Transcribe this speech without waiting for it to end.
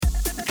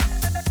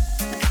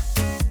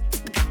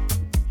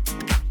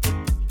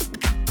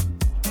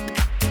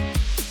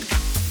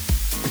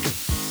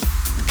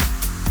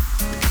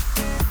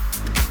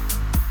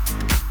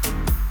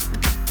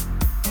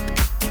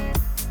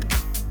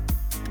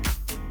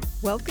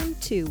Welcome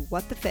to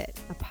What the Fit,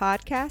 a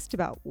podcast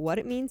about what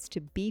it means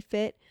to be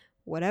fit,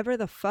 whatever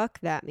the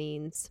fuck that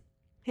means.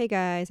 Hey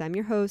guys, I'm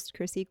your host,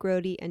 Chrissy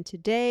Grody, and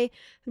today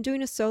I'm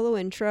doing a solo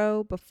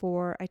intro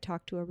before I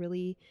talk to a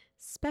really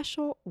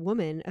special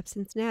woman of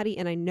Cincinnati.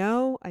 And I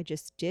know I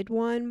just did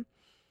one,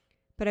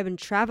 but I've been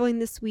traveling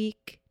this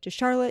week to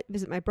Charlotte,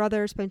 visit my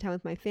brother, spend time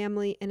with my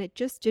family, and it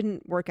just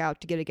didn't work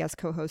out to get a guest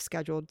co-host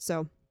scheduled,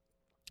 so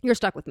you're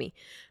stuck with me.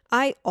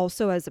 I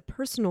also, as a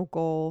personal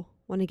goal,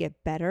 want to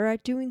get better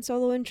at doing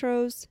solo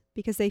intros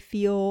because they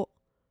feel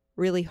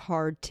really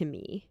hard to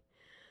me.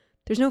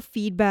 There's no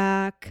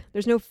feedback.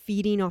 There's no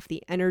feeding off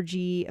the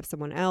energy of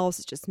someone else.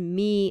 It's just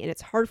me, and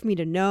it's hard for me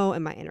to know,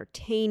 am I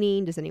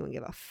entertaining? Does anyone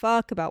give a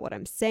fuck about what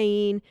I'm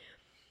saying?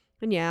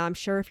 And yeah, I'm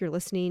sure if you're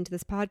listening to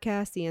this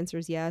podcast, the answer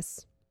is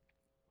yes.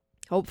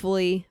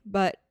 Hopefully,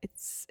 but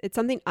it's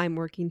something I'm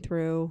working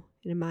through,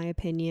 and in my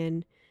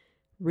opinion,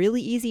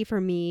 really easy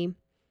for me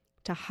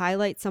to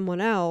highlight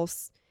someone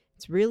else.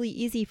 It's really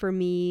easy for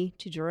me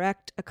to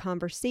direct a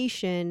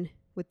conversation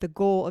with the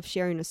goal of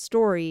sharing a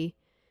story.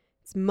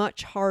 It's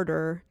much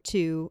harder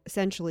to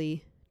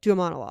essentially do a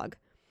monologue.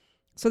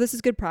 So this is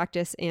good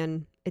practice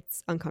and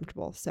it's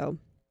uncomfortable. So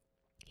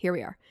here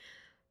we are.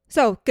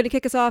 So going to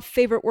kick us off,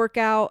 favorite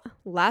workout.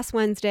 Last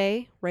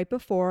Wednesday, right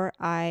before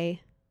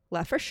I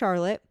left for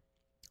Charlotte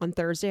on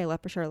Thursday,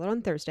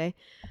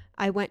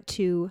 I went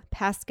to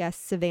past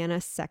guest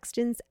Savannah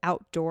Sexton's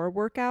outdoor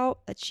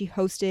workout that she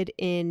hosted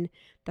in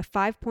the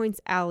 5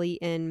 Points Alley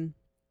in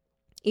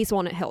East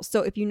Walnut Hills.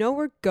 So if you know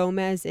where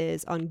Gomez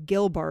is on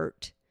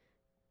Gilbert,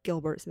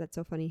 so that's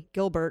so funny,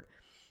 Gilbert,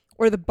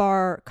 or the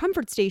bar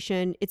Comfort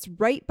Station, it's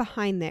right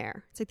behind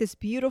there. It's like this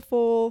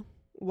beautiful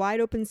wide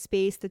open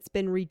space that's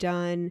been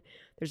redone.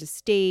 There's a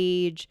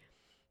stage.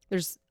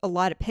 There's a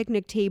lot of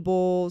picnic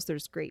tables.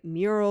 There's great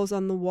murals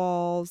on the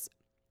walls.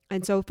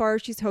 And so far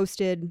she's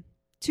hosted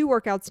 2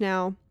 workouts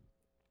now.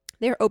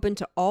 They're open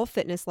to all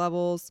fitness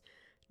levels,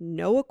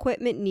 no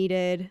equipment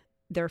needed.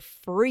 They're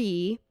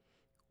free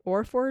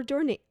or for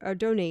a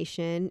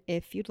donation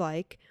if you'd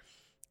like.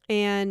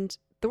 And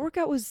the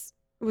workout was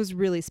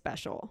really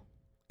special.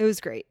 It was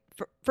great.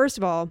 First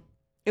of all,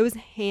 it was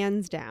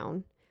hands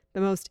down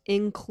the most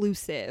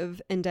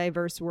inclusive and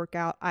diverse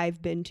workout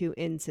I've been to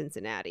in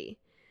Cincinnati.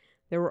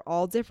 There were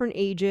all different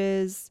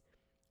ages,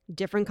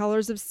 different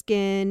colors of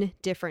skin,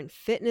 different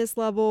fitness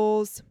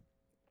levels.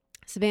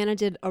 Savannah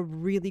did a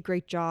really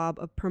great job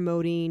of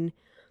promoting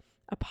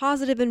a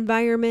positive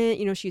environment.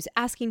 You know, she was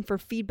asking for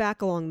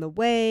feedback along the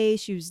way.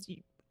 She was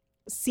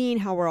seeing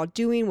how we're all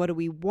doing. What do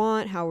we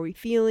want? How are we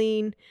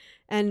feeling?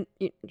 And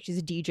she's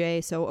a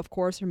DJ, so of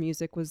course her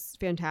music was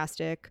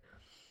fantastic.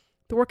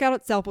 The workout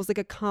itself was like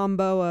a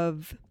combo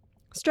of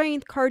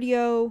strength,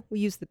 cardio. We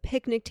used the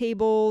picnic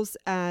tables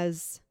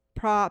as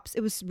props.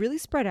 It was really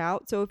spread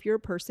out. So if you're a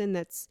person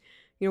that's,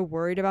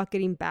 worried about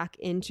getting back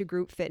into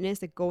group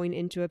fitness, like going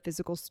into a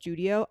physical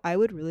studio, I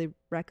would really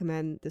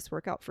recommend this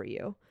workout for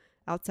you.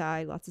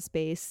 Outside, lots of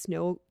space,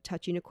 no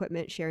touching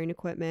equipment, sharing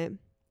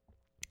equipment.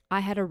 I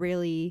had a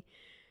really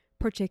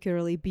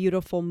particularly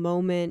beautiful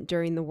moment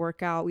during the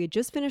workout. We had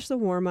just finished the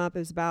warm up. It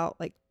was about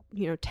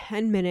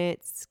 10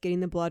 minutes, getting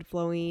the blood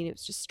flowing. It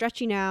was just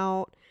stretching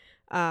out,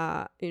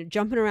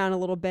 jumping around a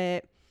little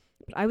bit.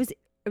 But I was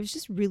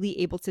just really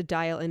able to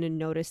dial in and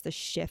notice the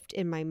shift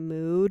in my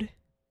mood,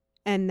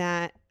 and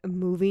that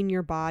moving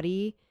your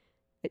body,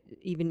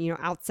 even,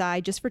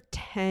 outside just for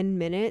 10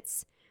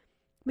 minutes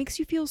makes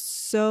you feel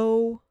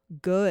so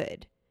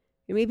good.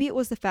 And maybe it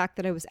was the fact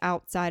that I was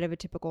outside of a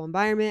typical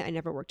environment. I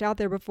never worked out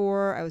there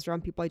before. I was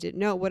around people I didn't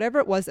know. Whatever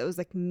it was that was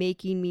like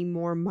making me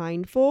more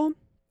mindful,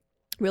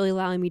 really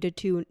allowing me to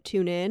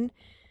tune in.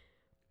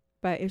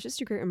 But it was just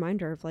a great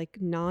reminder of like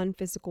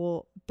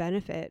non-physical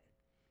benefit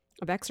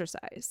of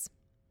exercise.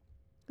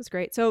 It was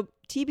great. So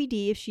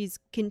TBD if she's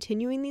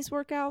continuing these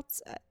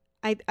workouts.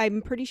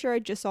 I'm pretty sure I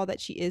just saw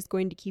that she is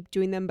going to keep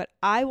doing them, but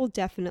I will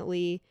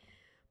definitely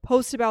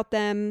post about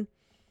them.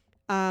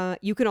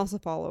 You can also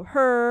follow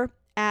her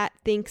at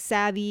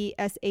ThinkSavvy,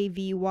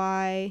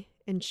 SAVY,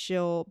 and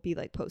she'll be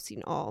like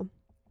posting all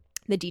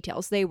the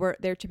details.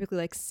 They're typically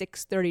like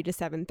 6:30 to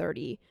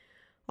 7:30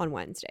 on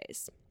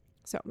Wednesdays.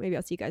 So maybe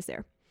I'll see you guys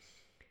there.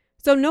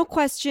 So no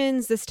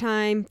questions this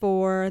time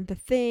for the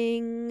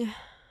thing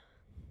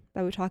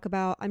that we talk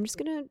about. I'm just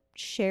going to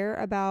share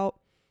about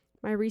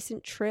my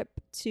recent trip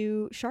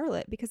to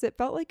Charlotte because it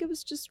felt like it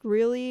was just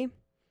really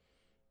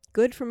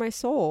good for my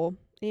soul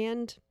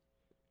and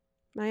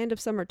my end of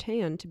summer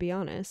tan, to be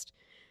honest.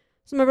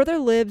 So my brother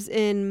lives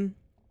in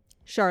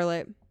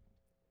Charlotte,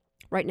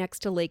 right next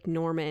to Lake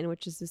Norman,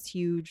 which is this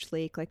huge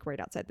lake like right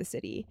outside the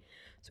city.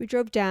 So we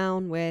drove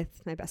down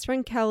with my best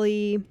friend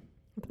Kelly,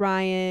 with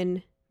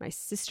Ryan. My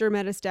sister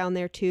met us down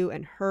there too,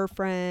 and her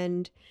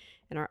friend,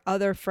 and our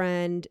other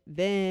friend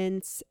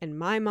Vince, and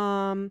my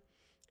mom,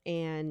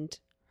 and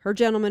her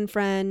gentleman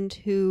friend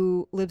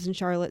who lives in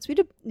Charlotte. So we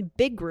had a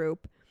big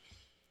group.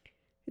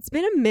 It's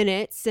been a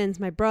minute since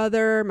my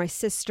brother, my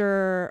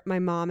sister, my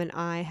mom, and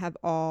I have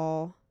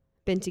all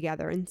been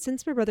together. And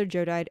since my brother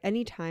Joe died,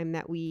 any time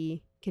that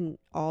we can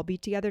all be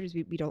together, because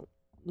we don't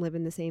live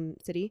in the same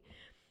city.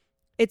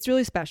 It's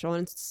really special,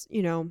 and it's,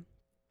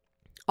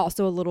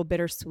 also a little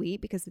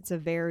bittersweet because it's a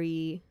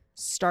very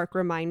stark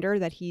reminder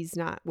that he's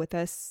not with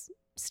us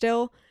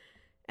still.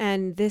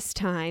 And this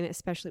time,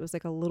 especially, it was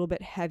like a little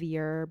bit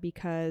heavier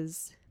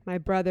because my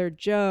brother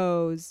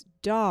Joe's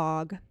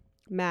dog,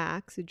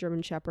 Max, a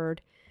German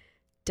Shepherd,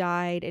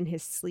 died in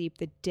his sleep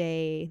the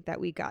day that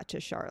we got to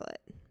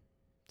Charlotte.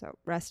 So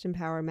rest in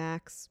power,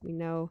 Max. We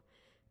know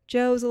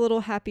Joe's a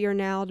little happier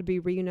now to be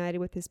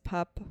reunited with his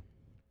pup,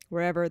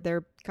 wherever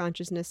their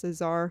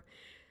consciousnesses are.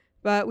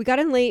 But we got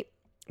in late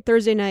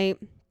Thursday night.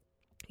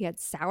 We had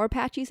Sour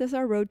Patchies as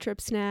our road trip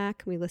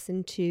snack. We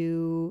listened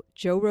to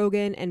Joe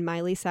Rogan and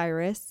Miley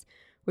Cyrus,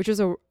 which was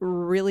a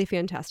really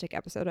fantastic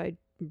episode. I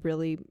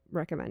really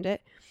recommend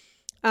it.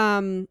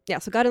 So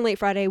got in late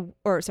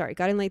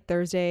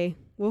Thursday.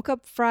 Woke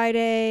up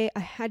Friday. I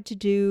had to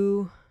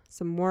do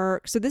some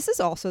work. So this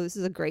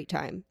is a great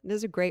time. This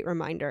is a great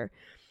reminder.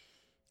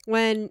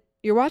 When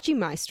you're watching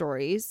my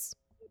stories,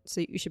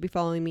 so you should be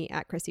following me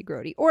at Chrissy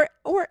Grody, or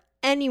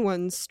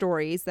anyone's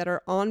stories that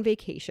are on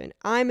vacation.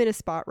 I'm in a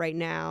spot right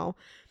now.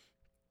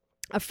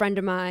 A friend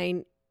of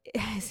mine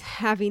is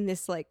having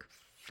this like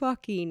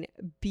fucking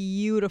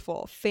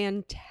beautiful,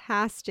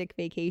 fantastic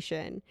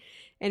vacation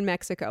in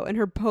Mexico, and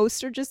her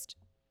posts are just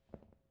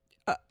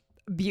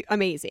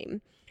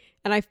amazing.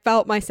 And I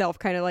felt myself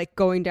kind of like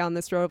going down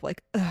this road of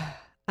like,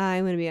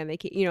 I'm going to be on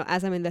vacation,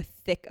 as I'm in the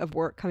thick of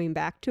work coming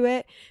back to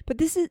it. But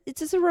it's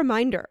just a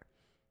reminder.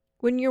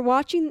 When you're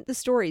watching the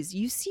stories,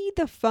 you see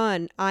the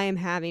fun I am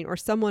having or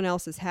someone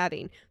else is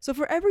having. So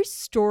for every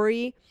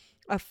story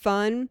of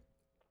fun,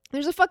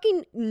 there's a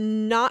fucking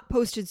not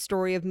posted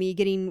story of me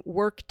getting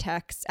work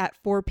texts at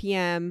 4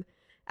 p.m.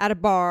 at a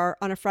bar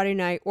on a Friday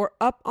night or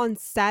up on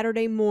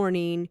Saturday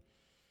morning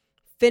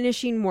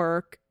finishing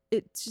work.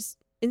 It's just,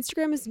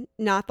 Instagram is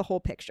not the whole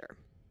picture.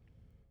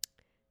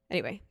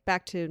 Anyway,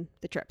 back to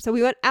the trip. So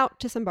we went out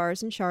to some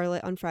bars in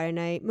Charlotte on Friday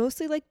night,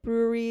 mostly like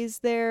breweries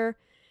there.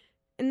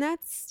 And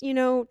that's,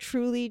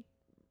 truly,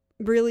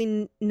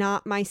 really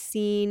not my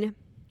scene.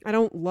 I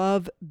don't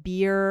love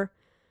beer.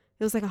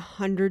 It was like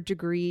 100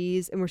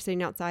 degrees and we're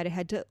sitting outside. I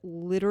had to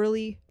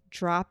literally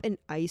drop an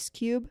ice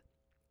cube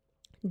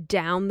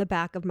down the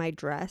back of my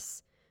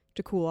dress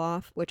to cool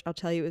off, which I'll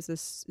tell you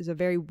is a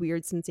very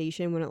weird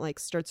sensation when it like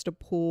starts to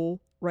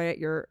pull right at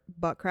your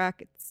butt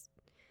crack.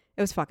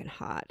 It was fucking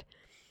hot.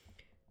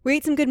 We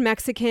ate some good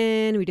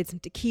Mexican. We did some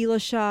tequila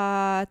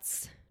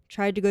shots.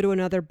 Tried to go to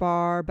another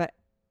bar, but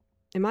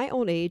in my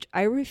old age,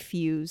 I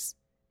refuse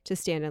to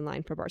stand in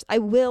line for bars. I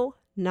will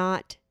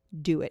not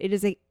do it. It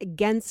is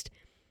against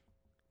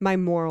my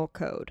moral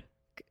code.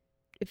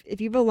 If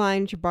you have a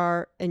line at your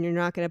bar and you're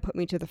not going to put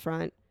me to the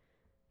front,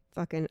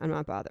 I'm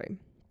not bothering.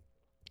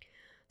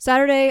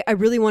 Saturday, I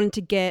really wanted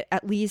to get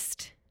at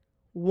least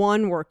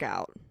one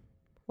workout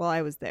while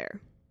I was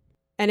there.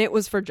 And it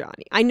was for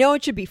Johnny. I know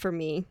it should be for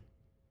me,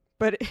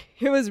 but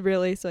it was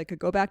really so I could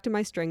go back to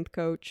my strength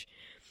coach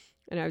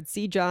and I would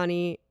see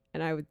Johnny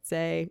and I would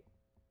say,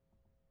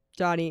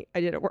 Johnny,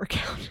 I did a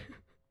workout.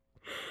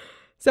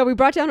 So we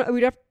brought down a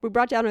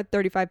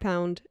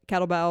 35-pound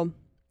kettlebell.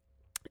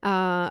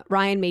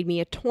 Ryan made me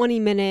a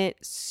 20-minute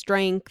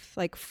strength,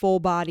 like full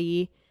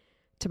body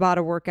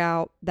Tabata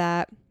workout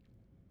that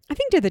I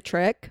think did the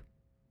trick.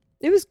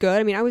 It was good.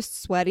 I mean, I was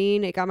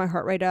sweating. It got my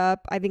heart rate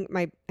up. I think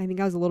I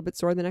was a little bit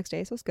sore the next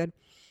day, so it was good.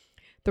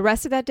 The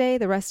rest of that day,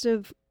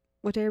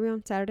 what day are we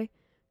on? Saturday?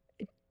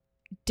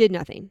 Did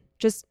nothing.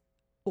 Just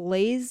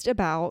lazed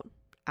about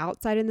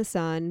outside in the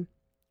sun.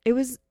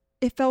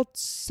 It felt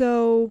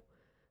so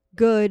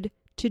good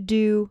to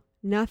do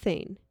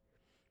nothing.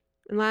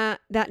 And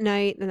that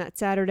night and that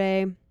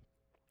Saturday,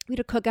 we had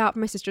a cookout for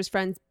my sister's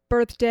friend's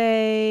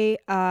birthday.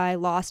 I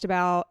lost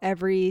about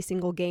every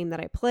single game that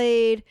I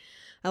played.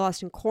 I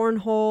lost in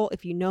cornhole.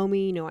 If you know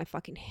me, you know I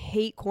fucking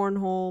hate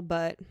cornhole,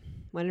 but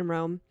when in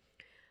Rome.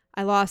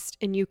 I lost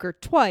in euchre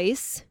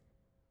twice.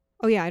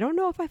 Oh yeah, I don't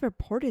know if I've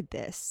reported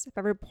this. If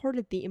I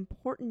reported the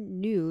important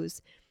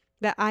news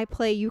that I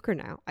play euchre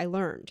now. I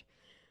learned.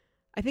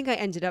 I think I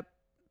ended up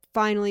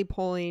finally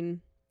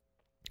pulling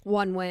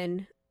one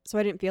win, so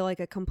I didn't feel like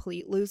a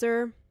complete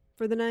loser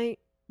for the night.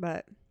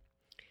 But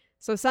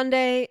so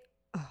Sunday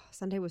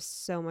was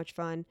so much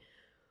fun.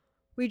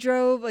 We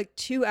drove like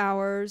 2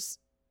 hours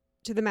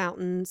to the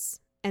mountains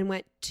and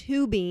went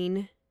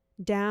tubing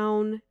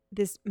down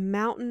this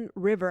mountain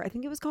river. I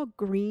think it was called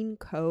Green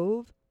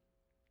Cove.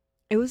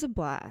 It was a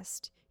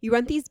blast. You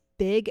rent these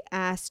big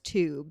ass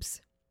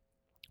tubes.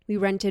 We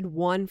rented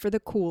one for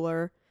the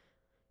cooler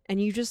and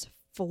you just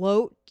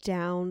float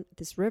down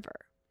this river.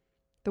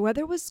 The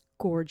weather was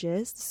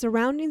gorgeous. The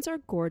surroundings are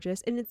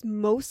gorgeous and it's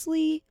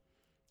mostly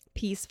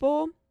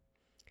peaceful,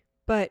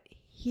 but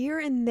here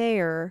and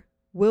there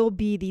will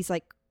be these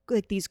like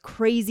these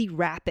crazy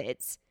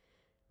rapids,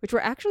 which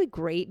were actually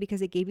great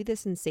because it gave you the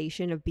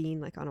sensation of being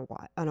like on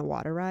a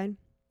water ride.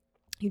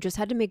 You just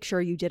had to make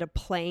sure you did a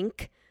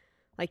plank,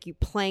 like you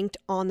planked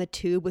on the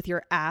tube with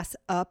your ass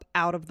up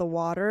out of the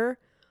water,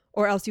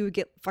 or else you would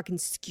get fucking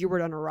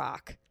skewered on a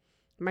rock.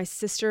 My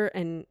sister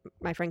and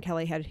my friend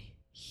Kelly had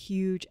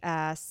huge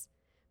ass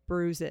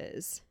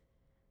bruises.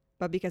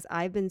 But because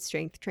I've been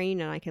strength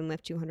trained and I can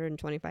lift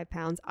 225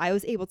 pounds, I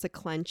was able to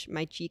clench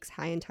my cheeks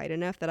high and tight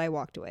enough that I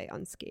walked away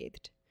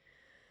unscathed.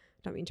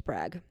 Don't mean to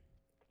brag.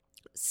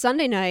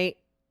 Sunday night,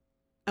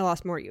 I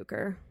lost more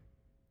euchre.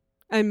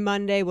 And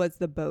Monday was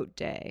the boat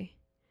day.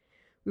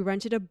 We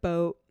rented a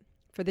boat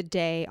for the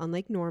day on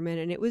Lake Norman,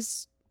 and it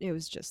was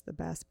just the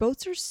best.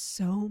 Boats are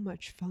so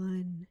much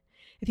fun.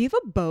 If you have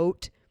a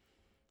boat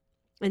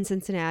in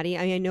Cincinnati,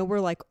 I know we're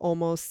like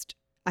almost,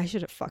 I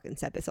should have fucking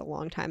said this a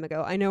long time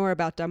ago. I know we're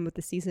about done with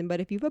the season, but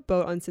if you have a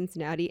boat on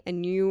Cincinnati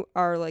and you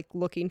are like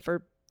looking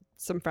for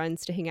some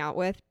friends to hang out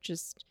with,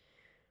 just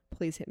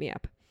please hit me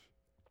up.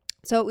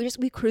 So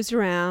we cruised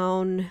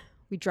around,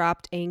 we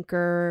dropped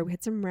anchor, we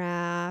had some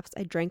rafts.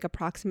 I drank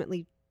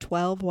approximately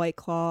 12 White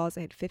Claws.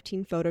 I had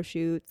 15 photo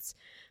shoots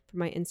for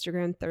my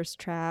Instagram thirst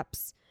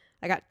traps.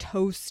 I got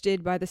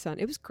toasted by the sun.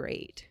 It was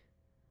great.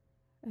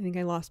 I think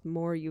I lost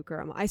more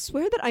euchre. I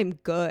swear that I'm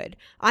good.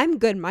 I'm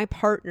good. My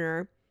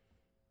partner,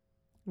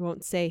 I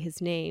won't say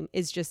his name,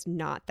 is just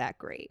not that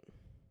great.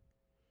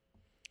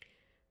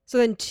 So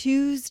then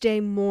Tuesday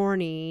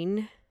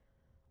morning,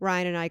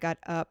 Ryan and I got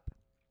up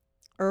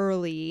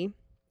early,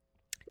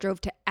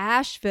 drove to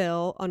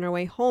Asheville on our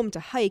way home to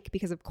hike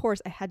because, of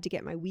course, I had to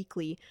get my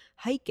weekly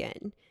hike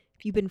in.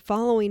 If you've been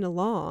following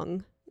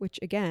along, which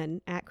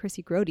again, at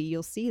Chrissy Grody,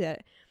 you'll see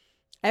that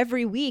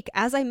every week,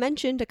 as I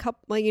mentioned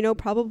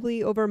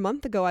probably over a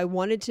month ago, I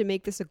wanted to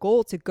make this a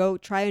goal to go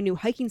try a new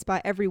hiking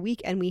spot every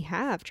week. And we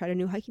have tried a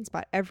new hiking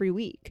spot every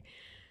week.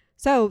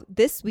 So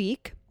this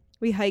week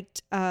we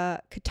hiked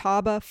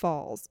Catawba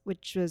Falls,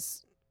 which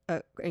was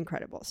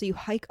incredible. So you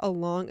hike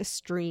along a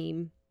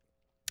stream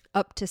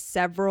up to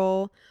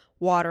several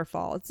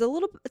waterfalls.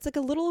 It's like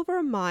a little over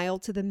a mile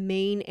to the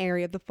main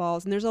area of the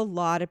falls. And there's a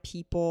lot of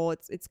people.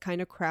 It's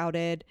kind of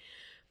crowded.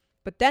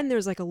 But then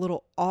there's like a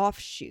little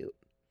offshoot.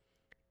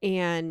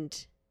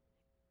 And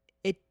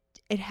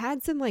it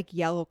had some like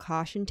yellow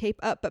caution tape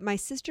up, but my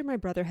sister and my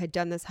brother had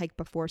done this hike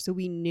before, so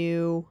we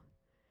knew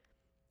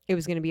it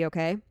was going to be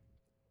okay.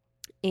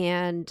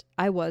 And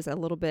I was a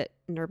little bit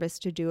nervous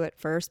to do it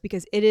first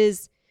because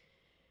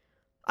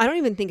I don't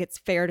even think it's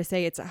fair to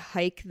say it's a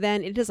hike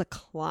then. It is a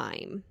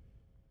climb.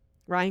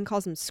 Ryan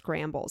calls them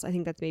scrambles. I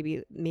think that's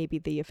maybe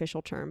the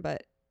official term,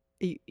 but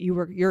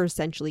you're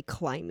essentially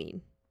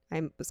climbing.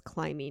 I was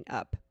climbing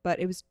up, but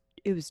it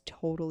was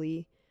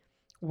totally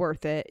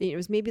worth it. It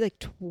was maybe like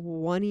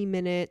 20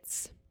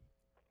 minutes,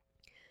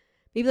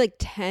 maybe like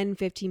 10,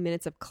 15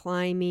 minutes of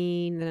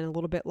climbing, then a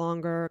little bit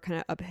longer, kind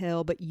of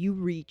uphill, but you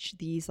reach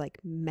these like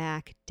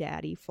Mac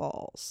Daddy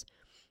Falls.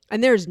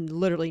 And there's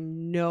literally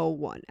no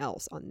one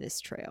else on this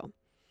trail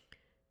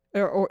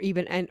or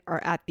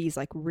at these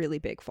like really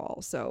big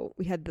falls. So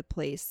we had the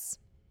place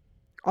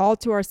all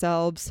to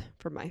ourselves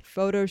for my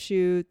photo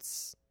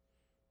shoots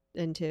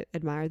and to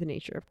admire the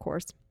nature, of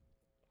course.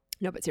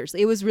 No, but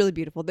seriously, it was really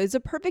beautiful. There's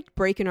a perfect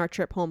break in our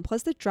trip home.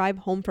 Plus, the drive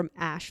home from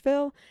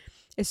Asheville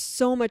is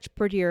so much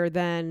prettier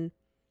than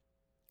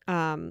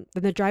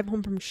the drive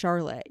home from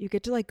Charlotte. You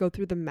get to like go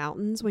through the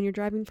mountains when you're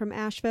driving from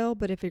Asheville,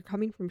 but if you're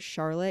coming from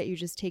Charlotte, you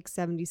just take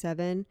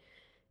 77,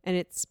 and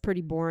it's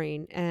pretty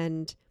boring.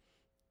 And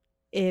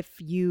if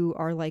you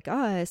are like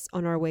us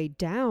on our way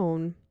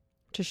down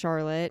to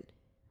Charlotte,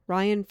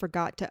 Ryan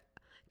forgot to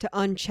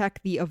uncheck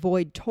the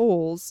avoid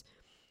tolls,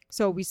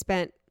 so we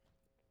spent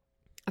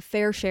a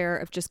fair share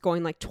of just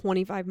going like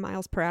 25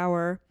 miles per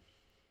hour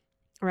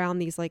around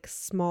these like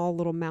small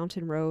little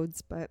mountain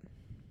roads, but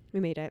we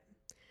made it.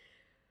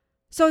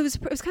 So it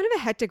was kind of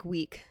a hectic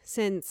week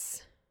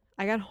since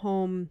I got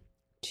home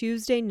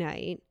Tuesday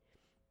night.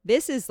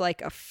 This is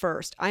like a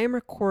first. I am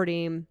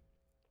recording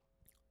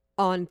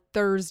on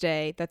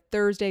Thursday, the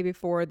Thursday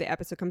before the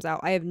episode comes out.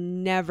 I have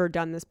never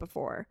done this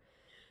before.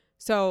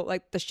 So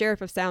like the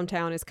sheriff of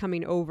Soundtown is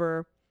coming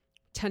over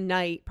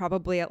tonight,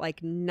 probably at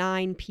like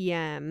 9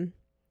 p.m.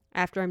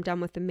 after I'm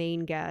done with the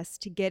main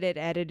guest, to get it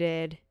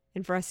edited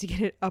and for us to get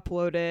it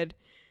uploaded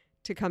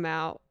to come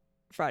out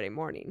Friday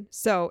morning.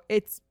 So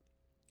it's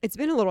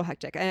been a little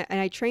hectic. And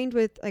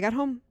I got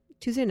home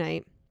Tuesday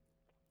night.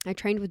 I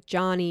trained with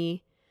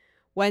Johnny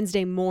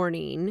Wednesday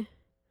morning,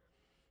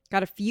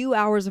 got a few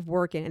hours of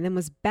work in, and then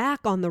was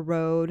back on the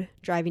road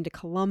driving to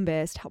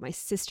Columbus to help my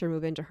sister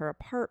move into her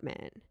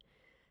apartment.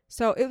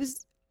 So it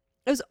was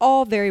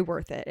all very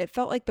worth it. It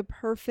felt like the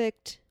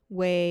perfect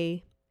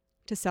way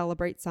to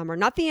celebrate summer.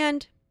 Not the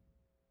end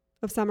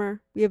of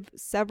summer. We have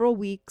several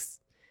weeks.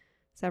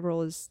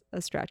 Several is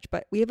a stretch,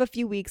 but we have a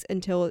few weeks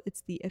until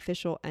it's the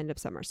official end of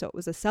summer. So it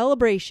was a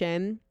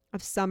celebration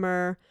of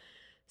summer,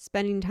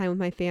 spending time with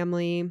my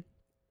family,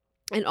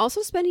 and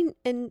also spending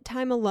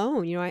time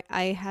alone. You know,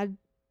 I had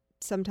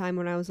some time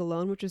when I was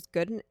alone, which was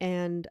good.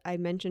 And I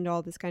mentioned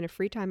all this kind of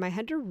free time. I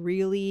had to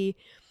really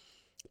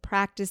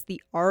practice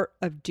the art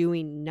of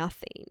doing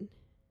nothing,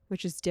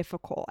 which is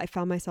difficult. I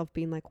found myself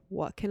being like,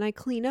 what can I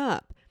clean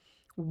up?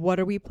 What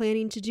are we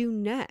planning to do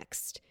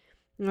next?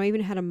 And I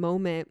even had a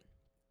moment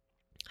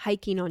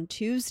hiking on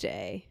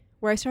Tuesday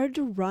where I started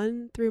to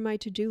run through my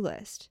to-do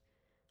list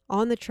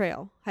on the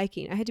trail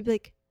hiking. I had to be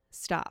like,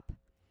 stop.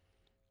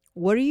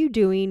 What are you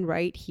doing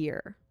right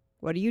here?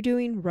 What are you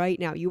doing right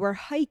now? You are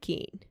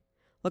hiking.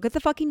 Look at the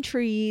fucking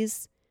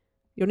trees.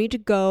 You don't need to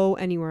go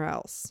anywhere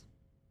else.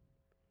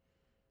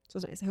 So it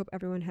was nice. I hope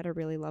everyone had a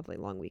really lovely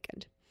long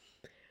weekend.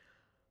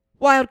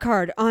 Wild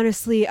card.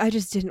 Honestly, I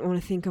just didn't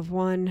want to think of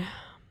one.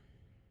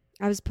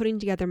 I was putting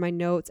together my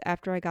notes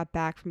after I got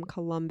back from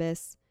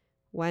Columbus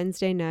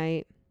Wednesday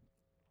night.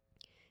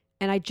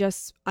 And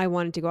I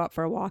wanted to go out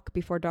for a walk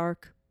before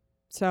dark.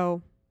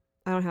 So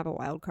I don't have a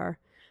wild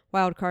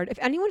card. If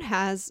anyone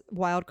has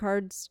wild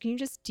cards, can you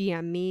just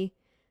DM me?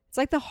 It's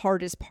like the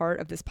hardest part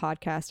of this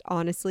podcast,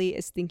 honestly,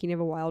 is thinking of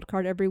a wild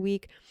card every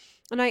week.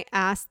 And I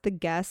asked the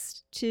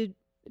guest to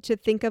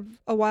think of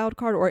a wild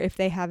card or if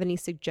they have any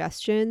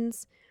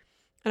suggestions.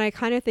 And I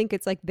kind of think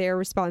it's like their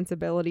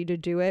responsibility to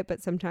do it,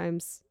 but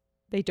sometimes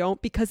they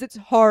don't because it's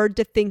hard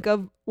to think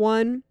of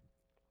one.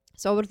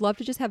 So I would love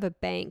to just have a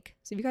bank.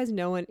 So if you guys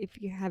know, if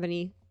you have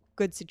any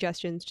good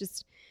suggestions,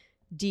 just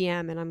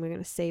DM and I'm going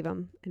to save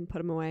them and put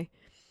them away.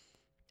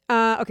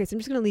 Okay, so I'm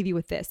just going to leave you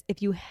with this.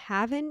 If you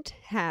haven't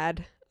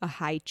had a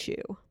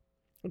Hi-Chew,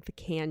 like the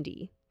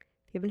candy,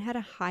 if you haven't had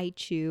a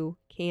Hi-Chew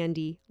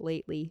candy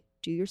lately,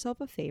 do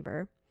yourself a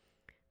favor.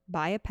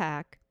 Buy a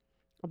pack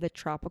of the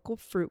tropical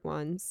fruit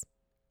ones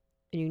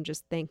and you can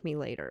just thank me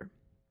later.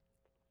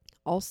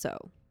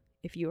 Also,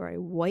 if you are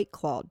a White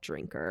Claw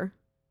drinker,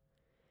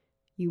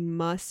 you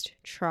must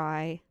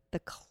try the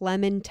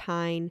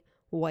Clementine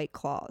White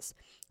Claws.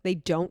 They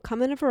don't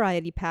come in a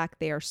variety pack.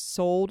 They are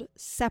sold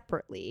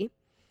separately.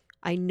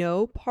 I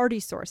know Party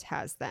Source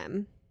has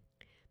them.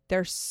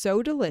 They're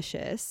so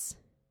delicious.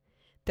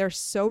 They're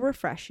so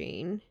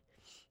refreshing.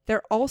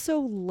 They're also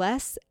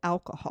less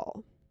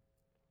alcohol.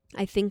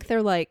 I think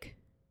they're like,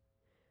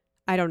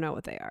 I don't know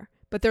what they are,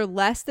 but they're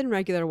less than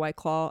regular White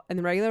Claw, and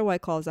the regular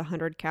White Claw is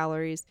 100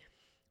 calories.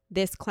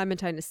 This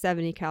Clementine is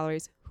 70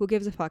 calories. Who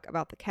gives a fuck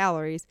about the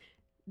calories?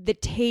 The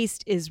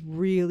taste is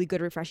really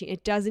good, refreshing.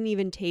 It doesn't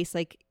even taste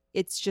like,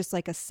 it's just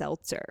like a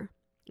seltzer.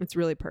 It's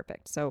really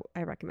perfect. So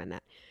I recommend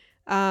that.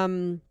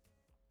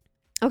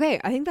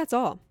 Okay, I think that's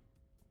all.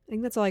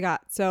 I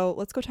got. So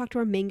let's go talk to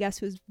our main guest,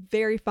 who's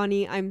very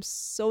funny. I'm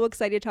so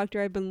excited to talk to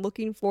her. I've been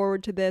looking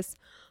forward to this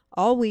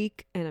all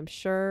week, and I'm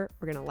sure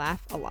we're going to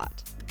laugh a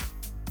lot.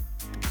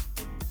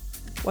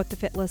 What the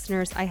Fit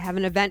listeners, I have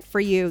an event for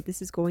you.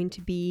 This is going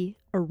to be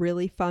a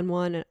really fun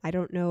one, and I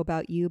don't know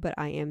about you, but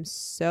I am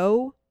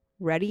so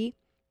ready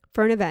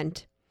for an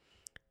event.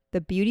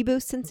 The Beauty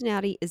Boost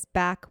Cincinnati is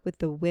back with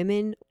the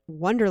Women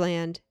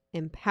Wonderland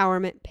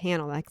Empowerment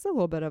Panel. That's a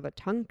little bit of a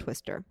tongue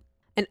twister.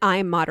 And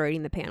I'm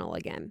moderating the panel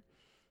again.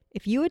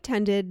 If you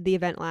attended the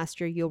event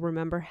last year, you'll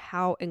remember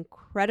how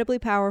incredibly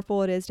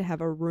powerful it is to have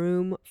a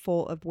room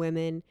full of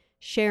women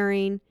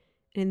sharing.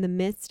 And in the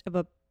midst of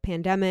a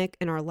pandemic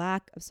and our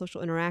lack of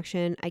social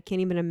interaction, I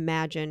can't even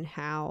imagine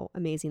how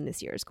amazing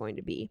this year is going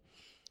to be.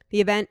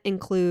 The event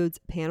includes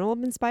a panel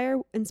of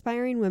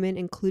inspiring women,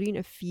 including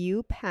a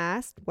few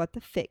past What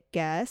the Fit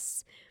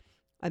guests,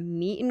 a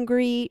meet and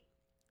greet,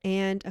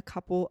 and a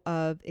couple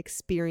of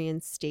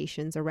experience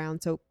stations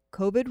around. So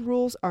COVID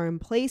rules are in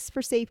place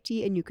for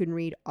safety, and you can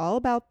read all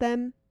about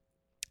them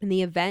in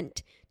the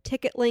event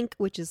ticket link,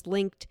 which is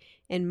linked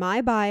in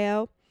my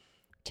bio.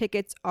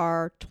 Tickets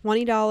are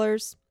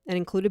 $20 and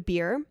include a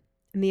beer.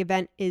 And the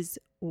event is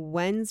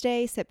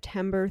Wednesday,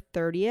 September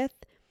 30th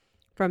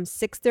from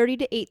 6:30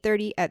 to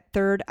 8:30 at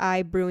Third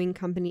Eye Brewing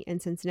Company in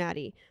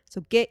Cincinnati.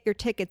 So get your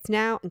tickets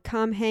now and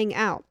come hang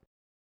out.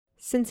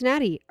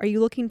 Cincinnati, are you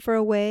looking for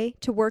a way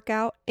to work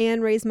out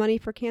and raise money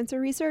for cancer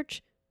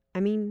research? I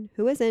mean,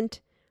 who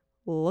isn't?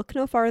 Look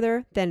no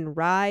farther than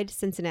Ride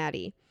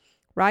Cincinnati.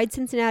 Ride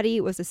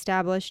Cincinnati was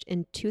established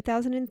in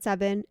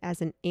 2007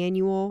 as an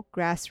annual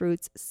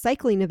grassroots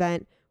cycling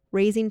event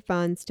raising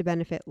funds to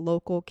benefit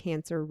local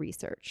cancer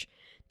research.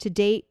 To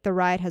date, the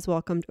ride has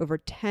welcomed over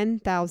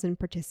 10,000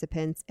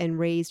 participants and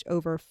raised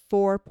over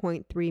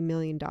 $4.3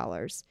 million.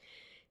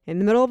 In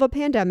the middle of a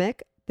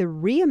pandemic, the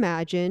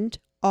reimagined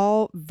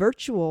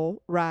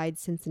all-virtual Ride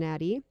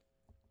Cincinnati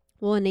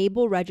will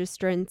enable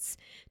registrants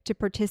to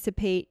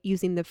participate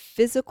using the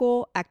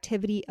physical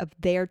activity of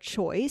their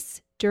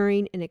choice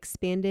during an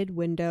expanded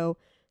window,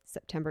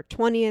 September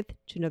 20th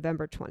to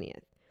November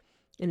 20th.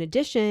 In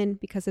addition,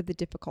 because of the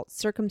difficult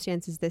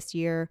circumstances this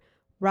year,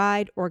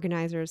 Ride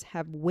organizers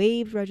have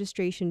waived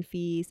registration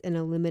fees and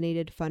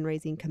eliminated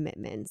fundraising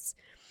commitments.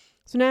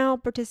 So now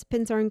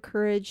participants are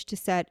encouraged to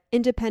set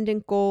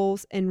independent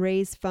goals and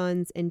raise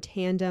funds in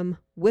tandem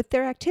with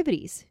their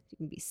activities. You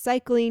can be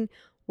cycling,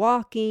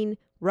 walking,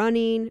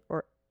 running,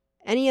 or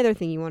any other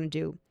thing you want to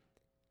do.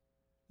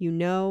 You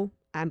know,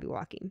 I'll be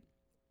walking.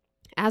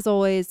 As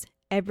always,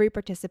 every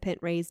participant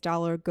raised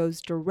dollar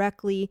goes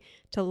directly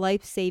to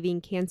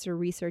life-saving cancer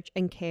research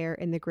and care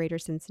in the greater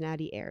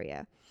Cincinnati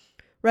area.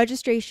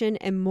 Registration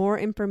and more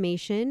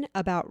information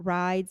about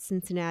Ride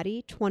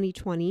Cincinnati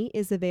 2020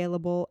 is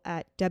available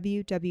at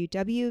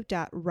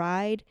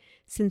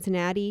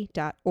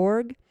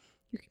www.ridecincinnati.org.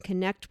 You can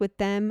connect with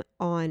them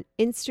on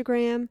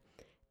Instagram,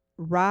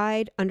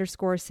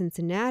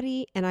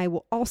 ride_Cincinnati, and I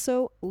will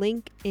also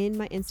link in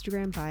my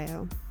Instagram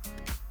bio.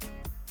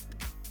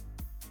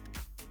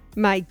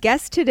 My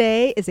guest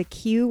today is a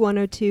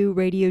Q102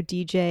 radio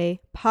DJ,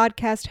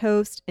 podcast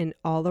host, and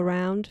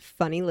all-around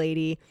funny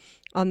lady.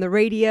 On the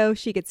radio,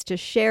 she gets to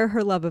share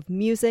her love of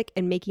music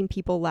and making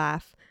people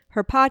laugh.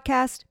 Her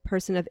podcast,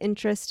 Person of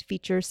Interest,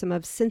 features some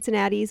of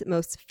Cincinnati's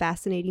most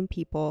fascinating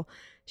people.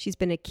 She's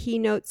been a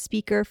keynote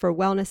speaker for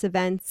wellness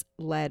events,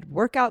 led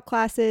workout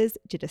classes,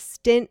 did a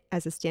stint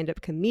as a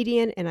stand-up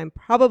comedian, and I'm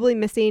probably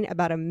missing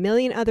about a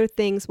million other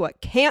things. What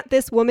can't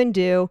this woman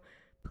do?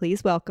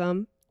 Please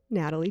welcome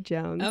Natalie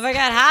Jones. Oh my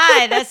God.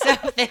 Hi. That's so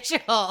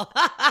official.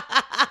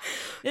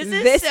 This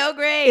is so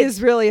great. This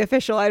is really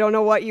official. I don't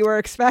know what you were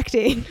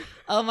expecting.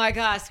 Oh my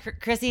gosh.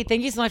 Chrissy,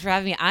 thank you so much for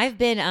having me. I've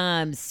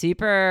been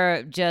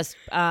super just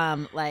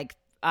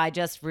I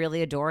just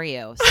really adore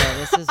you. So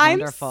this is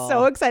wonderful. I'm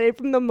so excited.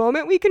 From the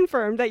moment we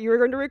confirmed that you were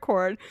going to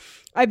record,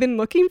 I've been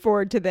looking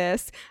forward to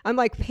this. I'm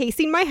like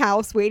pacing my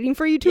house, waiting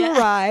for you to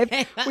arrive.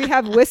 We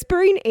have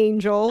Whispering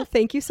Angel.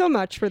 Thank you so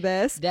much for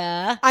this.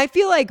 Duh. I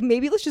feel like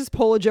maybe let's just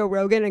pull a Joe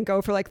Rogan and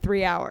go for like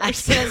 3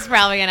 hours. That's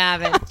probably going to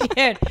happen.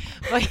 Dude,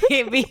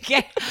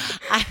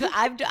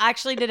 I've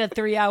actually did a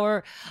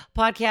 3-hour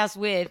podcast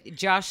with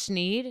Josh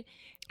Sneed.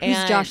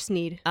 Who's Josh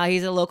Sneed?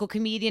 He's a local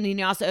comedian. He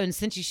also owns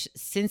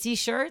Cincy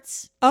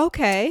shirts.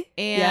 Okay.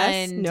 And,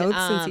 yes, no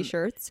Cincy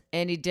shirts.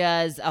 And he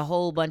does a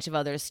whole bunch of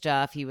other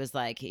stuff. He was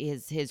like,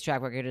 his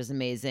track record is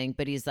amazing,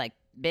 but he's like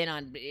been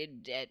on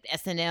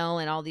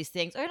SNL and all these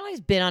things. I don't know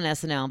he's been on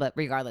SNL, but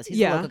regardless,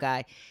 he's a local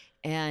guy.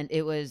 And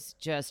it was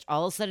just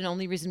all of a sudden, the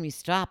only reason we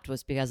stopped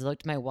was because I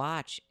looked at my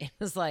watch. It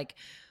was like,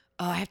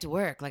 oh, I have to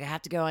work. Like, I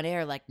have to go on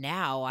air. Like,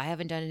 now I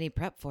haven't done any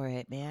prep for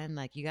it, man.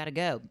 Like, you got to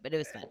go. But it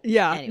was fun.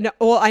 Yeah. Anyway. No,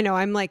 well, I know.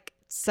 I'm like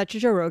such a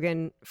Joe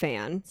Rogan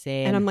fan.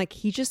 Same. And I'm like,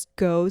 he just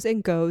goes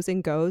and goes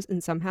and goes.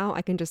 And somehow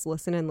I can just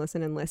listen and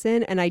listen and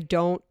listen. And I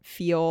don't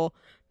feel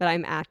that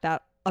I'm at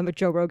that on a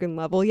Joe Rogan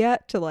level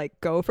yet to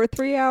like go for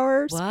 3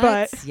 hours. What?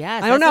 But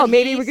yes, I don't know.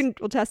 Maybe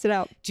we'll test it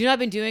out. Do you know what I've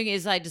been doing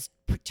is I just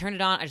turn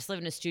it on. I just live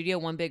in a studio,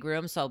 one big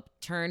room. So I'll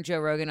turn Joe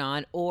Rogan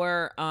on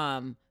or,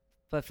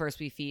 But First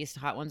We Feast,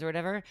 Hot Ones or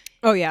whatever.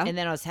 Oh, yeah. And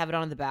then I'll just have it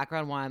on in the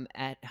background while I'm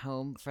at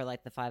home for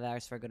like the 5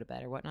 hours before I go to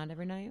bed or whatnot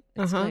every night.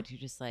 It's good. You're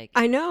just like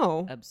I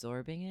know.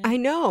 absorbing it. I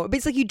know. But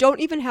it's like you don't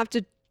even have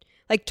to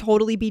like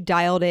totally be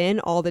dialed in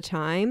all the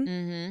time.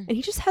 Mm-hmm. And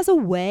he just has a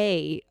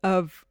way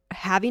of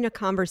having a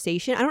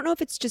conversation. I don't know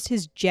if it's just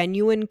his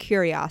genuine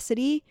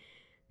curiosity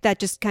that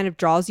just kind of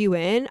draws you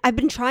in. I've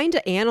been trying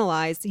to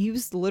analyze. He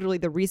was literally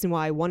the reason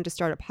why I wanted to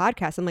start a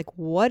podcast. I'm like,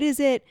 what is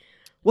it?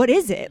 What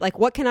is it? Like,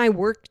 what can I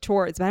work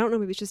towards? But I don't know.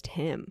 Maybe it's just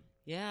him.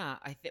 Yeah,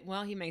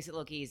 well, he makes it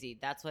look easy.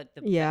 That's what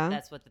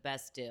the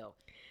best do.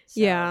 So,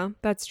 yeah,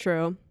 that's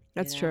true.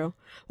 That's true.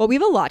 Well, we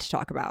have a lot to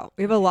talk about.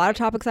 We have a lot of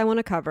topics I want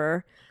to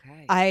cover.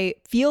 Okay. I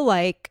feel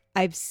like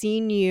I've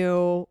seen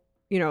you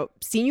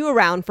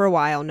around for a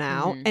while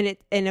now,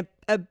 and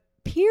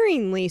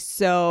appearingly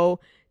so,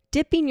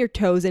 dipping your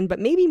toes in, but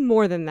maybe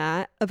more than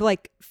that, of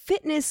like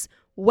fitness,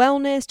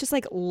 wellness, just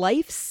like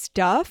life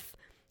stuff.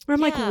 Where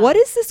I'm like, what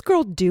is this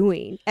girl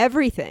doing?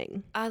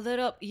 Everything. A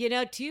little,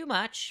 too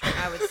much,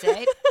 I would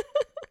say.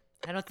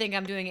 I don't think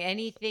I'm doing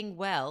anything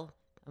well.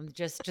 I'm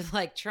just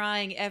like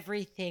trying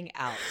everything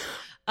out.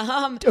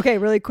 Okay,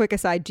 really quick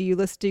aside. Do you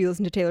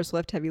listen to Taylor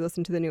Swift? Have you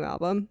listened to the new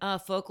album?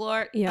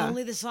 Folklore? Yeah.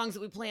 Only the songs that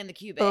we play in the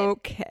Cube.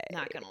 Okay.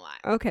 Not gonna lie.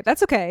 Okay,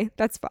 that's okay.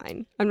 That's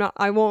fine.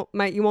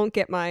 You won't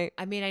get my...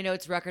 I mean, I know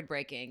it's record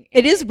breaking.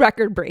 It is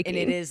record breaking. And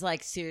it is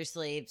like,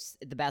 seriously, it's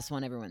the best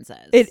one everyone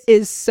says. It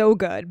is so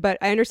good, but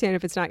I understand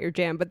if it's not your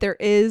jam. But there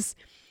is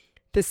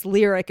this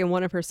lyric in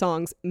one of her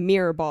songs,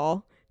 Mirror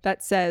Ball,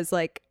 that says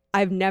like,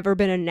 I've never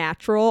been a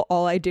natural.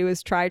 All I do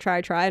is try.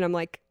 And I'm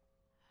like,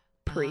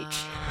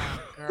 preach.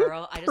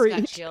 Girl, I just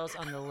got chills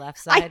on the left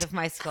side of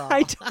my skull.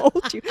 I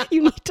told you.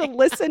 You need to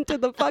listen to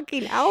the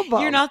fucking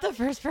album. You're not the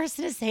first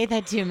person to say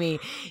that to me.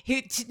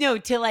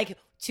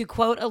 To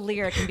quote a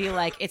lyric and be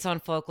like, it's on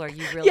Folklore.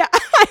 You really... Yeah.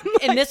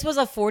 And this was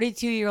a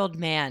 42-year-old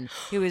man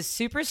who is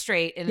super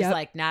straight and is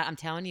like, I'm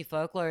telling you,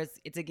 Folklore,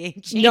 it's a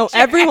game changer. No,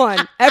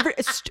 everyone,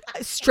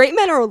 straight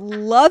men are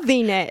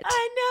loving it.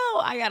 I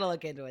know. I got to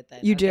look into it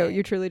then. You do.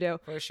 You truly do.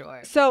 For sure.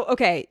 So,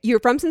 okay,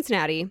 you're from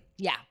Cincinnati.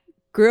 Yeah.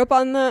 Grew up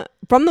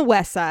from the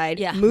west side,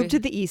 yeah. Moved to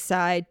the east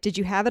side. Did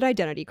you have an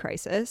identity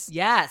crisis?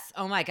 Yes.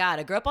 Oh my God.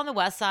 I grew up on the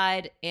west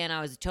side and I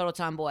was a total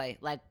tomboy.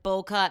 Like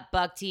bowl cut,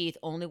 buck teeth,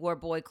 only wore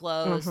boy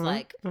clothes.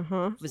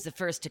 Was the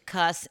first to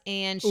cuss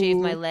and shave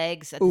my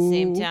legs at the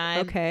same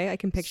time. Okay, I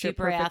can picture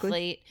super it perfectly.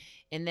 Athlete.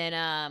 And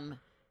then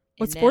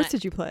what sports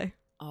did you play?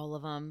 All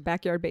of them.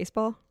 Backyard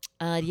baseball?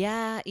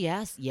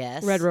 Yes.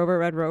 Red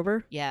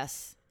Rover?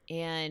 Yes.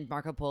 And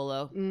Marco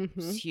Polo,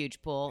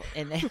 huge pool,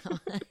 and then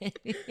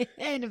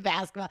and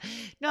basketball.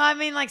 No, I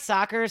mean like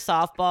soccer,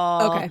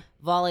 softball,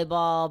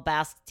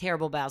 volleyball,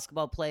 terrible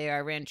basketball player. I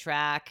ran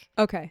track.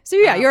 Okay, so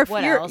yeah, you're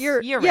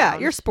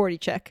a sporty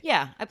chick.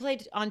 Yeah, I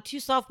played on two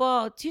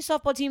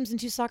softball teams and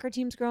two soccer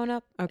teams growing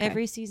up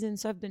every season,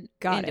 so I've been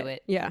into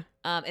it. Yeah,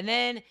 and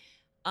then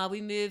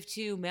We moved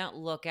to Mount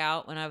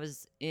Lookout when I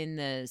was in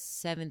the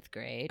 7th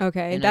grade.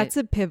 Okay, and that's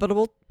a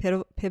pivotal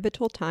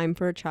time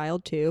for a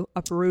child too.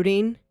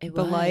 Uprooting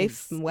the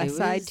life from west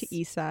side to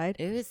east side.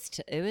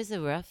 It was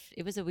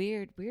a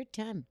weird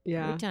time.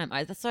 Yeah. Weird time.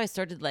 That's why I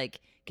started like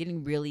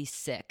getting really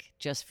sick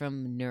just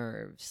from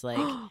nerves. Like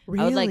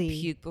Really? I would like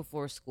puke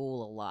before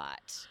school a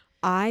lot.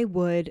 I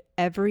would,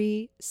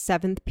 every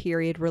 7th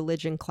period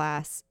religion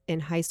class in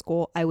high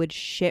school, I would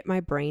shit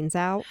my brains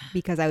out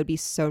because I would be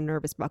so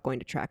nervous about going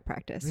to track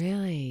practice.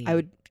 Really? I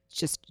would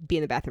just be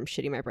in the bathroom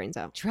shitting my brains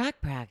out.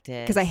 Track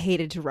practice? Because I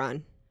hated to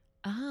run.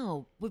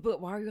 Oh,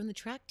 but why are you on the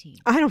track team?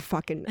 I don't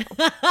fucking know.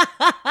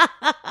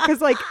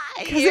 Because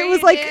it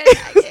was like,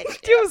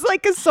 it was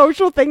like a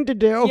social thing to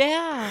do.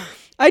 Yeah.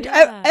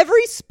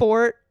 Every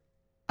sport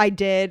I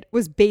did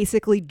was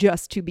basically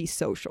just to be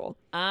social.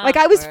 Like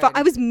I was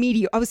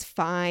I was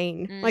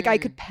fine. Like I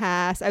could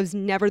pass. I was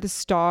never the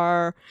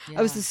star. Yeah.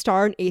 I was the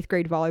star in 8th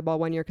grade volleyball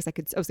one year because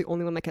I was the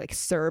only one that could like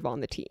serve on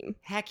the team.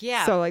 Heck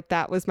yeah. So like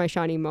that was my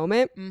shining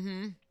moment.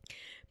 Mm-hmm.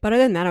 But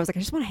other than that, I was like, I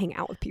just want to hang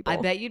out with people. I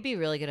bet you'd be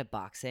really good at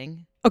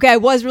boxing. Okay,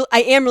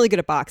 I am really good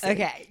at boxing.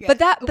 Okay. Good.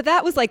 But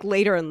that was like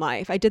later in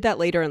life. I did that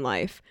later in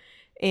life.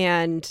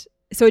 And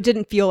so it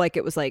didn't feel like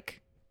it was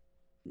like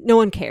no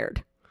one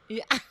cared.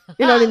 Yeah.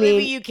 You know what I mean?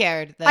 Maybe you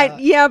cared, though.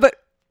 Yeah, but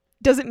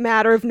doesn't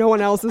matter if no one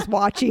else is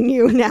watching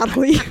you,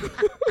 Natalie.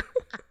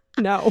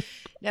 No,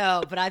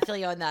 but I feel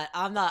you on that.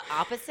 I'm the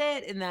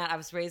opposite in that I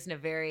was raised in a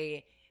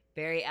very,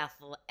 very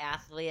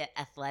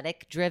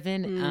athletic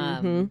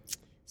driven,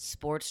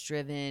 sports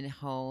driven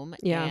home.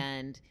 Yeah.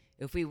 And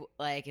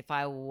if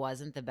I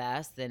wasn't the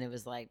best, then it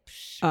was like,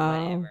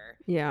 whatever.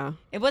 Yeah.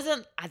 It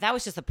wasn't, that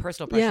was just a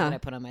personal pressure that I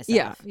put on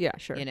myself. Yeah,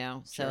 sure. You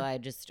know, so Sure. I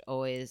just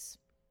always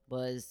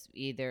was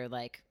either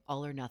like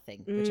all or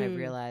nothing, which I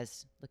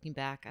realized looking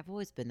back, I've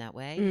always been that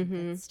way.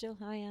 That's still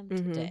how I am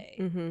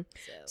today.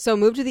 So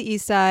moved to the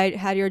east side,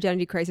 had your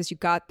identity crisis. You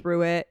got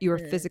through it. You were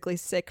physically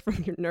sick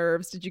from your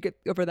nerves. Did you get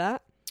over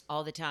that?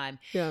 All the time.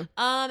 Yeah.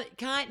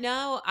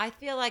 No, I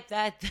feel like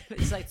that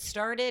it's like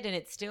started and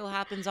it still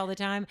happens all the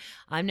time.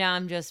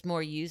 I'm just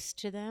more used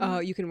to them. Oh,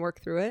 you can work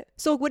through it.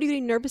 So what are you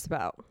getting nervous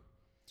about?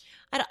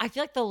 I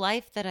feel like the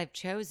life that I've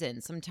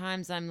chosen,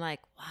 sometimes I'm like,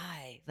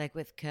 why? Like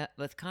with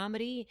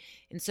comedy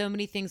and so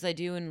many things I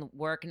do in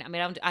work. And I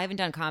mean, I haven't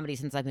done comedy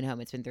since I've been home.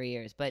 It's been 3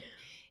 years. But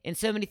in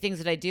so many things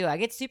that I do, I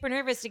get super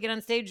nervous to get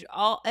on stage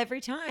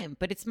every time.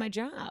 But it's my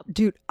job.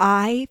 Dude,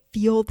 I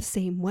feel the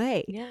same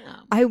way.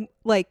 Yeah.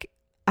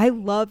 I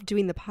love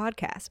doing the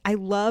podcast. I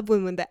love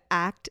when the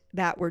act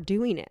that we're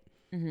doing it.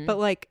 Mm-hmm. But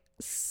like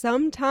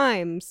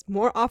sometimes,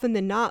 more often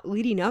than not,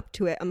 leading up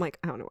to it, I'm like,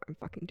 I don't know why I'm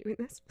fucking doing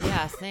this.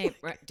 Yeah, same.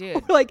 Right, dude.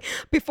 Or like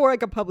before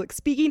like a public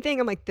speaking thing,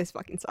 I'm like, this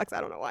fucking sucks. I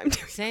don't know why I'm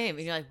doing this. Same.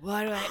 And you're like,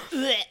 why do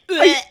why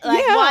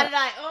did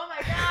I? Oh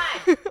my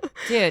God.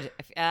 Dude,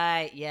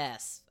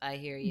 yes, I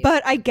hear you.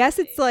 But I guess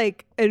it's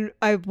like, and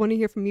I want to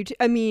hear from you too.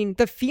 I mean,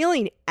 the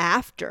feeling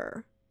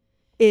after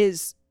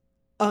is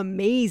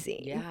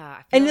amazing.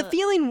 Yeah. And the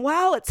feeling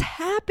while it's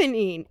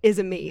happening is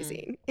amazing.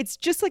 Mm-hmm. It's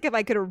just like if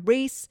I could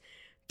erase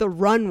the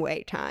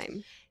runway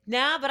time.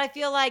 Nah, but I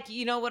feel like,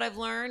 you know what I've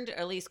learned, or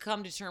at least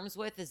come to terms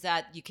with, is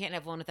that you can't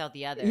have one without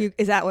the other.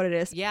 Is that what it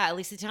is? Yeah, at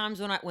least the times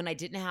when I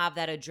didn't have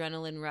that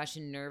adrenaline rush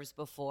and nerves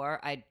before.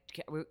 Are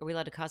we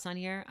allowed to cuss on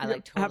here? I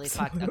like totally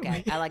fucked.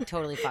 Okay, I like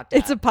totally fucked up.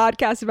 It's a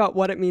podcast about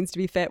what it means to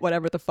be fit,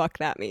 whatever the fuck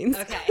that means.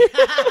 Okay.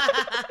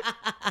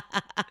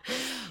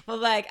 Well,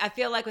 like I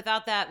feel like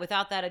without that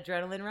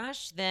adrenaline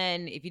rush,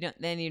 then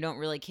you don't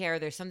really care.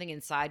 There's something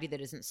inside you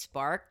that isn't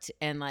sparked,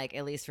 and like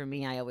at least for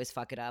me, I always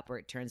fuck it up, or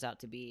it turns out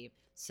to be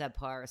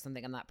subpar or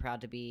something I'm not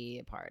proud to be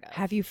a part of.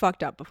 Have you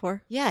fucked up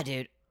before? Yeah,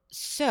 dude.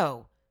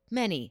 So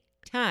many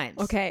times.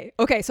 Okay.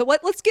 So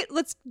let's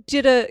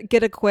get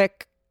a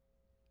quick.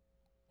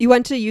 You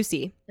went to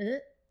UC.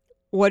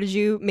 What did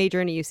you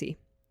major in a UC?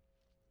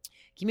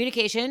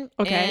 Communication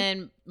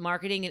and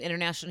marketing and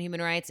international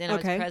human rights, and I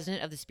was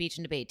president of the speech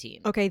and debate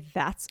team. Okay,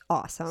 that's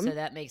awesome. So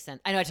that makes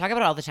sense. I know I talk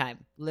about it all the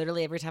time.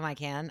 Literally every time I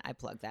can, I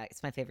plug that.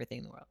 It's my favorite thing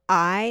in the world.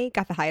 I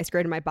got the highest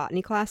grade in my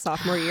botany class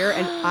sophomore year,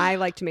 and I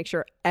like to make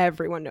sure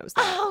everyone knows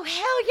that. Oh,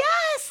 hell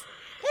yes!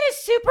 That is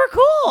super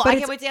cool. But I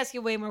can't wait to ask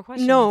you way more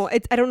questions. No,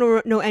 I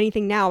don't know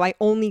anything now. I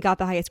only got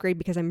the highest grade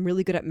because I'm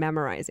really good at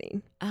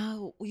memorizing.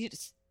 Oh, well, you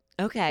just...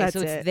 Okay, that's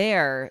so it's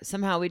there.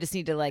 Somehow we just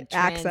need to like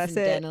access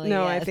it. No,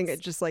 yes. I think it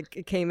just like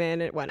it came in,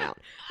 it went out.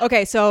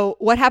 Okay, so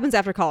what happens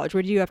after college?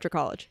 What do you do after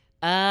college?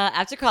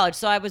 After college,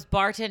 so I was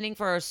bartending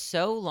for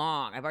so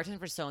long. I bartended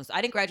for so long. So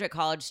I didn't graduate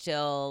college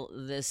till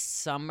this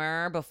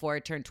summer before I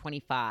turned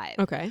 25.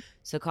 Okay.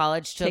 So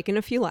college took... Taking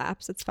a few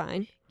laps, it's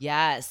fine.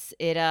 Yes.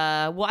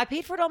 Well, I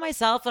paid for it all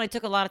myself, and I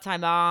took a lot of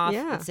time off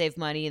and saved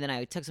money. And then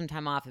I took some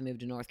time off and moved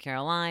to North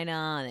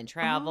Carolina and then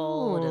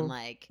traveled and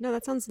like... No,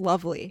 that sounds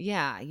lovely.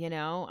 Yeah, you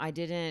know, I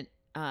didn't...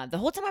 the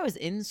whole time I was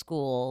in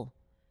school,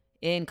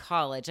 in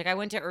college, like I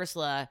went to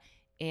Ursula,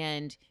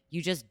 and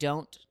you just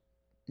don't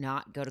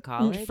not go to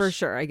college. For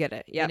sure. I get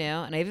it. Yeah. You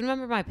know, and I even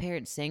remember my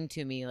parents saying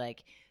to me,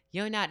 like,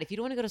 Nat, if you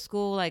don't want to go to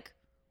school, like,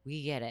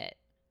 we get it.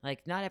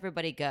 Like, not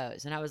everybody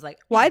goes. And I was like,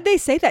 why'd they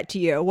say that to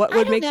you? What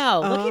would make? I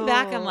don't know. Looking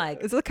back, I'm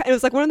like, it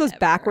was like one of those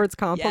backwards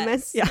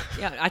compliments. Yes.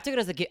 Yeah. I took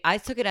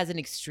it as an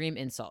extreme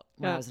insult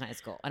when I was in high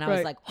school, and I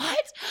was like,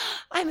 what?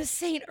 I'm a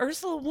Saint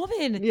Ursula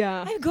woman.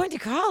 Yeah. I'm going to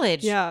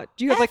college. Yeah.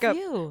 Do you have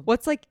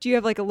do you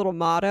have like a little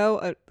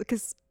motto?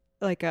 Because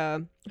like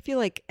I feel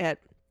like at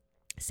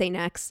St.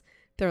 X,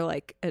 they're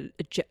like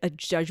a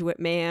Jesuit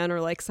man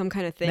or like some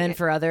kind of thing. Men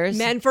for others.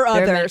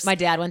 My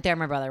dad went there.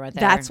 My brother went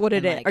there. That's what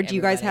it is. Like, or do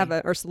you guys have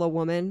an Ursula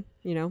woman?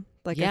 You know,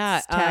 like a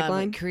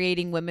tagline?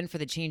 Creating women for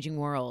the changing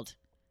world.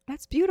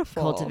 That's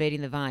beautiful.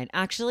 Cultivating the vine.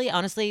 Actually,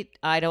 honestly,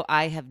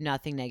 I have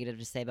nothing negative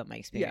to say about my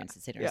experience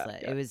at St. Ursula.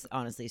 It was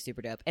honestly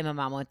super dope. And my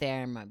mom went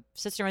there, and my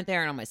sister went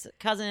there, and all my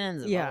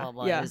cousins, and blah, blah,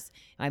 blah. Yeah. It was,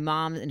 my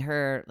mom and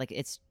her, like,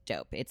 it's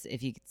dope. It's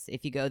if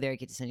you go there, you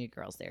get to send your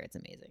girls there. It's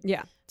amazing.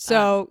 Yeah.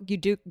 So you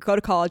do go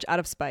to college out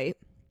of spite.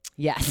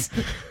 Yes.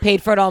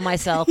 Paid for it all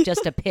myself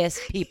just to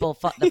piss people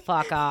the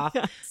fuck off.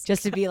 Yes.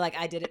 Just to be like,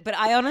 I did it. But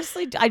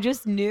I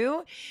just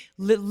knew,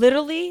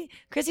 literally,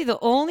 Chrissy, the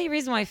only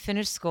reason why I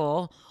finished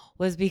school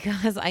was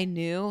because I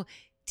knew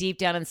deep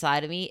down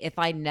inside of me, if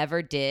I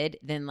never did,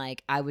 then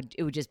like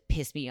it would just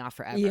piss me off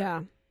forever.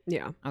 Yeah.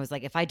 Yeah. I was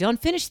like, if I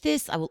don't finish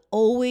this, I will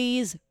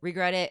always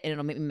regret it and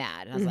it'll make me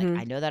mad. And I was like,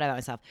 I know that about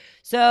myself.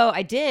 So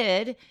I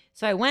did.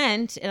 So I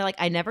went and like,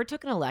 I never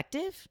took an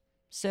elective.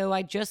 So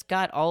I just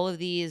got all of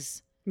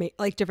these.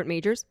 Like different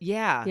majors?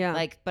 Yeah. Yeah.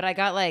 Like, but I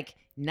got like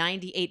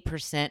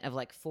 98% of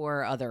like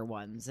 4 other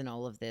ones and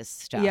all of this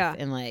stuff. Yeah.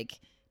 And like,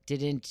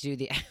 didn't do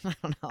the, I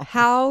don't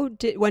know.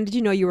 When did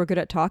you know you were good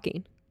at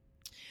talking?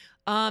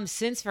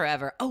 Since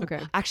forever. Oh,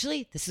 okay.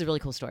 Actually, this is a really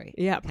cool story.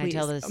 Yeah, Can I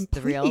tell this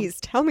the real?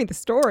 Please tell me the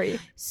story.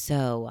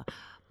 So,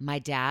 my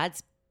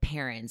dad's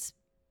parents,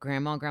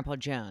 Grandma and Grandpa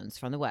Jones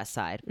from the West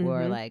Side,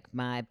 were like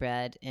my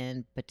bread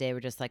but they were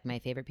just like my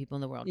favorite people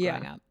in the world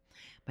growing up.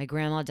 My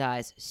grandma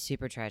dies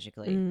super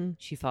tragically.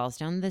 She falls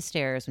down the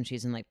stairs when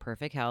she's in like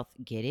perfect health,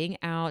 getting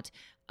out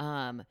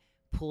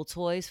pool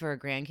toys for her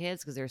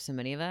grandkids because there were so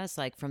many of us,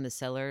 like from the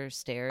cellar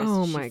stairs.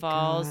 Oh she my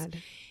falls. God.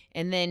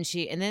 And then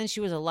she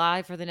was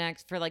alive for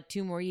like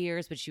 2 more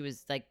years, but she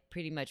was like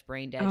pretty much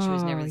brain dead. She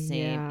was never the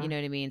same. Yeah. You know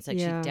what I mean? It's like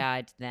she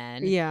died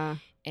then. Yeah.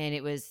 And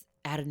it was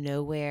out of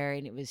nowhere,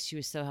 and she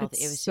was so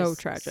healthy. It was so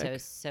tragic.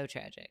 So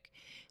tragic.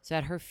 So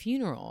at her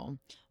funeral,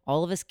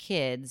 all of us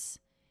kids,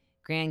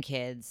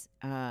 grandkids,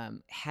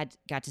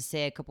 got to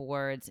say a couple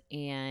words,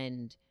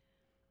 and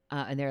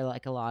there are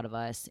like a lot of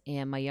us.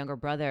 And my younger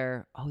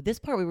brother, this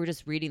part we were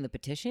just reading the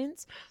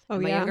petitions.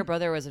 My younger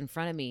brother was in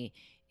front of me,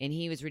 and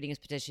he was reading his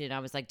petition. I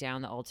was like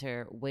down the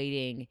altar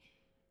waiting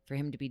for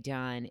him to be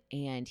done,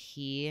 and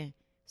he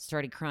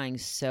started crying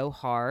so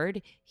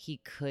hard he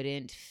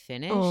couldn't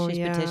finish his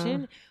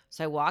petition.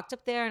 So I walked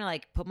up there and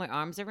like put my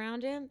arms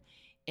around him,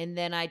 and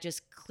then I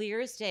just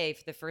clear as day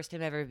for the first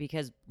time ever,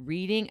 because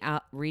reading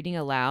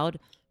aloud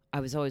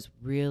I was always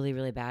really,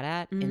 really bad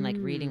at, and like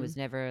reading was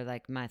never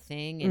like my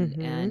thing,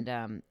 and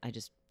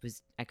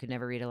I could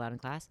never read aloud in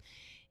class.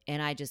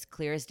 And I just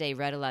clear as day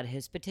read aloud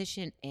his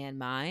petition and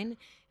mine.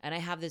 And I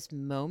have this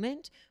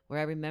moment where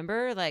I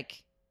remember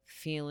like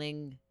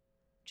feeling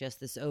just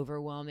this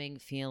overwhelming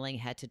feeling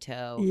head to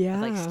toe. Yeah.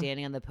 Of, like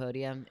standing on the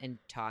podium and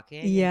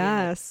talking.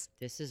 Yes.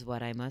 And this is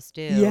what I must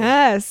do.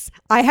 Yes.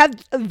 I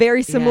had a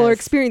very similar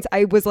experience.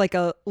 I was like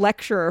a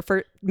lecturer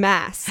for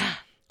mass.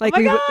 Like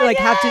we would like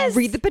have to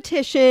read the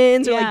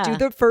petitions or like do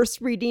the first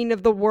reading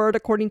of the word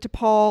according to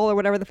Paul or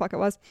whatever the fuck it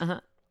was.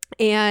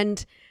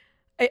 And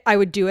I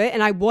would do it,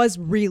 and I was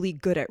really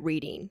good at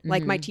reading.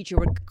 Like my teacher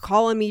would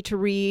call on me to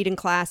read in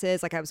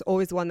classes. Like I was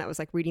always the one that was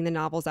like reading the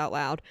novels out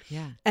loud.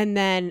 Yeah. And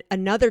then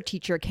another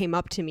teacher came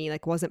up to me,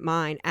 like wasn't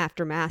mine,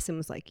 after mass and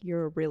was like,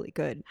 "You're a really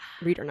good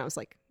reader." And I was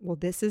like, "Well,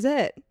 this is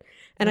it."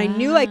 And I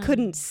knew I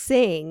couldn't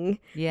sing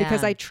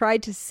because I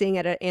tried to sing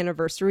at an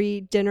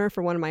anniversary dinner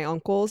for one of my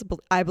uncles.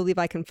 I Believe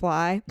I Can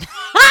Fly.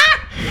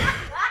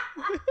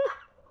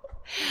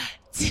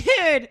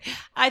 Dude,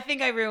 I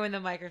think I ruined the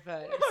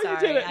microphone. I'm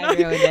sorry. I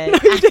ruined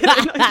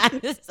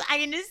it. I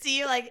can just see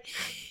you like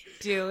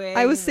doing.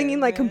 I was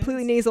singing like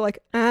completely nasal, like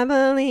I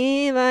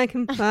believe I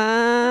can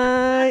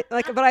fly.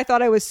 Like, but I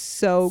thought I was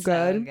so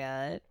good. So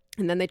good.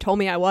 And then they told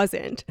me I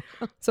wasn't.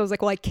 So I was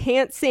like, well, I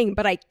can't sing,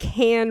 but I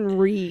can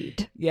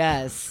read.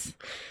 Yes.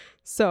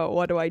 So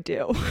what do I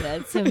do?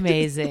 That's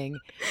amazing.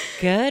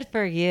 Good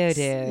for you,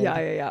 dude.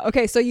 Yeah.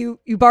 Okay, so you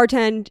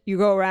bartend, you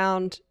go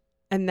around.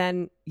 And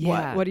then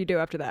what do you do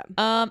after that?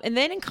 And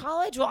then in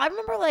college, well, I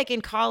remember like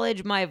in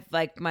college, I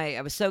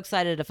was so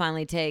excited to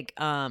finally take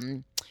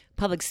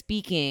public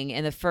speaking.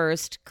 And the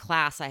first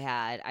class I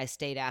had, I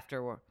stayed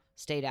after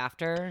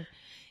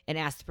and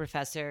asked the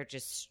professor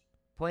just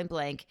point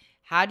blank,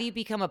 how do you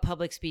become a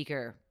public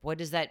speaker? what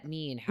does that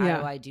mean? How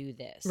do I do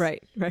this?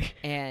 Right.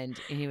 And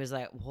he was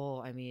like,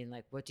 well, I mean,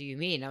 like, what do you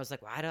mean? And I was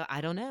like, well,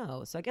 I don't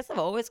know. So I guess I've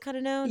always kind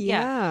of known.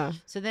 Yeah.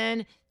 So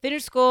then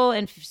finished school,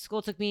 and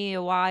school took me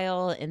a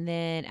while. And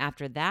then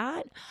after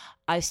that,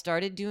 I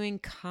started doing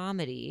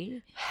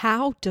comedy.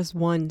 How does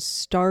one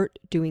start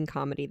doing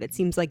comedy? That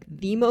seems like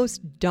the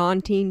most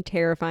daunting,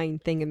 terrifying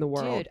thing in the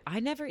world. Dude, I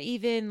never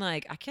even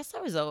I guess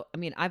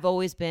I've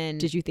always been.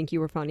 Did you think you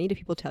were funny? Did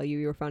people tell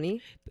you were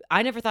funny?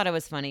 I never thought I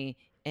was funny.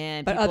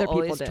 And but people other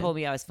people always did. told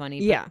me I was funny.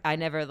 But yeah. I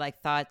never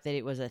thought that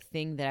it was a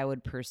thing that I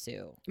would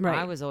pursue. Right.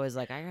 I was always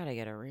like, I gotta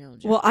get a real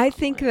job. Well, I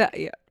think that,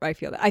 I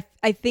feel that.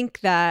 I think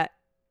that,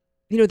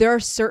 there are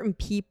certain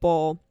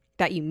people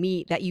that you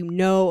meet that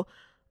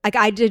like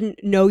I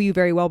didn't know you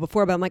very well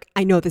before, but I'm like,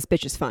 I know this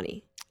bitch is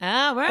funny.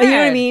 Oh, right. Like, you know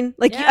what I mean?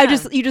 Like, yeah.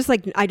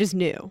 I just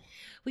knew.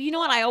 Well, you know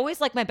what? I always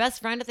my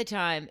best friend at the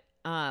time,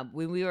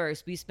 when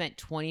we spent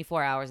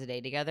 24 hours a day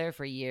together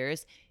for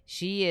years.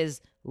 She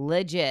is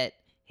legit,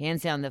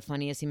 hands down, the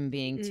funniest human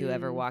being to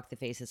ever walk the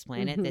face of this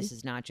planet. Mm-hmm. This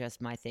is not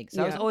just my thing.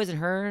 So I was always in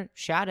her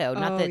shadow.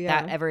 Not that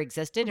that ever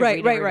existed.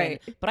 Right.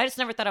 But I just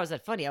never thought I was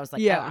that funny. I was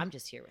like, I'm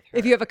just here with her.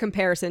 If you have a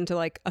comparison to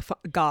like a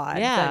god,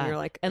 then you're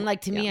like, and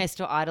like to me, I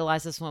still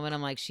idolize this woman.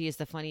 I'm like, she is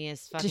the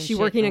funniest fucking. Is she shit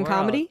working in in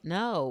comedy?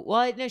 No.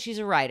 Well, no, she's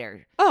a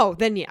writer. Oh,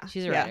 then yeah,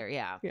 she's a writer.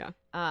 Yeah.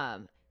 Yeah.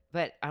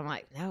 But I'm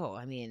like, no.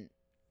 I mean,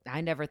 I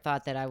never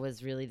thought that I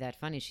was really that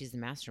funny. She's the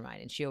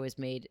mastermind, and she always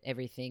made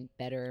everything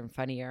better and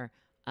funnier.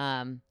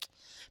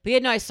 But yeah,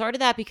 no, I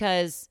started that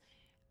because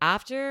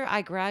after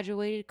I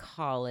graduated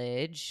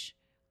college,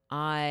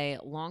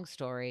 long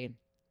story,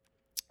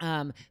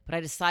 but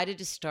I decided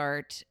to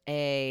start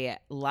a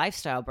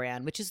lifestyle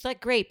brand, which is like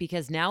great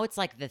because now it's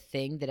like the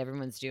thing that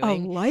everyone's doing. A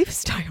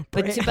lifestyle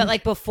brand. But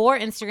like before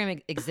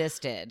Instagram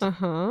existed,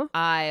 uh-huh.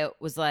 I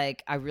was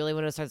like, I really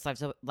wanted to start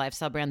this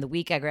lifestyle brand. The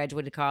week I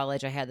graduated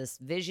college, I had this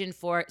vision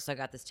for it. So I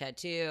got this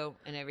tattoo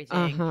and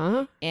everything.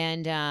 Uh-huh.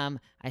 And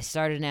I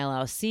started an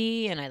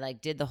LLC and I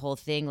like did the whole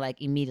thing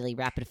like immediately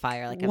rapid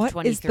fire. Like what I'm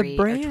 23 is the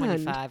brand? or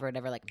 25 or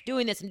whatever. Like I'm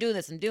doing this, I'm doing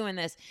this, I'm doing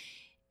this.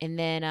 And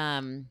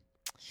then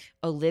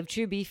live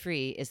true, be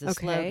free is the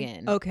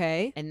slogan.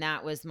 Okay. And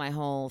that was my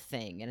whole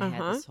thing. And I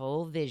had this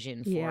whole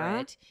vision for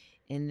it.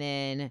 And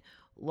then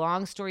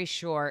long story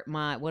short,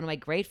 one of my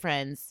great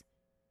friends,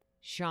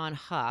 Sean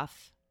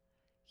Huff,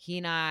 he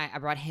and I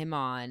brought him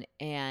on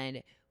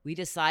and we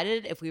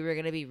decided if we were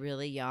going to be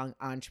really young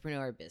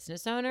entrepreneur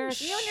business owners.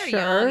 You know, when you're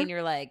young and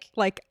you're like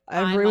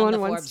everyone I'm on the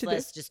wants Forbes to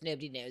list, just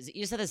nobody knows. You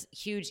just have this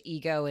huge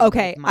ego.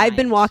 Okay. Like, I've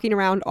been walking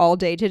around all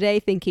day today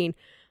thinking,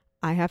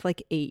 I have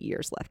like 8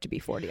 years left to be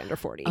 40 under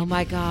 40. Oh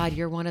my God,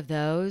 you're one of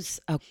those.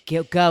 Oh,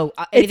 go.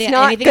 It's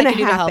not going to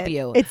do to help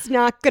you. It's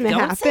not going to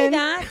happen. Don't say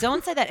that.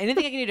 Don't say that.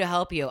 Anything I can do to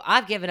help you.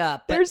 I've given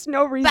up. There's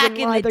no reason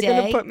why they're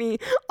going to put me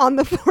on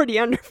the 40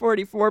 under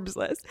 40 Forbes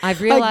list.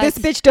 I've realized like,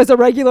 this bitch does a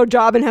regular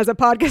job and has a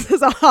podcast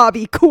as a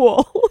hobby.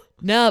 Cool.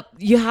 No,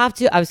 you have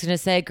to. I was going to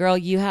say, girl,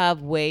 you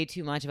have way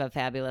too much of a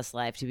fabulous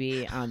life to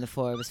be on the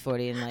Forbes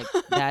 40. And like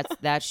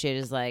that shit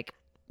is like,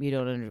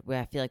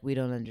 I feel like we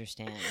don't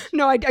understand.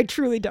 No, I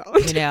truly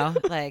don't. You know,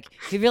 like,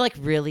 have you like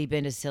really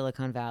been to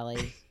Silicon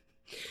Valley?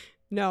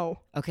 No.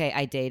 Okay,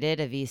 I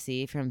dated a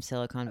VC from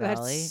Silicon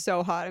Valley. That's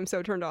so hot. I'm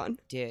so turned on.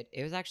 Dude,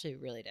 it was actually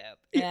really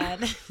dope.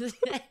 And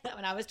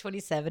when I was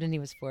 27 and he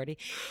was 40,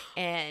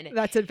 and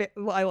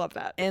I love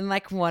that. And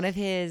like one of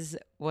his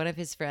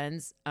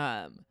friends,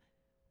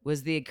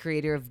 was the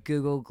creator of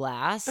Google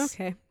Glass.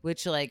 Okay.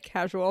 Which like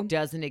casual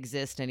doesn't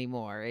exist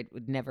anymore.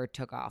 It never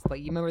took off.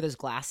 But you remember those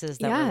glasses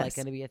that were like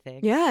going to be a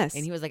thing? Yes.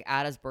 And he was like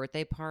at his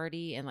birthday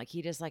party and like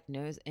he just like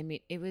knows. I mean,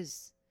 it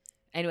was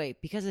anyway,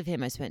 because of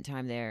him I spent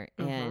time there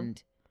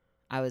and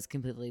I was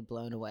completely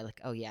blown away.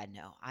 Like, oh yeah,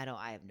 no,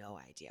 I have no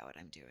idea what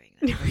I'm doing.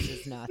 This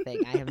is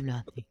nothing. I have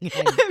nothing.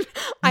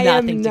 I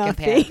have nothing to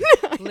compare.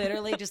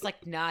 Literally just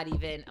like not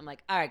even. I'm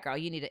like, all right, girl,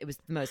 you need it. It was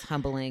the most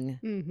humbling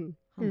thing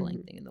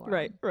in the world.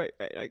 Right.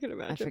 I can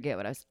imagine. I forget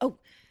what I was. Oh,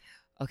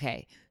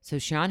 okay. So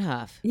Sean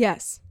Huff.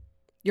 Yes.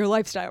 Your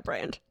lifestyle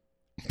brand.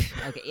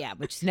 Okay. Yeah.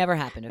 Which never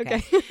happened.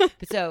 Okay.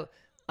 But so,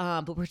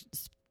 but we're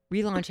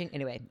relaunching.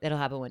 Anyway, that'll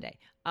happen one day.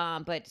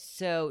 But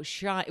so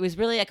Sean, it was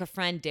really like a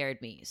friend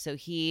dared me. So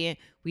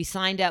we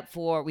signed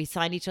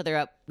each other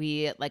up.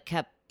 We like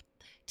kept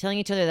telling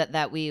each other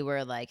that we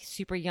were like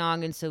super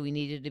young and so we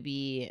needed to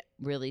be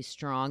really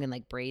strong and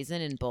like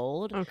brazen and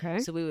bold. Okay.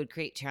 So we would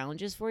create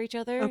challenges for each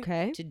other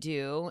to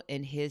do.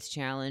 And his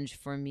challenge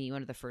for me,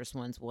 one of the first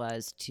ones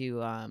was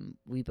to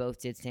we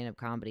both did stand-up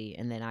comedy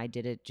and then I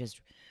did it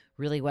just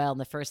really well. And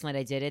the first night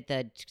I did it,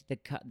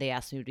 they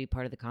asked me to be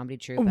part of the comedy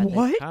troupe at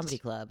the comedy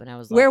club. And I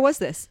was like, where was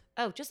this?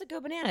 Oh, just at Go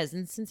Bananas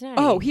in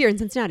Cincinnati. Oh, here in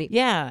Cincinnati.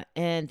 Yeah.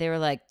 And they were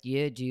like,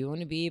 yeah, do you want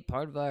to be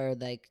part of our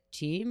like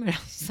team? And I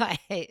was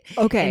like,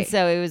 okay. And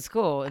so it was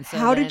cool. And so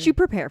how did you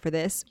prepare for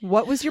this?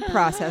 What was your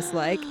process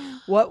like?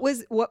 What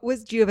was,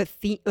 do you have a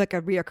theme, like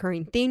a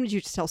reoccurring theme? Did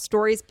you just tell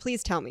stories?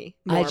 Please tell me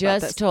more I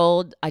just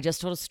told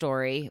a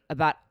story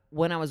about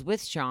when I was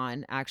with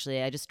Sean.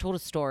 Actually, I just told a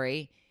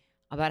story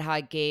about how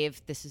I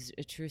gave, this is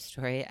a true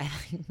story.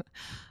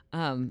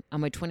 on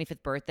my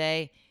 25th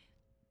birthday,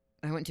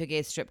 I went to a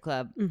gay strip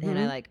club and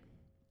I like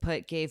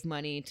gave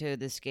money to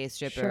this gay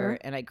stripper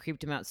and I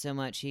creeped him out so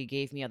much he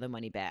gave me all the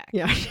money back.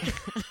 Yeah.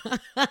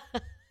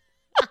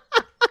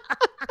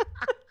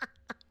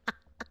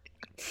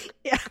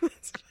 Yeah.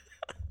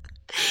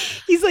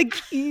 He's like,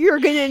 you're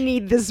gonna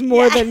need this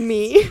more than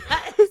me.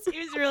 He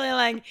was really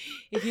like,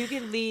 if you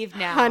can leave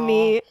now,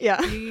 honey, you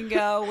can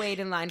go wait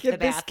in line for the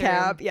bathroom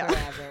cab,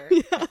 forever.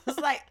 I was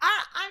like,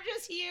 I'm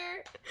just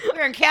here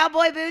wearing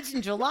cowboy boots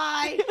in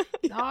July,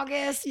 in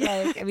August,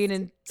 like I mean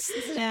in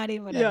Cincinnati,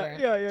 whatever.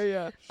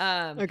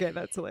 Yeah. Okay,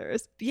 that's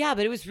hilarious. Yeah,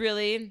 but it was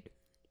really,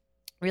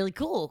 really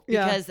cool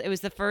because it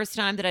was the first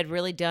time that I'd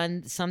really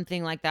done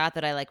something like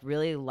that I like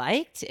really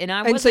liked,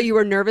 and so you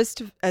were nervous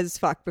as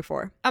fuck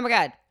before. Oh my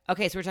god.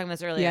 Okay, so we were talking about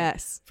this earlier.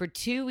 Yes. I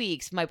think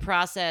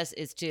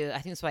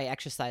that's why I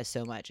exercise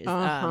so much. Is,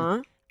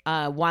 while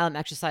I'm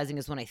exercising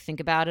is when I think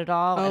about it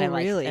all. Oh, and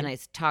really? And I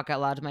talk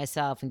out loud to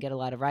myself and get a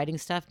lot of writing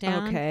stuff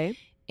down. Okay.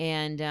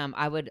 And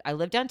I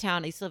live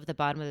downtown. I used to live at the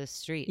bottom of the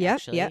street,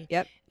 actually.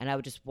 Yep. And I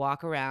would just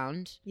walk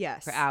around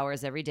for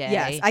hours every day.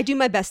 Yes, I do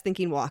my best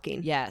thinking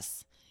walking.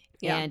 Yes.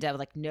 Yeah. And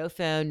like no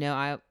phone,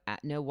 no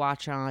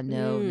watch on,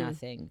 no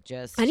nothing.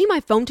 Just I need my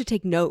phone to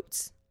take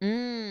notes.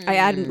 I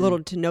add a little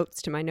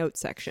notes to my notes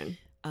section.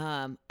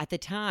 At the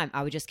time,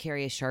 I would just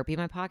carry a Sharpie in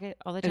my pocket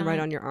all the time. And write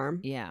on your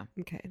arm? Yeah.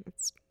 Okay.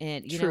 That's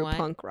and you true know what?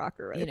 Punk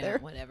rocker there.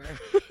 Whatever.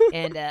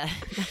 And I'm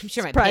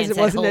sure my surprised pants it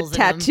wasn't had a holes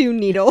tattoo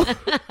needle.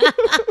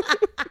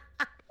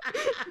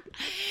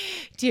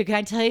 Dude, can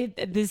I tell you,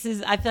 I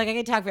feel like I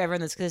can talk forever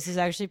on this because this is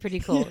actually pretty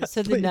cool. Yeah,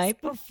 so the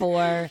night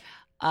before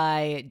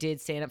I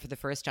did stand up for the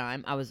first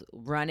time, I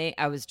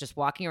was just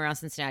walking around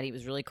Cincinnati. It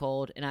was really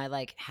cold and I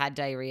like had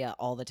diarrhea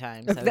all the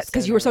time. So that's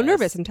because you were so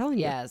nervous, I'm telling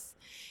you. Yes.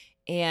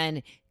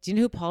 And do you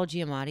know who Paul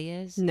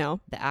Giamatti is? No.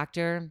 The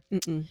actor?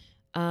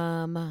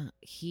 Mm-mm.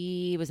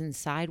 He was in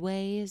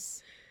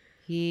Sideways.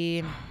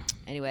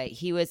 Anyway,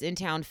 he was in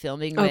town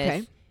filming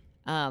with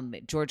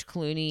George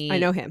Clooney. I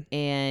know him.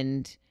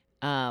 And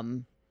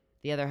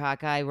the other hot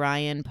guy,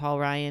 Ryan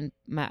Gosling.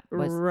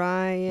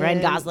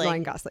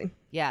 Ryan Gosling.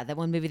 Yeah, that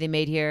one movie they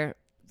made here,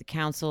 The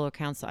Council,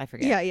 I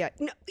forget. Yeah.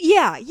 No,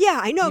 yeah.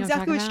 I know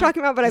exactly what you're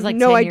talking about, but I have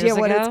no idea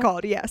what it's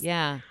called. Yes.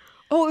 Yeah.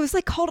 Oh, it was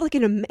like called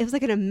it was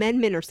like an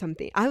amendment or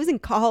something. I was in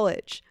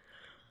college.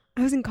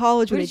 When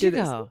they did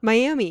this.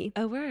 Miami.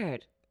 Oh,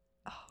 word.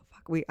 Oh,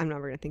 fuck. I'm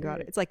never going to think about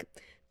it. It's like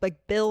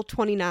Bill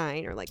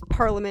 29 or like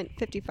Parliament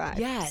 55.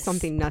 Yes.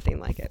 Something nothing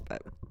like it,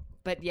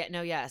 But yeah,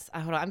 no, yes.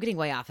 Hold on, I'm getting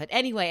way off it.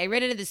 Anyway, I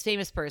ran into this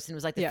famous person. It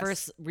was like the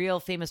first real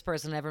famous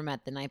person I ever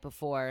met the night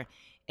before.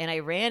 And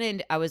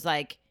I was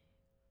like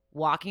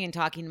walking and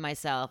talking to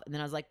myself. And then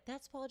I was like,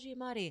 that's Paul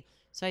Giamatti.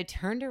 So I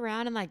turned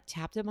around and like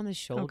tapped him on the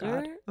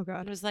shoulder. Oh God.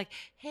 And was like,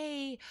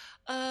 hey,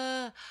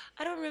 I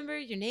don't remember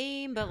your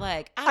name, but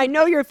like. I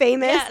know you're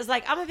famous. Yeah, it's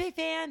like, I'm a big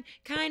fan,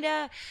 kind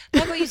of.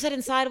 Like what you said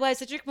in Sideways.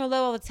 I drink Merlot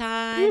all the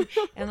time.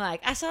 And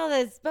like, I saw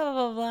this, blah, blah,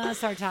 blah, blah. I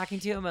started talking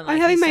to him. And like,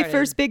 I'm having my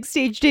first big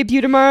stage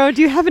debut tomorrow.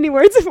 Do you have any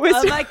words of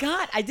wisdom? Oh my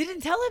God. I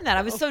didn't tell him that.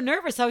 I was so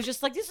nervous. I was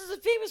just like, this is a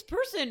famous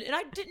person. And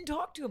I didn't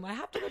talk to him. I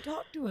have to go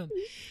talk to him.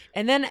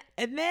 And then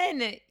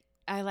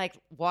I like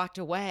walked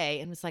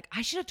away and was like,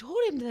 I should have told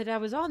him that I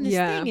was on this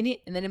thing.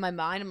 And then in my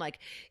mind, I'm like,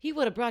 he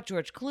would have brought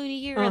George Clooney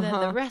here, and then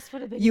the rest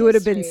would have been. You would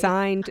have been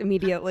signed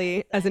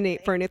immediately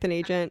for an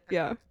agent.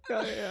 Yeah.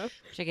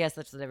 Which I guess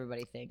that's what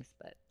everybody thinks.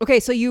 But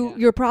okay, so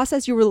your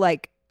process, you were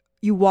like,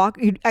 you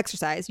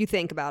exercise, you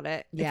think about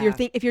it. Yeah.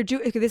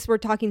 If we're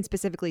talking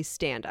specifically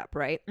stand up,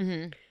 right?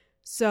 Mm-hmm.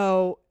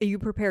 So you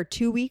prepare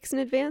 2 weeks in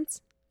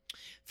advance?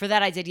 For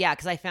that, I did, yeah,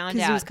 because I found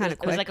out it was kind of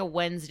quick. It was like a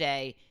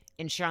Wednesday.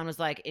 And Sean was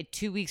like,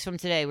 2 weeks from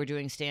today, we're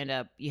doing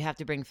stand-up. You have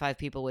to bring 5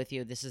 people with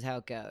you. This is how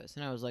it goes.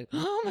 And I was like,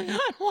 oh, my God,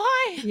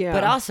 why? Yeah.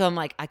 But also, I'm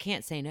like, I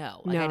can't say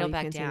no. Like, no, I don't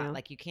back down. No.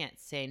 Like, you can't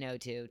say no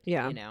to,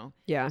 yeah. you know?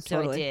 Yeah, so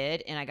totally. I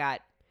did. And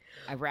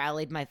I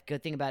rallied. My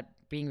good thing about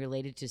being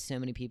related to so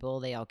many people,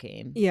 they all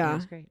came. Yeah. It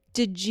was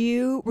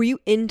great. Were you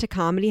into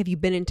comedy? Have you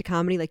been into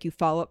comedy? Like, you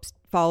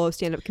follow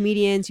stand-up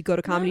comedians? You go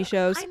to comedy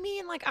shows? I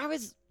mean, like, I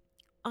was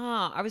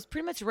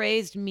pretty much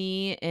raised,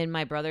 me and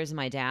my brothers and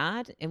my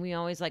dad, and we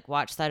always like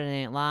watch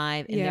Saturday Night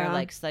Live, and they're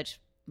like such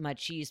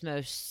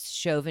machismo,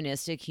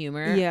 chauvinistic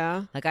humor.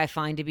 Yeah, like I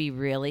find to be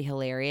really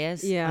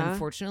hilarious. Yeah,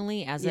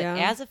 unfortunately, as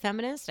a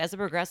feminist, as a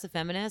progressive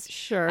feminist,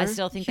 sure, I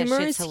still think humor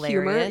that shit's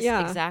hilarious. Humor,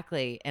 yeah,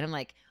 exactly. And I'm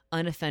like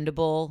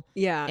unoffendable.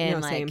 Yeah,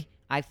 and same.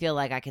 I feel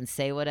like I can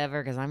say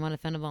whatever because I'm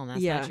unoffendable, and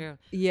that's not true.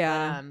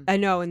 Yeah, I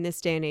know. In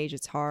this day and age,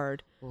 it's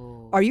hard.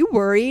 Ooh. Are you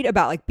worried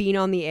about like being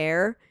on the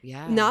air?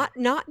 Yeah.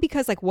 Not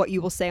because like what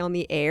you will say on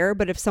the air,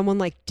 but if someone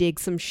like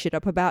digs some shit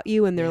up about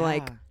you and they're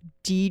like,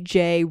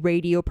 DJ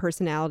radio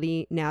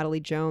personality Natalie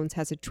Jones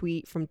has a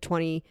tweet from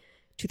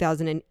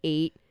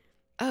 2008.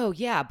 Oh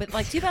yeah, but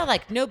like too bad.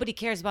 Like nobody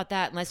cares about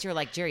that unless you're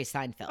like Jerry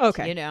Seinfeld.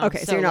 Okay, you know. Okay,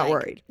 so you're not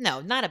worried.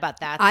 No, not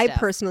about that. I stuff,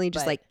 personally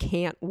just like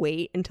can't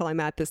wait until I'm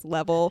at this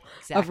level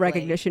of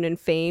recognition and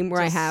fame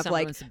where just I have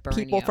like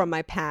people from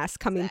my past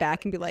coming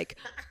back and be like,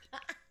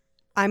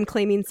 I'm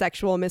claiming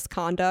sexual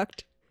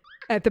misconduct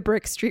at the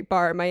Brick Street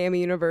Bar at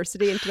Miami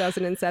University in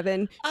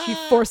 2007. She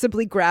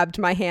forcibly grabbed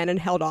my hand and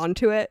held on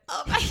to it.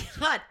 Oh my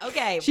God.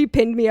 Okay. She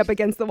pinned me up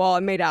against the wall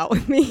and made out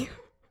with me.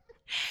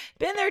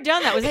 Been there,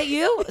 done that. Was that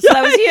you? So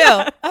that was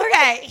you.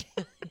 Okay.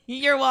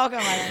 You're welcome.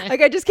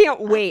 Like, I just can't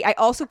wait. I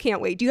also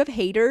can't wait. Do you have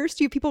haters?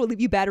 Do you have people who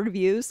leave you bad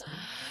reviews?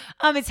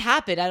 It's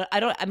happened.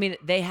 I mean,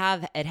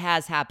 it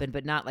has happened,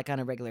 but not like on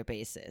a regular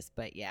basis.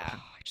 But yeah. Oh,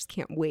 I just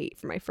can't wait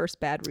for my first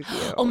bad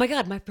review. Oh my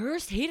God. My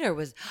first hater I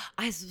was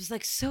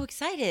like so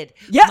excited.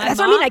 Yeah, that's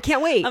what I mean. I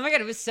can't wait. Oh my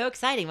God. It was so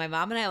exciting. My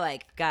mom and I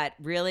like got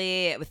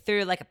really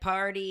through like a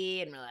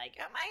party and we're like,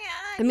 oh my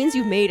God. That means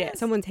you've made it.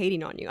 Someone's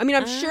hating on you. I mean,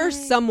 I'm sure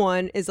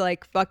someone is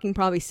like fucking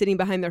probably sitting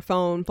behind their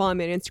phone, following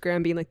me on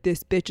Instagram, being like,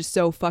 this bitch is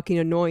so fucking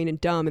annoying and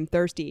dumb and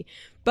thirsty.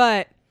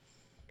 But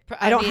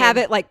I don't have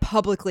it like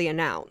publicly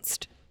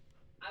announced.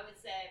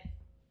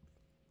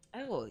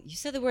 Oh, you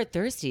said the word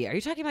thirsty. Are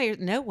you talking about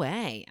no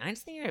way. I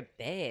just think you're a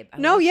babe.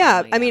 No,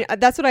 yeah. I mean,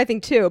 that's what I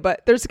think too.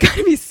 But there's got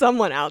to be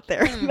someone out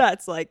there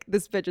that's like,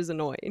 this bitch is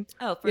annoying.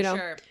 Oh, for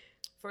sure.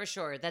 For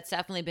sure. That's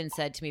definitely been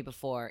said to me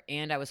before.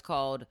 And I was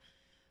called,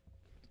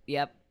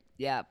 yep.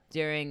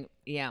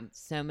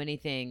 So many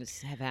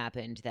things have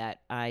happened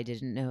that I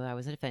didn't know I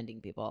was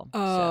offending people.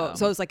 Oh,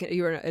 so it's like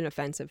you were an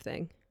offensive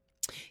thing.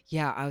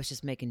 Yeah, I was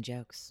just making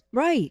jokes.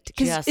 Right.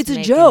 Because it's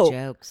a joke.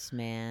 Jokes,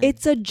 man.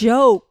 It's a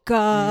joke.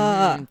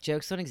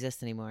 Jokes don't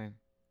exist anymore.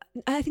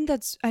 I think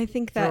that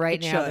for right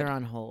now they're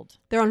on hold.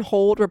 They're on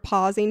hold. We're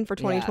pausing for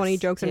 2020.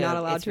 Jokes are not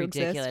allowed to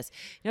ridiculous. exist.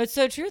 No, it's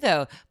so true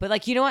though. But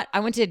like, you know what? I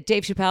went to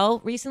Dave Chappelle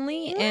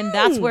recently, and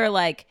that's where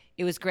like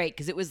it was great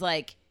because it was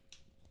like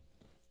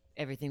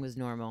everything was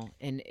normal,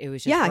 and it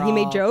was just he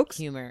made jokes,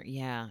 humor.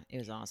 Yeah, it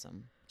was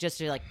awesome. Just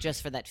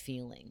for that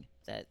feeling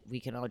that we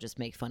can all just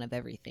make fun of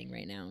everything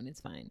right now, and it's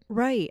fine.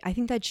 Right. I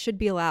think that should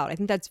be allowed. I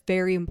think that's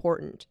very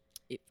important.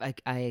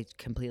 I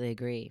completely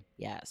agree.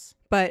 Yes.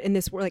 But in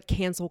this like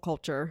cancel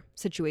culture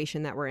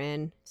situation that we're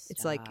in,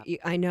 it's like,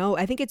 I know.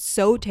 I think it's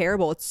so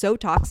terrible. It's so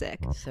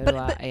toxic.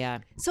 Yeah.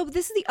 So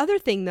this is the other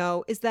thing,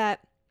 though, is that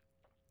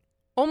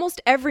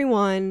almost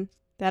everyone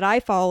that I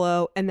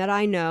follow and that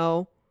I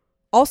know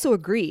also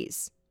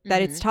agrees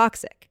that it's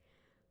toxic.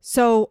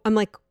 So I'm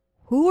like,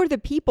 who are the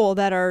people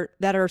that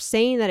are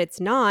saying that it's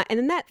not? And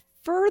then that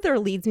further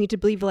leads me to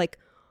believe like,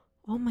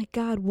 oh my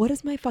God, what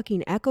does my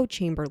fucking echo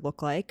chamber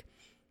look like?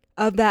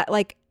 Of that,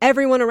 like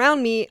everyone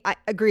around me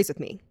agrees with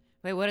me.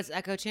 Wait, what does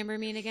echo chamber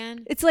mean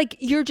again? It's like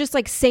you're just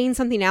like saying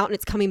something out and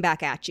it's coming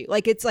back at you.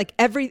 Like it's like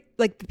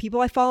the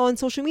people I follow on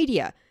social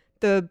media,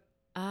 the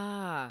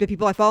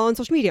people I follow on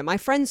social media, my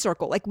friend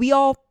circle, like we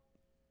all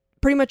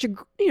pretty much,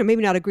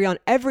 maybe not agree on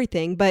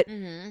everything, but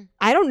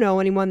I don't know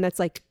anyone that's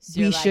like,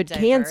 so we should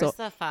cancel.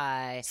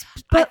 Diversify.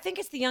 But I think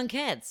it's the young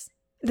kids.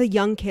 The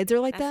young kids are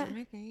like that? That's what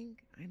I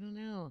think. I don't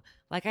know.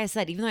 Like I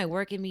said, even though I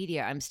work in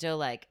media, I'm still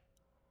like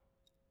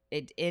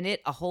in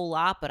it a whole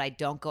lot, but I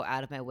don't go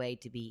out of my way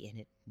to be in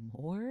it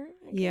more.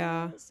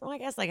 So I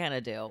guess I kind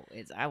of do.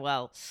 I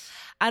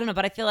don't know,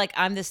 but I feel like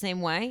I'm the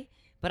same way.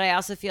 But I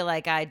also feel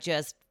like I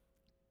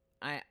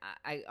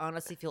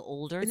honestly feel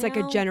older. It's now. like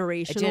a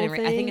generational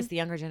thing. I think it's the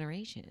younger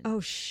generation. Oh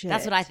shit.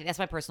 That's what I think. That's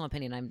my personal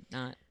opinion. I'm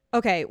not.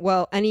 Okay,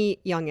 well, any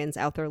youngins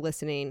out there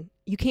listening,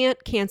 you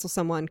can't cancel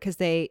someone because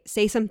they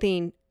say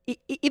something, even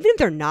if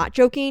they're not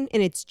joking,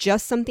 and it's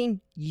just something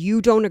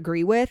you don't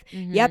agree with.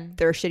 Yep,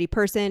 they're a shitty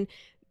person.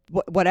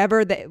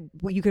 Whatever, that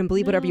you can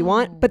believe whatever you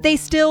want, but they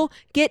still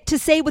get to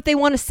say what they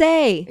want to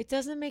say. It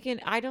doesn't make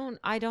it. I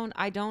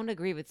don't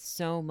agree with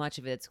so much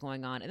of it that's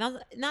going on, and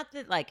not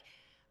that like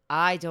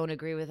I don't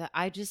agree with it.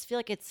 I just feel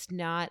like it's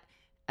not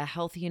a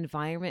healthy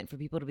environment for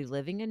people to be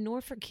living in,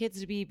 nor for kids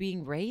to be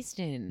being raised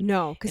in.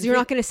 No, because you're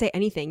not going to say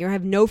anything. You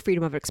have no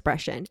freedom of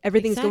expression.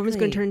 Everything's going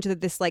to turn into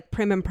this like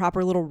prim and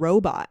proper little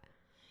robot.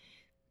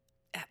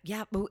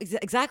 Yeah,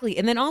 exactly.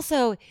 And then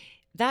also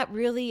that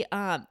really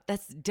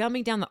that's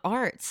dumbing down the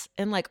arts,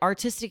 and like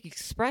artistic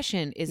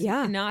expression is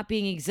not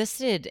being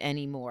existed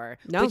anymore.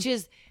 No. Which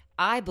is,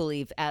 I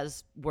believe,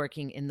 as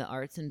working in the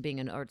arts and being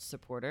an arts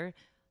supporter,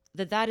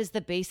 that is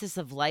the basis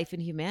of life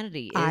and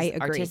humanity is I agree.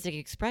 Artistic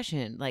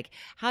expression. Like,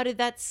 how did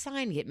that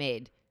sign get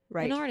made?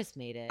 Right. An artist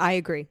made it. I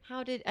agree.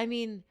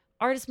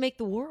 Artists make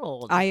the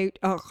world. I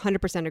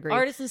 100% agree.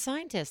 Artists and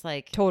scientists,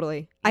 like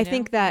totally. I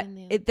think that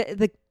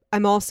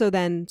I'm also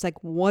then, it's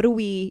like, what do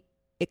we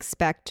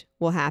expect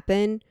will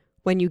happen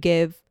when you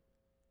give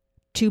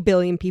 2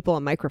 billion people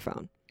a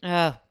microphone?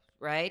 Oh,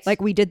 right.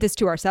 Like we did this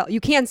to ourselves. You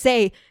can't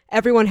say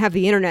everyone have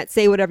the internet,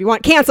 say whatever you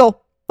want,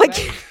 cancel. Like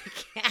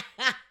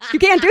you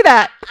can't do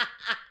that.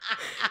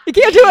 You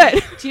can't do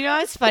it. Do you know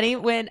what's funny?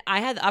 When I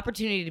had the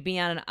opportunity to be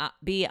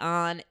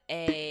on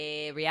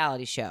a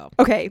reality show.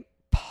 Okay,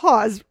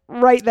 pause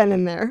right then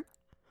and there.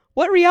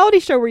 What reality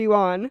show were you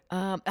on?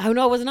 Oh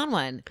no, I wasn't on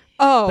one.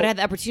 Oh, but I had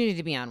the opportunity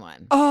to be on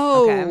one.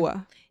 Oh,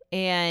 okay?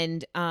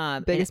 And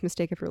biggest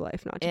mistake of your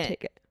life not to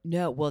take it.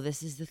 No, well,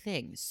 this is the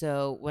thing.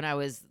 So when I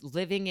was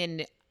living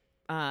in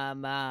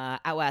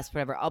out west,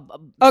 whatever.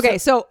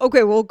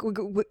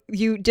 Well,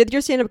 you did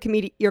your stand-up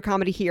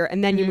comedy here,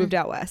 and then you moved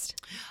out west.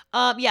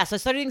 Yeah, so I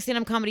started doing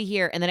stand-up comedy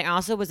here, and then I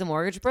also was a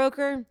mortgage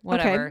broker,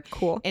 whatever. Okay,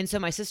 cool. And so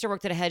my sister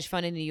worked at a hedge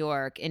fund in New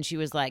York, and she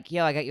was like,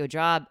 yo, I got you a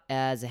job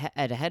at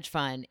a hedge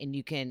fund, and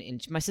you can,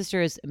 and my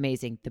sister is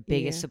amazing, the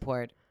biggest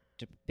supporter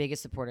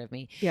of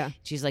me. Yeah.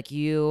 She's like,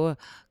 you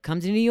come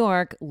to New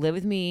York, live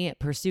with me,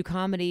 pursue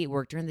comedy,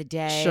 work during the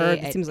day. Sure,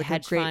 it seems like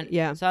hedge a great fund.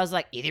 Yeah. So I was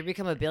like, either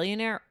become a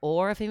billionaire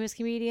or a famous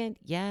comedian.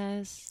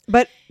 Yes.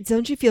 But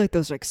don't you feel like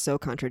those are like so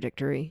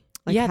contradictory?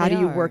 Like, yeah, how do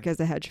you are. work as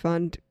a hedge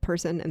fund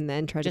person and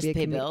then try just to be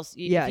pay a bills?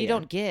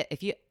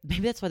 If you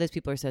maybe that's why those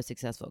people are so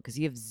successful, because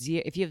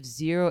if you have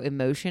zero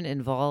emotion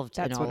involved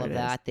in all of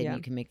that, then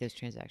you can make those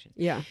transactions.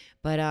 Yeah.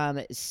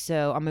 But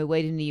so on my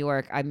way to New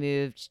York, I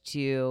moved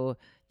to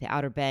the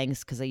Outer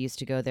Banks because I used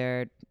to go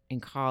there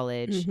in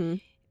college.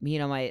 Mm-hmm. You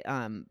know, my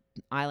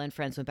island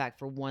friends went back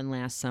for one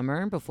last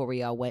summer before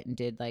we all went and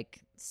did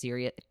like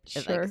serious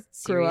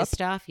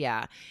stuff.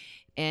 Yeah,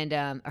 and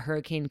a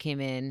hurricane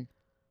came in.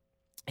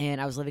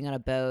 And I was living on a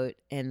boat,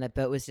 and the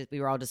boat was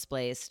we were all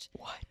displaced.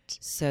 What?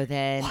 So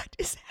then, what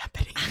is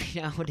happening? I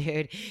know,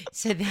 dude.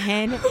 So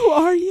then, who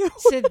are you?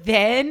 so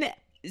then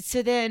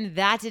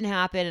that didn't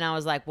happen, and I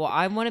was like, well,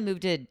 I want to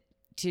move to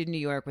New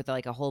York with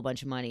like a whole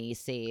bunch of money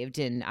saved,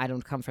 and I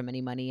don't come from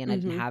any money, and I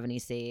didn't have any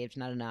saved,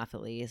 not enough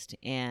at least,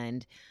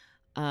 and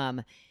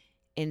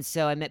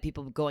so I met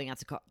people going out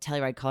to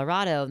Telluride,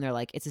 Colorado, and they're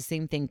like, it's the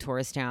same thing,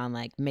 tourist town,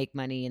 like make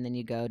money and then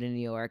you go to New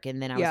York.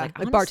 And then I was like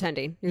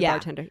bartending. You're a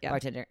bartender. Yeah.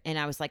 Bartender. And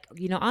I was like,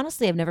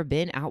 honestly, I've never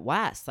been out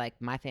west. Like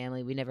my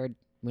family,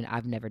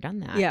 I've never done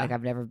that. Yeah. Like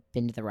I've never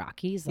been to the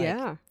Rockies.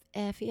 Like,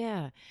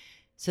 yeah.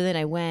 So then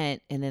I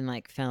went and then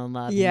like fell in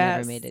love and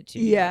never made it to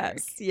New York.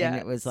 And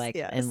it was like,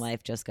 and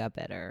life just got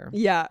better.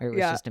 Yeah. It was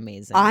just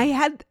amazing.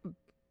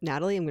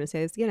 Natalie, I'm going to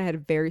say this again. I had a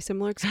very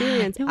similar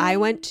experience. I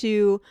went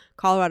to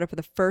Colorado for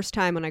the first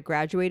time when I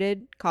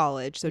graduated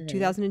college. So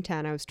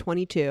 2010, I was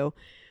 22.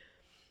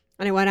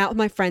 And I went out with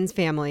my friend's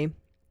family. And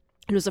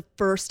it was the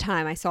first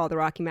time I saw the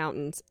Rocky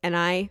Mountains. And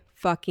I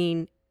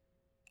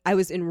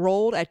was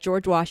enrolled at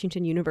George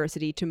Washington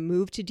University to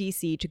move to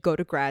DC to go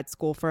to grad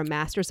school for a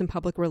master's in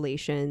public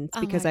relations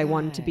because I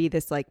wanted to be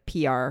this like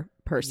PR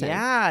person.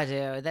 Yeah,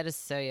 dude. That is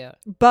so you.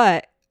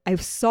 But I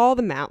saw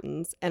the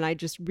mountains and I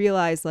just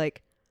realized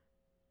like,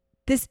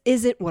 this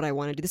isn't what I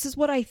want to do. This is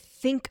what I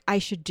think I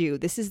should do.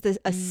 This is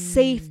a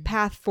safe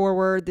path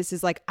forward. This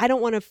is like, I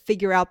don't want to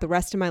figure out the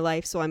rest of my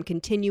life. So I'm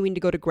continuing to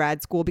go to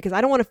grad school because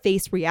I don't want to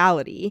face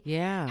reality.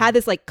 Yeah. Had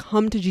this like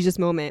come to Jesus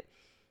moment.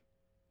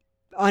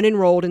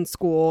 Unenrolled in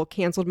school,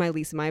 canceled my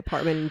lease in my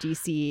apartment in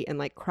DC and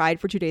like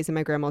cried for 2 days in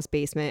my grandma's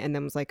basement. And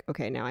then was like,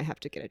 okay, now I have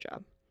to get a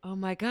job. Oh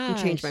my God. And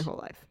changed my whole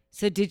life.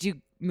 So did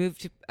you move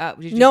to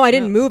No, I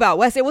didn't move out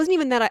west. It wasn't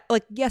even that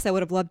yes, I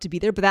would have loved to be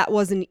there, but it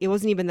wasn't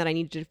even that I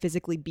needed to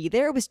physically be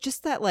there. It was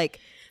just that like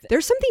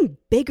there's something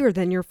bigger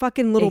than your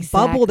fucking little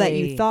bubble that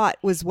you thought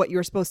was what you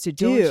were supposed to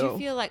do. Don't you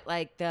feel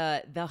like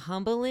the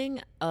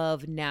humbling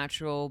of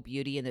natural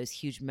beauty in those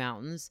huge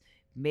mountains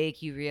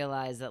make you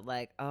realize that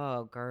like,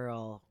 oh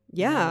girl.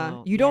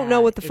 Yeah. You don't know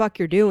what the fuck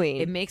you're doing.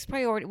 It makes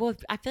priority. Well,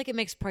 I feel like it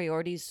makes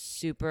priorities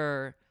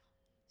super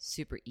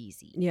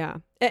easy. Yeah.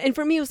 And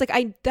for me, it was like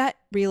that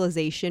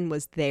realization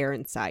was there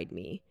inside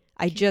me.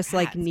 I just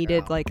like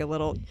needed like a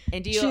little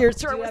cheers.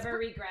 Do you ever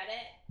regret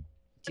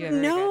it?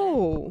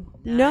 No,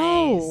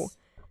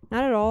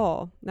 not at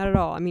all. Not at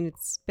all. I mean,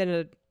 it's been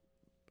a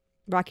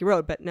rocky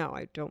road, but no,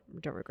 I don't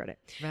regret it.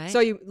 Right. So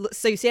you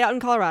stayed out in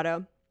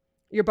Colorado.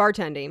 You're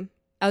bartending.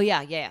 Oh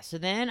yeah. So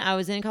then I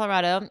was in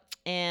Colorado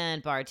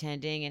and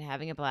bartending and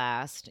having a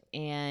blast,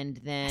 and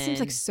then that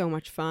seems like so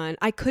much fun.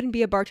 I couldn't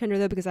be a bartender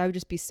though because I would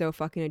just be so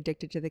fucking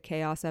addicted to the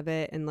chaos of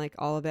it and like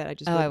all of it.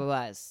 I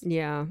was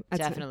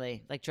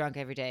definitely like drunk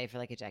every day for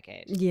like a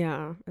decade.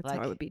 Yeah, that's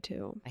how I would be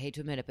too. I hate to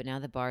admit it, but now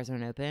the bars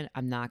aren't open.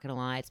 I'm not gonna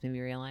lie, it's made me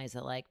realize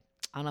that like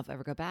I don't know if I'll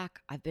ever go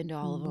back. I've been to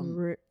all of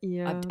them.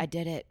 Yeah, I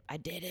did it. I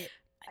got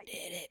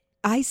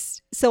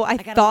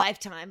thought a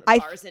lifetime of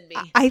bars in me.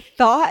 I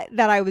thought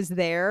that I was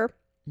there.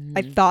 Mm-hmm.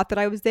 I thought that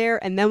I was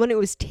there, and then when it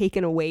was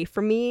taken away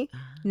from me,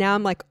 now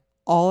I'm like,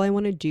 all I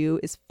want to do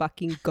is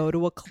fucking go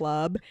to a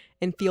club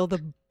and feel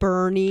the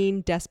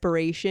burning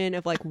desperation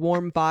of like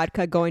warm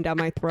vodka going down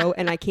my throat,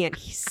 and I can't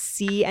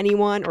see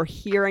anyone or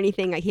hear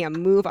anything. I can't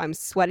move. I'm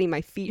sweating.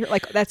 My feet hurt.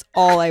 Like that's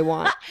all I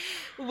want.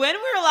 When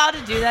we're allowed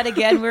to do that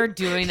again, we're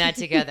doing that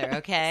together,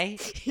 okay?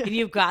 And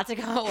you've got to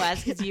come out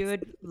west because you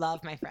would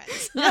love my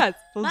friends. Yes,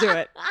 we'll do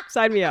it.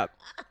 Sign me up.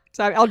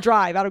 I'll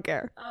drive. I don't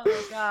care. Oh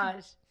my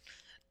gosh.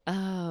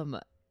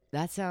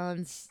 That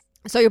sounds.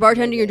 So you're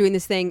bartending. You're doing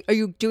this thing. Are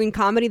you doing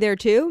comedy there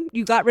too?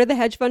 You got rid of the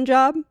hedge fund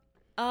job?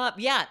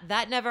 Yeah.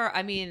 That never.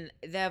 I mean,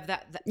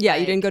 that. Yeah,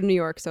 you didn't go to New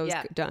York, so it was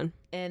done.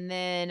 And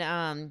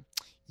then,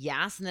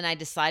 yes, and then I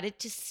decided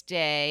to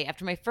stay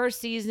after my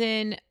first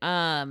season.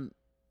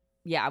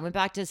 Yeah, I went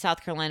back to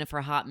South Carolina for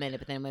a hot minute,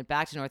 but then I went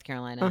back to North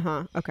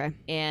Carolina. Okay.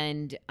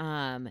 And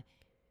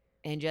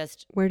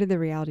just where did the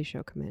reality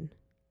show come in?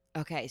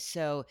 Okay,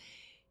 so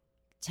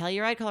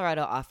Telluride,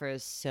 Colorado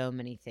offers so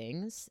many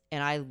things,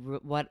 and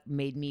what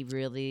made me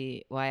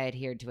really why I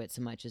adhered to it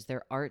so much is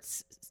their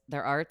arts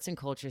and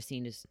culture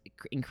scene is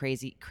in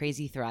crazy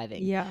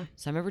thriving. Yeah.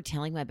 So I remember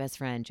telling my best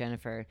friend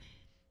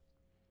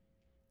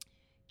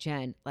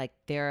Jen, like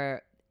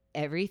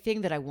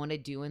everything that I want to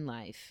do in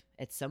life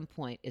at some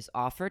point is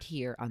offered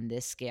here on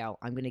this scale.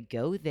 I'm going to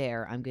go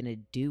there. I'm going to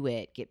do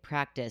it, get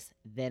practice.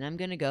 Then I'm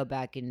going to go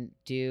back and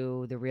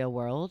do the real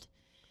world.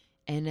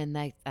 And then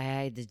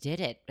I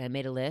did it. I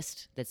made a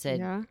list that said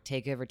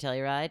Takeover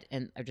Telluride,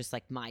 or just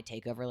like my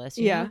takeover list.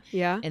 You know?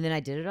 Yeah. And then I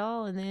did it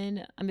all, and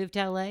then I moved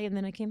to LA, and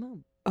then I came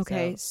home.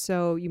 Okay,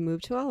 so you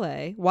moved to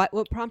LA.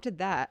 What prompted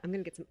that? I'm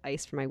gonna get some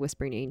ice for my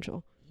whispering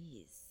angel.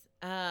 Yes.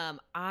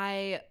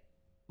 I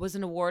was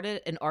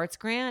awarded an arts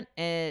grant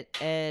at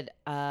in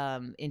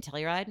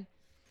Telluride.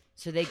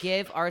 So they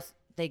give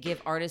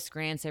artists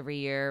grants every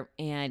year,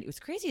 and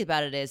what's crazy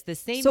about it is the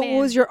same. So what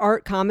was your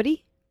art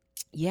comedy?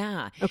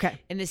 Yeah. Okay.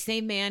 And the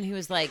same man who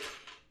was like,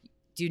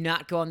 do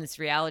not go on this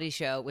reality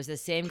show was the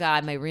same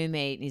guy, my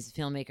roommate, and he's a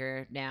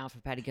filmmaker now for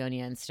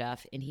Patagonia and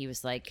stuff. And he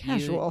was like,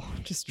 casual,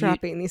 just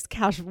dropping these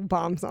casual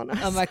bombs on us.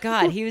 Oh my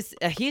God. He's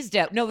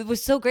dope. No, it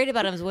was so great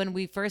about him is when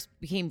we first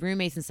became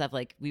roommates and stuff,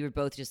 like we were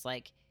both just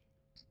like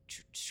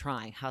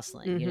trying,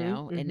 hustling, you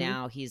know? And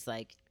now he's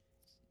like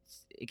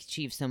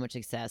achieved so much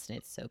success, and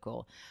it's so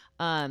cool.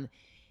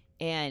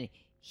 And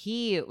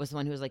he was the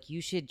one who was like, you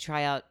should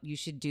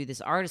do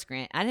this artist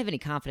grant. I didn't have any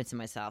confidence in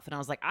myself. And I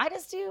was like, I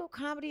just do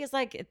comedy as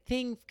like a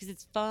thing because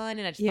it's fun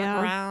and I just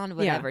fuck around,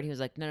 whatever. And he was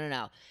like,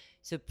 no.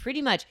 So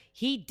pretty much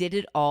he did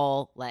it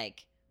all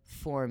like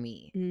for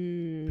me.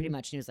 Pretty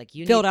much. And he was like,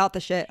 you filled out the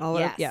shit all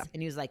yes. over. Yeah.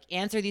 And he was like,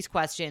 answer these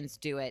questions,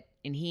 do it.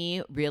 And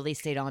he really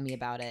stayed on me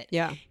about it.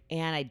 Yeah.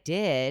 And I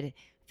did.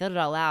 Filled it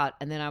all out,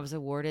 and then I was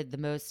awarded the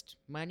most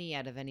money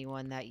out of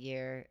anyone that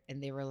year,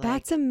 and they were like,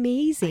 that's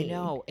amazing. I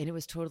know. And it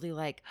was totally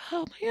like,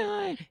 oh my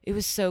God, it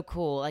was so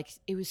cool. Like,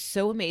 it was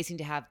so amazing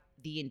to have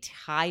the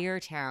entire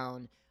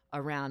town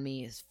around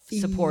me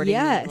supporting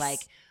me. Like,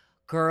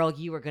 girl,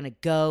 you are gonna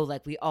go.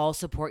 Like, we all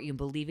support you and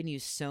believe in you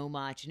so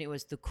much. And it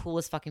was the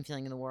coolest fucking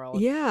feeling in the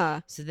world. Yeah.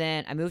 So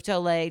then I moved to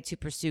LA to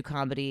pursue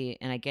comedy,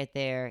 and I get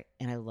there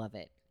and I love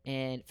it.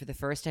 And for the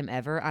first time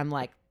ever, I'm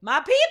like, my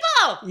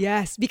people.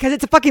 Yes, because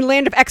it's a fucking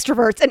land of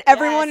extroverts and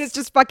everyone is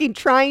just fucking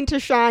trying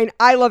to shine.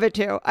 I love it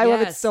too. I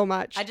love it so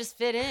much. I just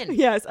fit in.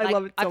 Yes, I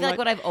love it so much. I feel like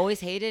what I've always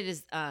hated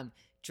is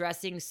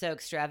dressing so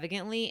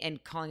extravagantly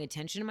and calling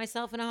attention to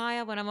myself in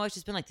Ohio, when I've always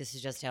just been like, this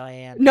is just how I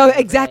am. No,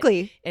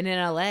 exactly. And in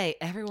LA,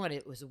 everyone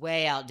was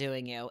way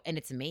outdoing you, and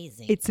it's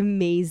amazing. It's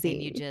amazing.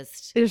 And you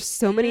just... There's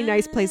so many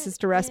nice places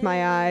to rest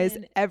my eyes.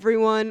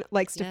 Everyone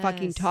likes to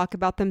fucking talk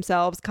about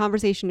themselves.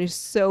 Conversation is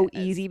so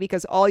easy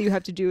because all you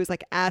have to do is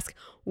like ask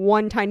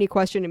one tiny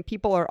question and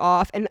people are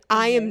off. And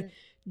I am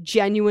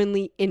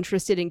genuinely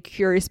interested and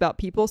curious about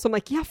people, so I'm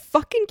like, yeah,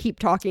 fucking keep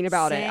talking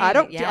about it.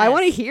 I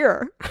want to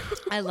hear.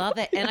 I love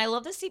it. And I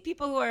love to see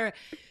people who are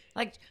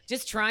like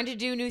just trying to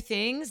do new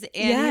things,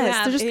 and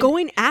they're just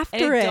going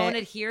after it, don't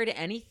adhere to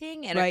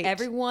anything, and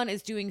everyone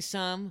is doing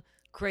some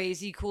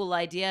crazy cool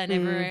idea,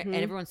 and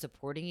everyone's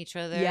supporting each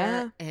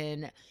other,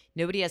 and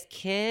nobody has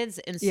kids,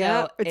 and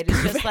so it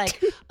is just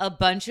like a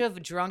bunch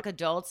of drunk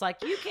adults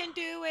like, you can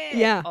do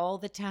it all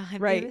the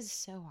time. It was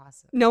so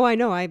awesome. No, I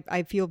know.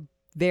 I feel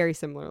very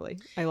similarly.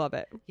 I love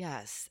it.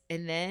 Yes.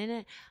 And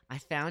then I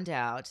found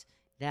out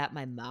that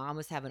my mom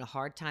was having a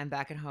hard time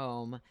back at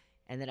home,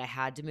 and that I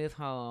had to move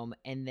home.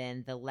 And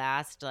then the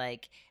last,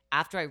 like,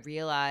 after I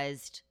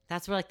realized,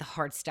 that's where like the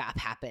hard stop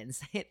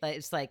happens.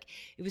 It's like,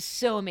 it was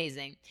so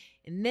amazing.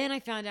 And then I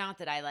found out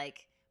that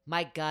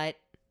my gut,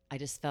 I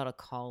just felt a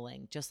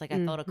calling, just like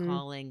I felt a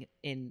calling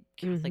in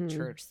Catholic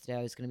church that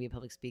I was going to be a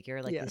public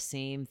speaker, like the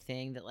same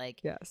thing that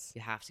like, you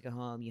have to go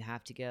home, you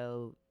have to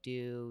go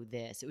do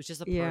this. It was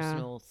just a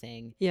personal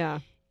thing. Yeah.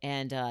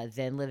 And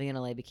then living in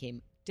LA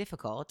became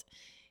difficult.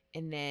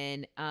 And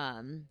then,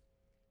 and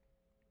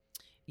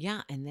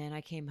then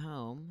I came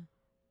home.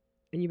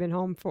 And you've been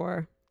home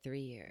for 3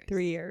 years.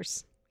 3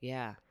 years.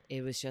 Yeah.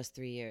 It was just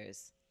 3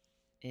 years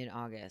in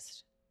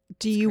August.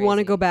 Do you want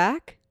to go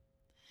back?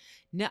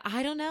 No,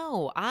 I don't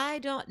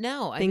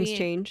know. Things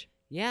change.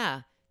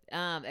 Yeah.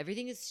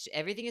 Everything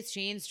has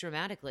changed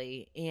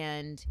dramatically.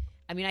 And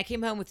I mean, I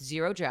came home with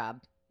zero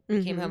job.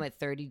 I came home at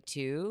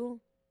 32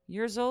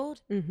 years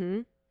old.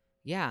 Mm-hmm.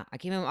 Yeah. I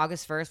came home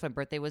August 1st. My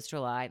birthday was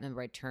July. I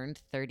remember I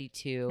turned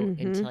 32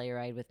 in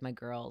Telluride with my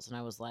girls. And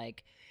I was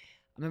like,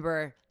 I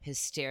remember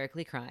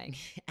hysterically crying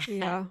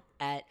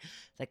at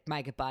like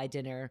my goodbye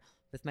dinner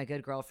with my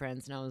good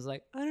girlfriends, and I was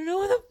like, I don't know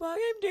what the fuck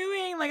I'm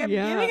doing. Like, I'm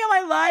giving up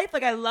my life.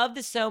 Like, I love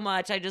this so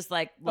much. I just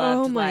like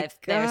loved life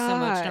there so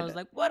much. And I was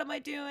like, what am I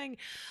doing?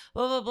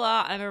 Blah, blah,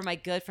 blah. I remember my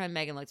good friend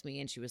Megan looked at me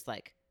and she was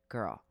like,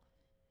 girl,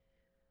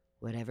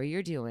 whatever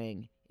you're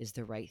doing is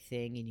the right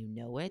thing and you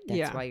know it.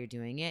 That's why you're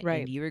doing it.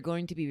 Right. And you are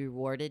going to be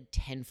rewarded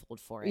tenfold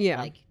for it.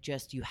 Yeah. Like,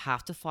 just, you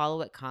have to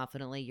follow it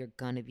confidently.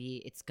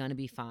 It's going to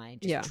be fine.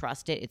 Just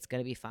trust it. It's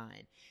going to be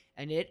fine.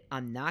 And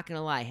I'm not going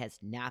to lie, has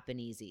not been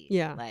easy.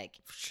 Yeah. Like,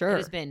 sure. It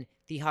has been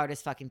the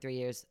hardest fucking 3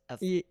 years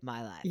of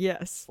my life.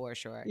 Yes. For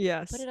sure.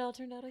 Yes. But it all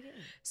turned out okay.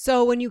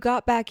 So when you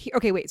got back here,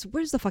 okay, wait, so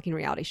where's the fucking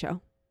reality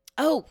show?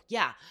 Oh,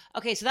 yeah.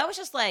 Okay, so that was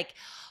just like,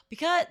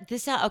 because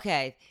this is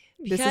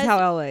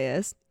how LA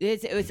is.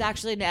 It was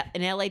actually an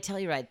LA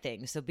Telluride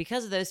thing. So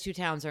because those two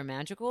towns are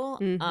magical,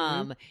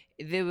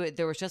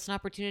 there was just an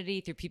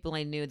opportunity through people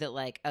I knew that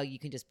like, oh, you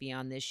can just be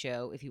on this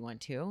show if you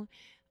want to.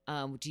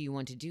 Do you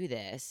want to do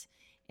this?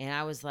 And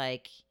I was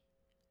like,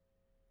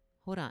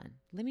 hold on,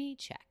 let me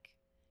check.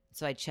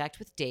 So I checked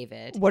with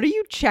David. What are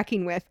you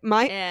checking with?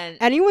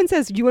 Anyone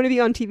says, do you want to be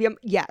on TV?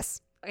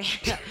 Yes. I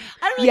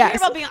don't really care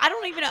about being. I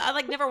don't even. I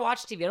like never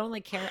watch TV. I don't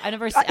like care.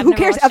 Who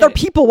cares? Other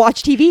people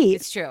watch TV.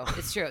 It's true.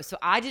 It's true. So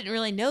I didn't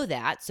really know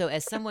that. So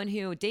as someone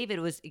who David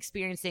was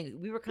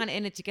experiencing, we were kind of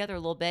in it together a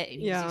little bit, and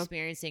he was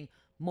experiencing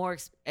more.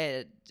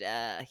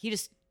 He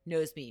just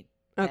knows me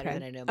better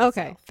than I know myself.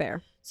 Okay,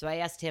 fair. So I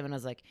asked him, and I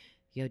was like,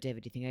 "Yo,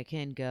 David, do you think I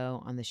can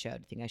go on the show? Do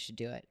you think I should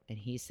do it?" And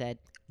he said,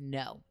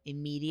 "No,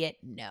 immediate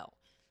no."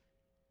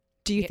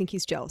 Do you think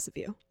he's jealous of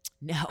you?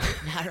 No,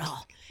 not at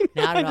all.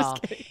 Not at all.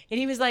 And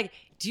he was like,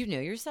 do you know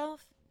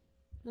yourself?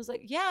 I was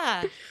like,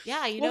 yeah.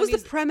 What was the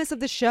premise of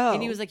the show?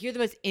 And he was like, you're the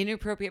most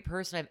inappropriate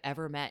person I've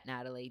ever met,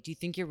 Natalie. Do you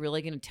think you're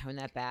really going to tone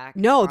that back?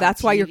 No,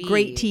 that's why you're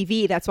great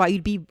TV. That's why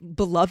you'd be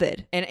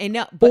beloved. And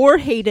no, or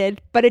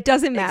hated, but it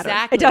doesn't matter.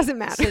 Exactly. It doesn't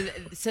matter.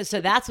 So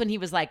that's when he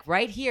was like,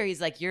 right here,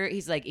 he's like,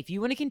 if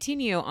you want to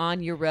continue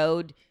on your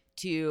road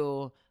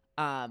to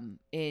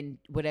in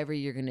whatever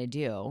you're gonna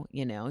do,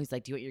 he's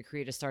like, do you want your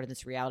career to start in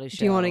this reality show?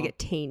 Do you want to get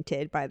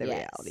tainted by the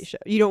reality show?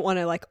 You don't want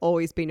to like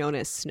always be known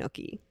as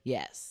Snooki.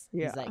 Yes.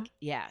 Yeah. He's like,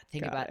 yeah,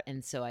 think about it.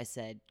 And so I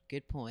said,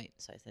 good point.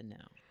 So I said no.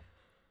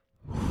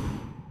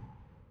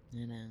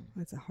 I know.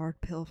 That's a hard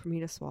pill for me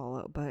to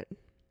swallow, but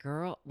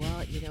girl,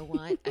 well, you know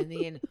what? I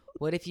mean,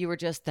 what if you were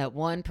just that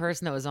one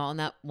person that was on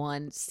that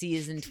one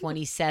season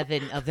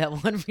 27 of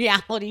that one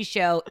reality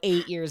show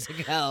 8 years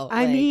ago?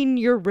 I mean,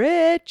 you're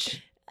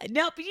rich.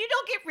 No, but you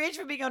don't get rich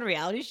from being on a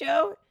reality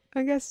show.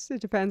 I guess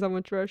it depends on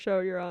which show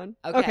you're on.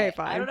 Okay,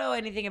 fine. I don't know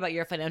anything about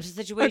your financial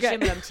situation,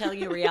 but I'm telling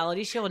you, a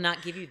reality show will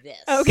not give you this.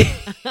 Okay.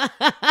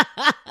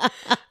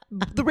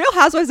 The Real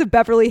Housewives of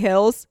Beverly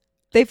Hills,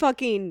 they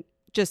fucking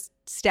just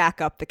stack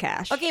up the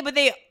cash. Okay, but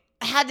they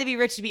had to be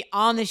rich to be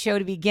on the show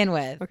to begin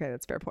with. Okay,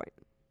 that's a fair point.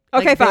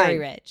 Okay, like fine. Very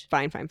rich.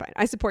 Fine.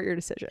 I support your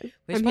decision.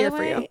 I'm here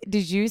for you.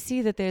 Did you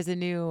see that there's a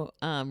new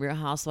Real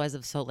Housewives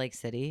of Salt Lake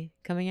City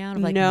coming out?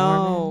 Of,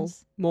 no.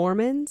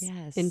 Mormons?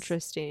 Yes.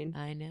 Interesting.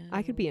 I know.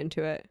 I could be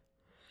into it.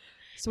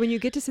 So when you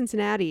get to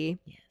Cincinnati,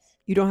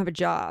 you don't have a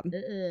job.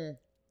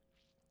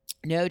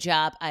 No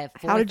job. I have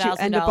 $4,000. How did you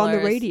end up on the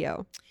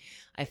radio?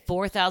 I have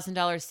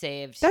 $4,000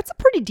 saved. That's a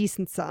pretty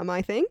decent sum,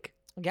 I think.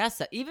 I guess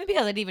so. Even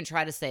because I didn't even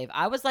try to save.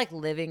 I was like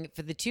living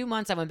for the 2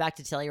 months I went back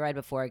to Telluride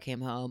before I came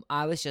home.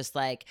 I was just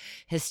like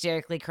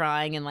hysterically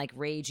crying and like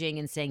raging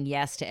and saying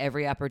yes to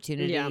every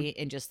opportunity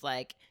and just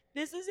like,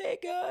 this is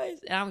it, guys.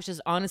 And I was just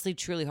honestly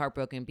truly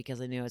heartbroken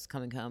because I knew I was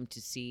coming home to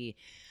see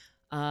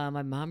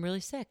my mom really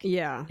sick.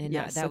 Yeah. And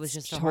that was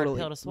just a hard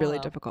pill to swallow. Really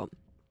difficult.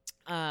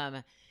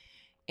 And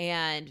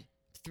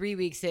 3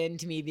 weeks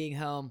into me being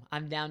home,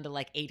 I'm down to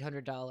like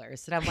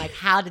 $800. And I'm like,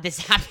 how did this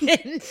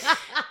happen?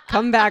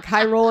 Come back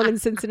high rolling in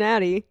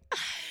Cincinnati.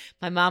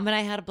 My mom and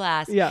I had a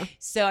blast. Yeah.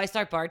 So I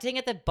start bartending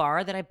at the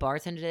bar that I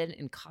bartended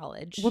in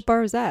college. What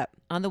bar is that?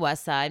 On the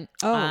west side.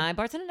 Oh. I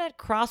bartended at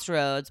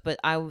Crossroads, but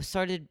I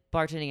started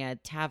bartending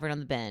at Tavern on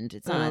the Bend.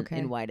 It's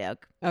in White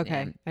Oak.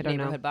 Okay. I don't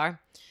know. Neighborhood bar.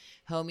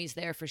 Homies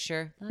there for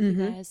sure. Love you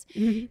guys.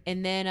 Mm-hmm.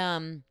 And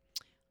then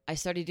I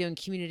started doing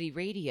community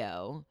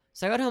radio.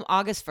 So I got home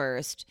August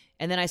 1st,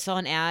 and then I saw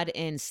an ad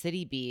in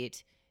City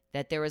Beat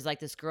that there was like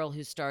this girl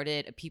who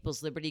started a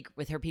People's Liberty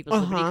with her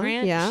People's Liberty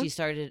grant. Yeah. She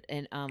started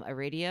a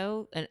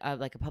radio,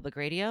 like a public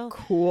radio.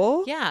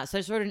 Cool. Yeah. So I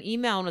just wrote an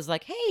email and was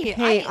like,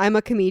 hey, I'm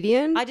a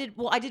comedian. I did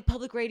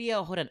public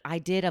radio. Hold on. I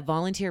did a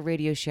volunteer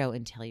radio show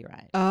in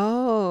Telluride.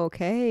 Oh,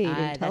 okay.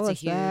 That's a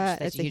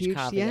huge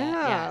caveat.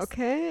 Yeah. Yes.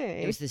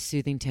 Okay. It was the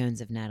soothing tones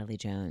of Natalie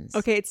Jones.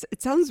 Okay.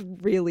 It sounds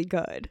really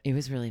good. It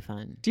was really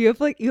fun. Do you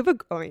have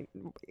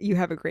you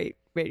have a great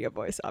radio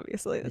voice,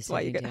 obviously. That's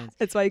why you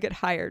get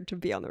hired to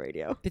be on the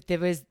radio. But there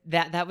was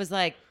that was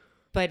like,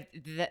 but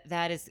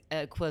that is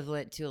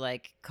equivalent to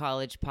like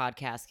college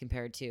podcast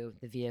compared to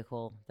the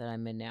vehicle that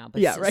I'm in now.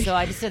 But right. So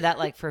I just did that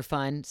like for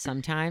fun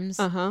sometimes.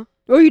 What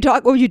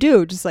would you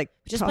do? Just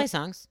play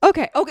songs.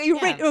 Okay. You're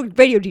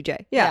radio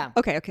DJ. Yeah.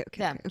 Okay.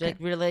 Yeah. Like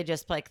really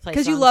just play songs.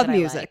 Because you love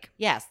music. Like.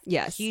 Yes.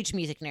 Yes. Huge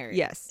music nerd.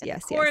 Yes.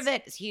 At the core of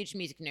it is huge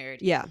music nerd.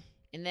 Yeah.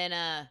 And then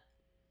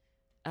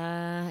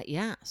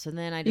so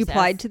then I just you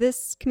applied to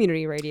this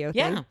community radio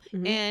thing. Yeah.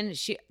 Mm-hmm. And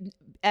she,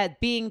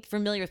 being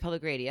familiar with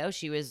public radio,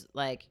 she was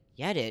like,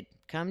 yeah, dude,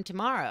 come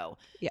tomorrow.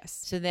 Yes.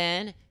 So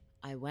then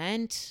I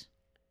went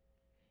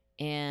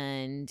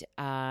and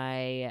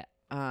I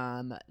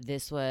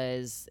this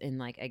was in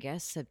like, I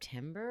guess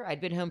September. I'd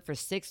been home for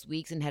 6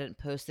 weeks and hadn't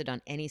posted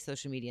on any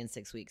social media in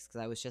 6 weeks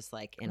because I was just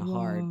like in a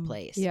hard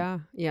place. Yeah.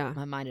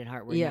 My mind and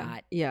heart were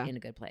not in a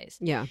good place.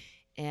 Yeah.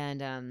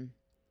 And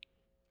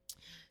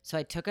so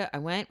I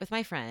went with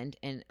my friend,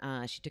 and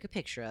she took a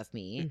picture of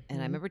me, and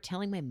I remember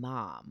telling my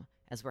mom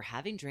as we're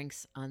having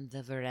drinks on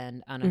the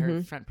veranda, on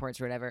her front porch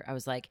or whatever, I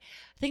was like,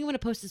 I think I'm going to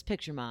post this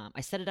picture, Mom.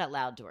 I said it out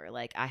loud to her.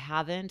 Like, I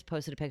haven't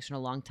posted a picture in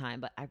a long time,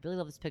 but I really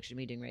love this picture of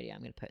me doing radio.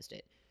 I'm going to post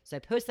it. So I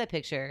post that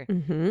picture.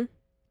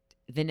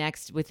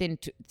 Within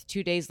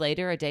 2 days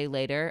later, a day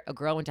later, a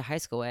girl I went to high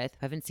school with, who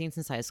I haven't seen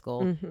since high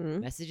school,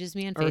 messages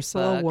me on Facebook.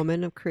 Ursula,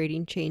 woman of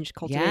creating change,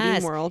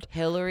 cultivating world.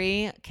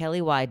 Hillary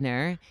Kelly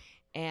Widener.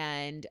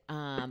 And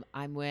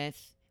I'm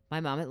with my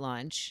mom at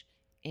lunch.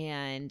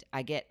 And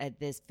I get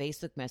this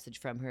Facebook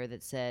message from her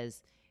that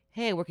says,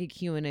 hey, I work at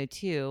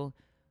Q102.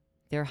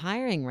 They're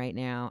hiring right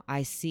now.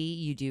 I see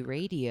you do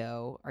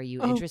radio. Are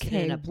you interested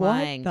in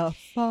applying? What the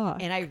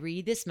fuck? And I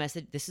read this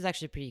message. This is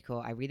actually pretty cool.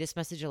 I read this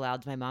message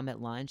aloud to my mom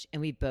at lunch,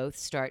 and we both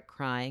start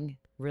crying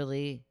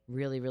really,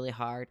 really, really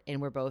hard.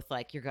 And we're both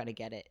like, you're going to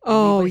get it.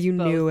 And you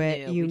knew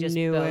it. We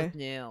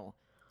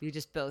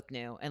just both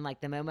knew. And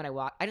like the moment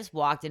I just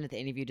walked into the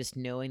interview just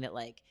knowing that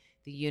like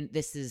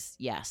this is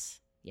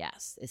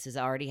Yes, this is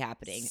already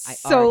happening.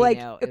 So like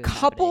a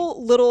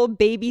couple little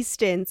baby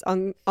stints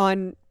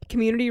on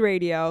community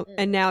radio,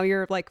 and now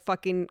you're like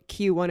fucking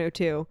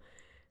Q102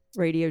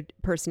 radio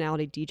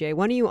personality DJ.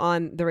 When are you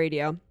on the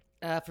radio?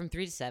 From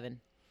 3 to 7,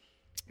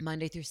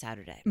 Monday through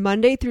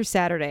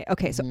Saturday.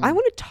 Okay, so I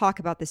want to talk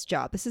about this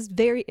job. This is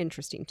very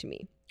interesting to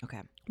me.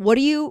 Okay. What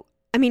do you?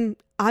 I mean,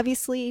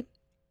 obviously,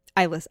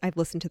 I've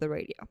listened to the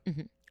radio.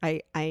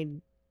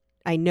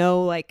 I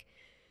know like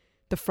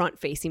the front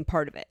facing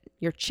part of it.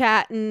 You're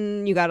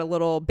chatting, you got a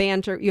little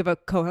banter. You have a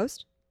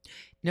co-host?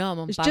 No,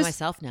 I'm by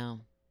myself now.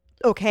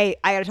 Okay,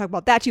 I got to talk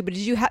about that too. But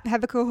did you have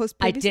a co-host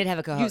previously? I did have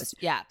a co-host.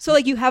 Yeah. So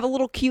like you have a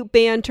little cute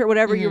banter,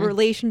 whatever, your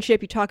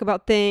relationship, you talk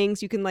about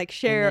things, you can like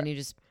share. And then you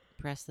just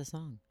press the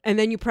song.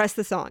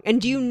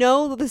 And do you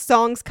know the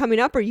songs coming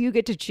up, or you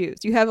get to choose?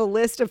 You have a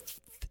list of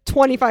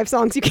 25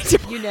 songs you get to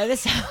play. You know the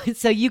song.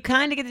 So you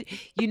kind of get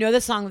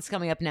the song that's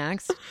coming up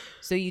next.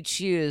 So you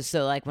choose.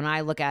 So like when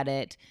I look at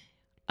it,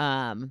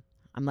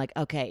 I'm like,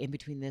 okay, in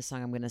between this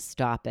song, I'm going to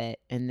stop it.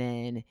 And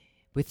then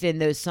within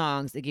those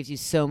songs, it gives you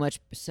so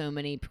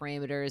many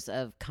parameters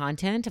of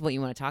content of what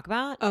you want to talk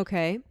about.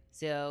 Okay.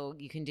 So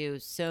you can do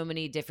so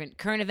many different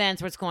current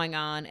events, what's going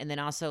on, and then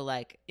also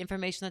like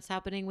information that's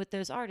happening with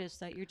those artists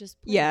that you're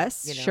just playing,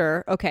 Yes,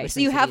 sure. Okay.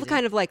 So you have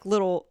kind of like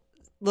little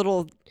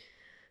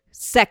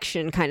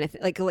section kind of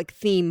like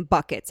theme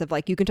buckets of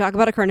like, you can talk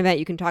about a current event,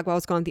 you can talk about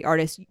what's going on with the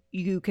artist,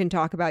 you can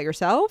talk about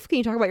yourself. Can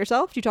you talk about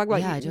yourself? Do you talk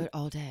about I do it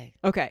all day.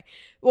 Okay.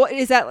 Well,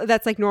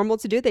 that's like normal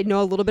to do? They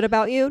know a little bit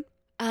about you?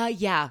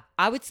 Yeah.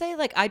 I would say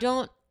like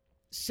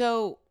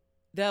so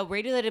the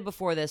radio that I did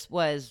before this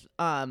was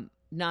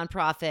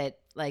nonprofit,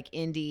 like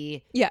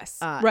indie. Yes.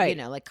 Right.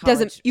 You know, like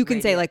college you can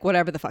radio. say like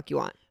whatever the fuck you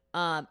want.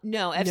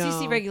 No,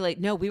 FCC regulate.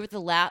 No, we were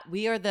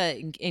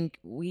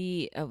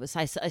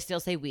I still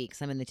say we,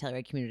 because I'm in the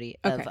Telluride community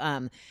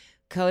of,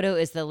 Kodo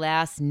is the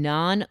last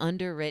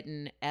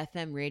non-underwritten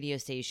FM radio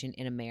station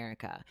in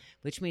America,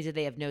 which means that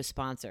they have no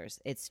sponsors.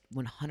 It's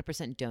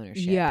 100% donorship.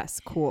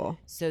 Yes, cool.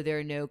 So there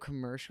are no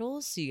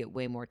commercials, so you get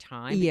way more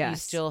time. Yes. But you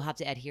still have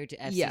to adhere to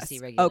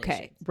FCC regulations.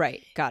 Okay,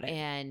 right, got it.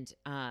 And,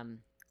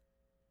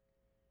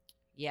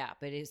 yeah,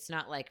 but it's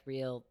not like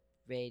real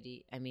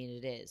radio. I mean,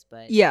 it is,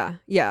 but yeah,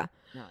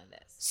 not like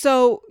this.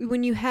 So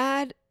when you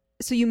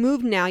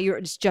moved now,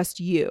 it's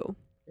just you.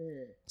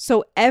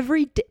 So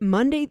every day,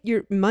 Monday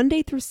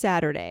through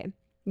Saturday,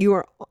 you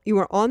are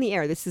on the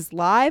air. This is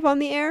live on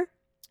the air?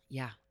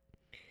 Yeah.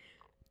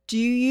 Do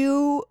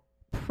you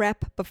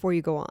prep before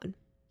you go on?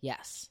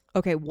 Yes.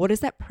 Okay, what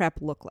does that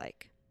prep look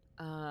like?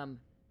 On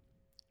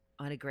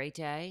a great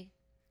day,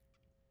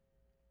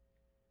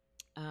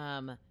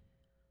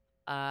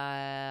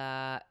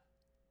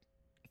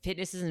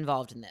 fitness is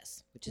involved in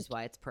this, which is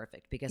why it's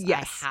perfect, because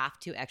I have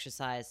to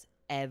exercise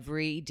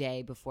every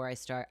day before I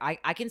start.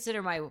 I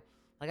consider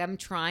I'm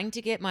trying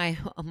to get my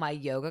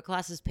yoga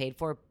classes paid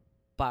for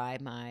by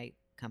my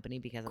company,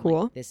 because I'm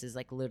like, this is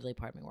like literally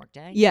part of my work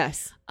day.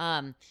 Yes.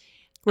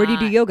 Where do you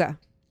do yoga?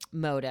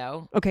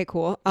 Moto. Okay,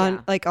 cool.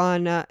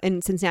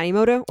 In Cincinnati,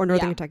 Moto, or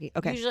Northern Kentucky?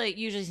 Okay.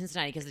 Usually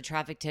Cincinnati, because the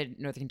traffic to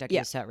Northern Kentucky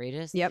is so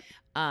outrageous. Yep.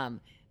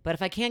 But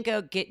if I can't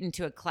get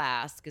into a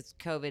class, because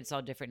COVID, it's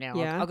all different now.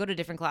 I'll go to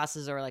different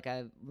classes, or like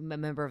a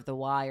member of the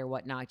Y or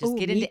whatnot. Just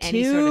get into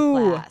any sort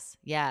of class.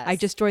 Yes. I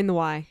just joined the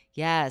Y.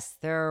 Yes.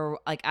 They're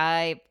like,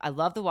 I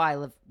love the Y. I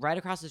live right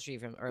across the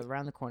street from, or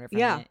around the corner from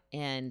it.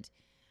 And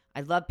I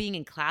love being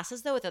in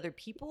classes though with other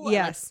people.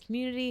 Yes. And, like,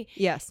 community.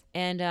 Yes.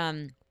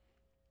 And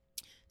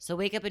so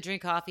wake up and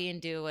drink coffee and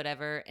do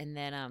whatever. And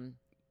then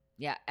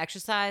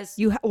exercise.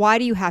 Why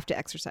do you have to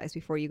exercise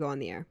before you go on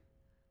the air?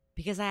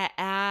 Because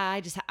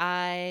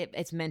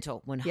it's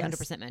mental,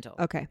 100% mental.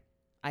 Okay.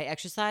 I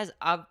exercise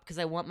because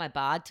I want my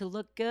bod to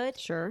look good.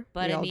 Sure.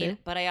 But we I all mean, do.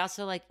 but I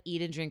also like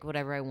eat and drink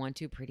whatever I want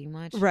to pretty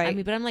much. Right. I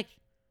mean, but I'm like,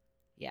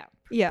 yeah,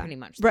 pretty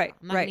much. Right.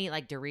 I'm not going to eat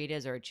like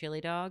Doritos or a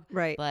chili dog.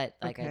 Right. But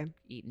like Okay. I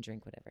eat and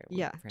drink whatever I want.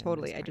 Yeah, for the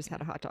totally. most I part, just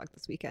had a hot dog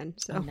this weekend.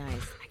 So Oh,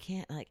 nice. I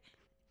can't like,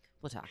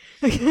 we'll talk.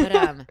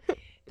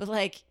 But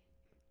like,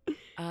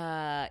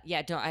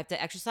 yeah, don't I have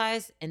to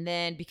exercise, and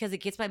then because it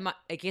gets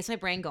my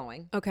brain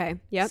going. Okay.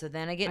 Yep. So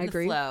then I get I in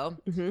agree. the flow,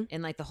 Mm-hmm.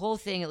 and like the whole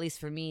thing, at least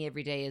for me,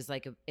 every day is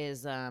like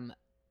is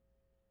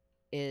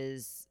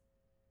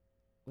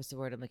what's the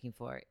word I'm looking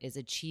for? Is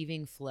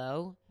achieving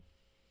flow.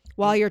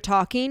 While you're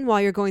talking,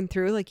 while you're going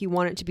through, like you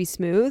want it to be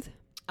smooth.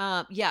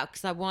 Yeah,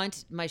 because I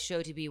want my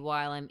show to be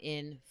while I'm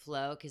in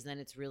flow, because then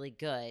it's really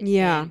good.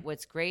 Yeah. And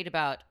what's great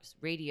about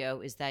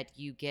radio is that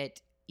you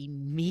get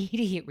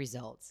immediate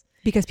results.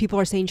 Because people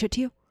are saying shit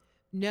to you?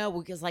 No,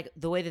 because like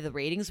the way that the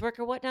ratings work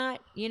or whatnot,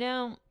 you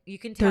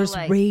can tell. There's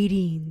like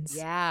ratings.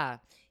 Yeah.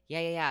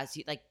 So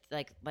you,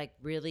 like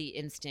really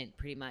instant,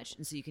 pretty much,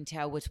 and so you can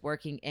tell what's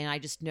working. And I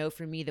just know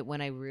for me that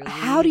when I really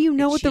How do you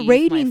know what the achieve my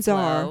ratings flow,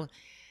 are?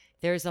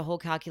 There's a whole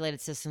calculated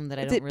system that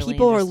I Is don't it really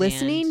people are understand.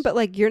 listening, but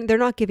like they're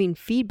not giving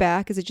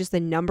feedback? Is it just the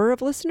number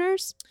of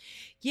listeners?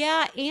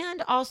 Yeah,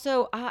 and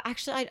also,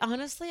 actually, I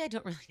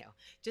don't really know.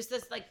 Just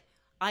this, like,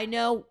 I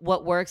know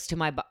what works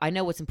to I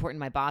know what's important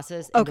to my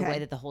bosses and the Okay. way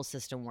that the whole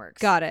system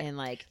works. Got it. And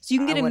like, So you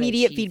can get I wanna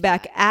immediate achieve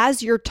feedback that.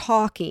 as you're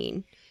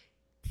talking.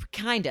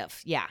 Kind of,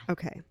 yeah.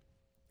 Okay.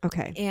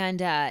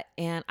 And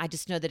I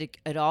just know that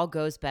it all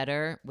goes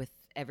better with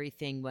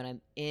everything when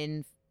I'm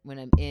in,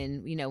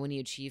 when you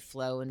achieve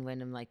flow and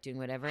when I'm like doing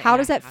whatever. How and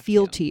does I that have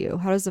feel to you?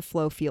 How does the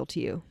flow feel to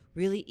you?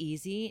 Really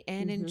easy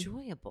and Mhm.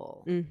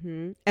 enjoyable.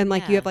 Mm-hmm. And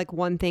like you Yeah. have like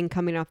one thing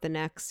coming off the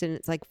next and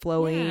it's like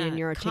flowing Yeah, and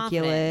you're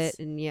articulate confidence.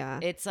 and yeah.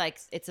 It's like,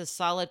 it's a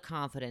solid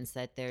confidence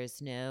that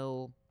there's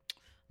no,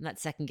 I'm not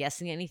second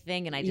guessing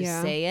anything, and I just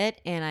Yeah. say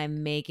it and I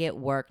make it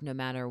work no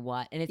matter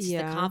what. And it's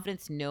Yeah. the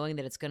confidence knowing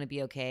that it's going to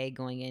be okay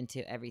going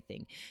into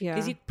everything. Yeah.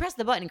 Because you press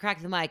the button and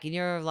crack the mic and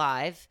you're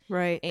live.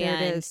 Right. There it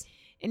and- is.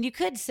 And you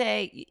could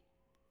say,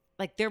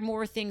 like, there are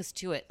more things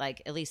to it.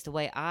 Like, at least the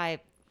way I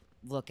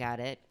look at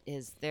it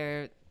is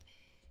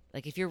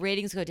like, if your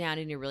ratings go down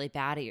and you're really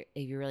bad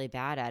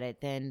at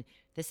it, then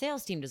the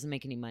sales team doesn't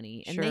make any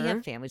money, and they Sure.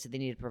 have families that they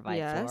need to provide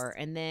Yes. for.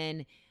 And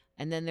then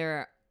there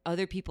are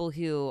other people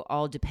who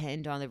all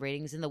depend on the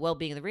ratings and the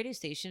well-being of the radio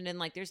station. And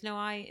like, there's no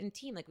I in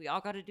team. Like, we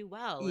all got to do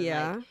well. And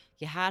Yeah. like,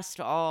 it has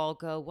to all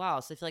go well.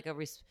 So I feel like a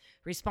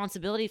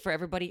responsibility for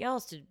everybody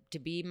else to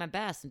be my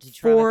best and to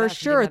try my For best and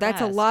do sure. my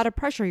That's a best. lot of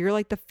pressure. You're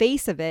like the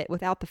face of it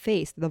without the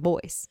face, the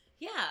voice.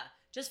 Yeah,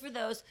 just for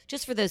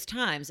those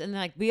times. And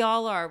like, we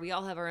all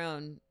have our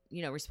own,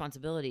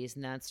 responsibilities,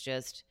 and that's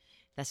just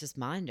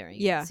mine during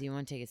it. Yeah. So you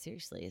want to take it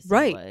seriously. as you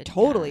Right. would.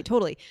 Totally. Yeah.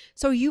 Totally.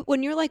 So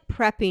when you're like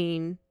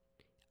prepping,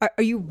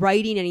 are you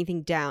writing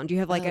anything down? Do you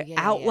have like Oh, an yeah,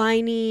 yeah.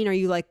 outlining? Are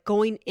you like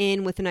going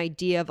in with an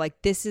idea of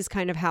like, this is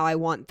kind of how I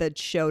want the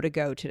show to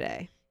go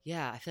today?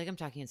 Yeah, I feel like I'm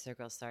talking in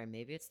circles. Sorry,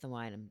 maybe it's the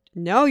wine.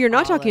 No, you're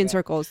not All talking in over it.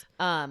 circles.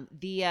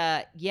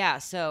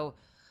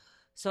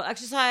 So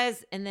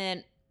exercise, and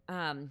then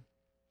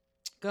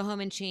go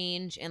home and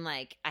change, and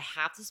like, I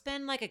have to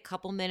spend like a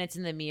couple minutes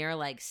in the mirror,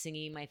 like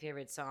singing my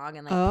favorite song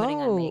and like putting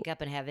Oh. on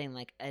makeup and having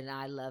like an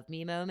I love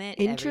me moment.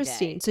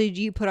 Interesting. Every day. So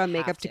do you put on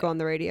makeup Have to to. go on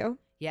the radio?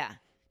 Yeah,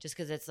 just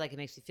because it's like, it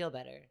makes me feel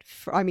better.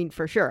 I mean,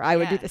 for sure. I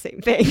would do Yeah. the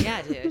same thing.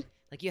 Yeah, dude.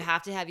 Like, you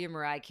have to have your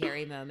Mariah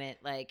Carey moment,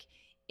 like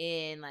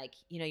in like,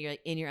 you're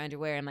in your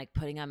underwear and like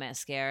putting on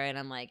mascara, and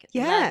I'm like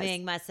Yes.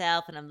 loving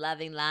myself and I'm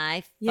loving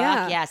life.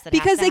 Yeah. Fuck yes, that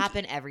Because has to like-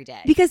 happen every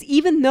day. Because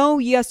even though,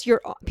 yes,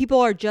 people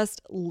are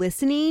just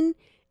listening,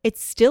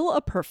 it's still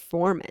a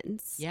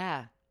performance.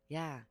 Yeah.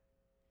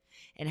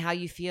 And how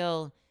you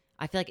feel,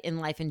 I feel like in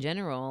life in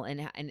general,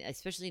 and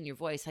especially in your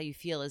voice, how you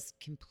feel is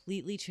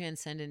completely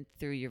transcendent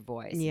through your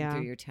voice Yeah. and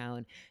through your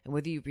tone, and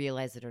whether you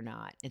realize it or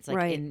not. It's like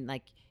Right.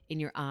 in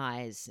your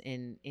eyes,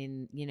 and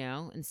and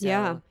so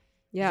Yeah.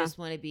 you just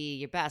want to be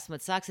your best.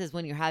 What sucks is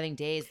when you're having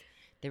days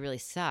that really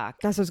suck,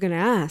 That's what I was going to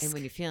ask. and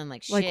when you're feeling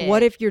like shit. Like,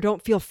 what if you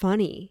don't feel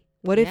funny?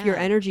 What if your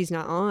Yeah. energy's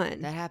not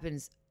on? that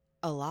happens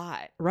a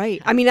lot?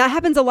 Right. I mean, that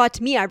happens a lot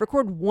to me. I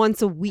record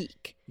once a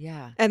week.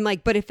 Yeah. And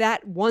like, but if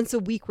that once a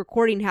week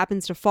recording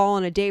happens to fall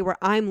on a day where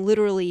I'm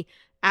literally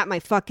at my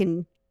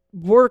fucking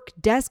work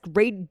desk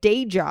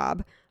day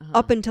job Uh-huh.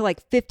 up until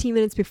like 15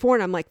 minutes before,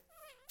 and I'm like,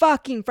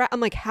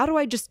 I'm like, how do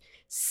I just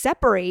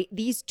separate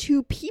these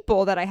two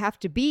people that I have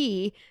to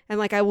be? And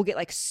like, I will get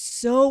like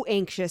so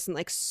anxious and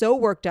like so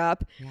worked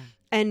up. Yeah.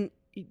 And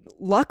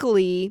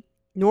luckily,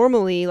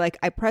 normally, like,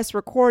 I press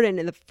record, and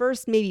in the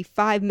first maybe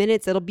 5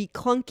 minutes, it'll be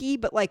clunky,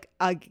 but like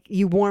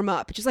you warm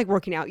up. It's just like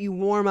working out. You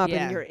warm up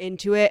Yeah. and you're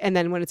into it. And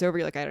then when it's over,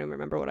 you're like, I don't even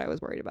remember what I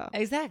was worried about.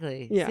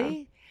 Exactly. Yeah.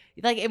 See?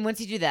 Like, and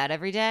once you do that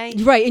every day,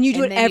 Right. And you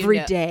do and it then every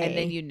know- day. and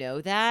then you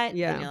know that,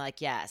 Yeah. and you're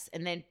like, yes.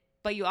 And then,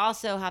 but you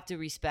also have to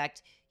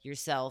respect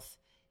yourself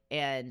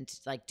and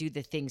like do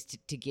the things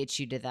to get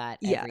you to that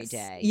every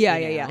day. Yeah,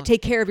 you yeah. know?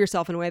 Take care of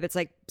yourself in a way that's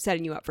like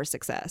setting you up for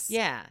success.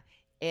 Yeah.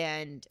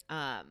 And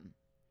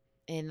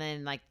and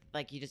then like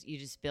you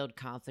just build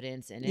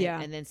confidence in it. Yeah.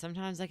 And then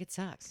sometimes like it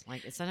sucks.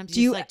 Like sometimes Do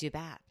you you- just like do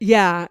bad.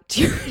 Yeah.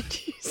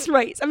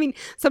 Right. I mean,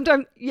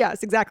 sometimes,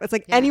 yes, exactly. It's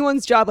like Yeah.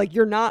 anyone's job. Like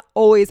you're not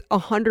always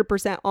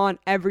 100% on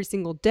every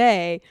single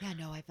day. Yeah,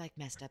 no, I've like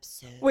messed up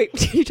so. Wait,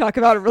 can you talk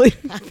about a really,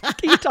 can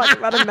you talk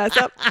about a mess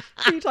up?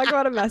 Can you talk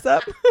about a mess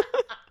up?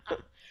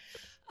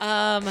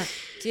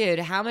 Dude,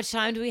 how much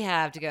time do we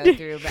have to go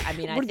through? But I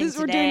mean, I think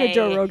we're doing a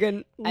Joe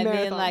Rogan I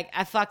marathon. mean, like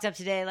I fucked up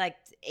today like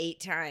 8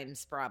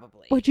 times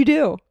probably. What'd you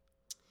do?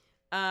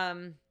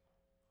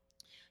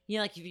 You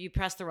know, like if you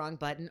press the wrong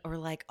button, or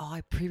like, oh,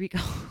 I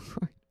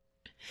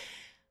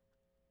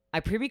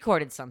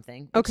pre-recorded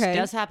something. Which Okay.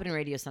 does happen in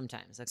radio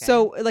sometimes. Okay.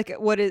 So, like,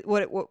 what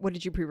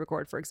did you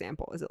pre-record, for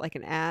example? Is it like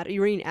an ad? Are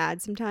you reading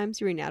ads sometimes?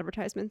 You're reading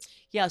advertisements?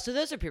 yeah, so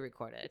those are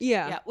pre-recorded.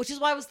 Yeah. which is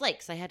why I was late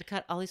because I had to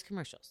cut all these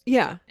commercials.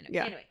 Yeah.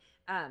 Anyway,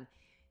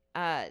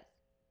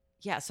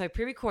 yeah. So I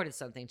pre-recorded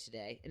something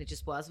today, and it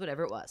just was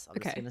whatever it was. I'm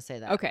just gonna say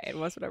that. Okay. It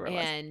was whatever it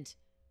was. And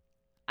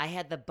I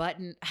had the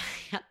button.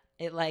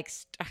 It like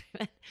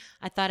started.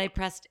 I thought I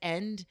pressed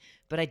end,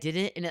 but I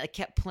didn't, and it like,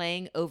 kept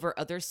playing over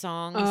other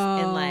songs,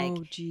 and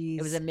like geez.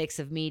 it was a mix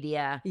of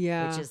media.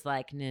 Yeah. which is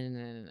like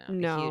no,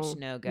 No. a huge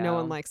no go. No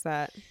one likes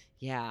that.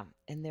 Yeah,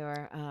 and there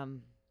were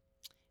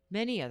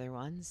many other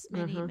ones,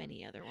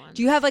 many other ones.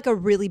 Do you have like a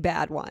really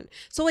bad one?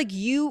 So like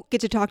you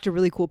get to talk to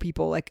really cool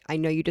people. Like I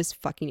know you just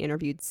fucking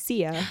interviewed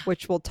Sia,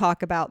 which we'll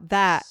talk about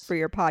that for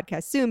your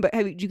podcast soon. But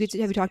have you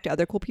talked to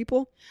other cool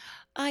people?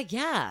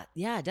 Yeah,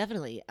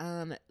 definitely.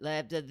 The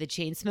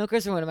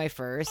Chainsmokers are one of my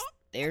first.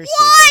 They're What?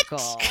 super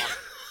cool.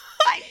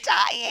 I'm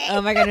dying.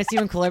 Oh my god, what's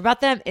even cooler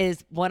about them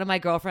is one of my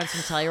girlfriends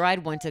from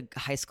Telluride went to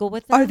high school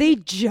with them. Are they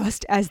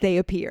just as they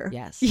appear?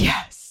 Yes.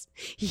 Yes.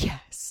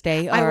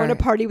 They are. I want to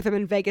party with them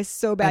in Vegas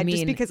so bad, just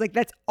mean, because like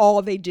that's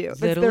all they do.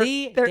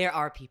 Literally, they're- there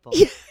are people.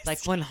 Yes, like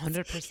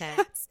 100%.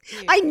 yes.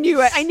 I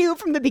knew it. I knew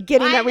from the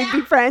beginning that we'd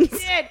be friends.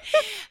 Dude.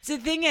 So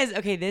the thing is,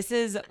 okay, this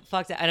is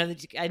fucked up. I know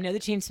the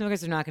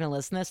Chainsmokers are not going to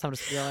listen to this, so I'm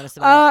just real honest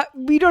about it.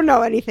 We don't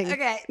know anything.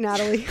 Okay.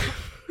 Natalie.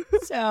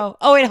 So,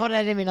 oh wait, hold on,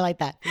 I didn't mean it like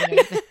that.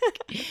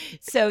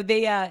 So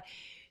they,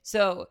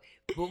 so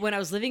when I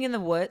was living in the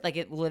wood,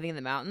 living in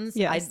the mountains,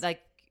 Yes. I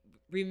like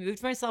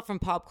removed myself from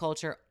pop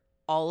culture,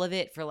 all of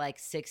it for like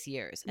 6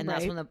 years, and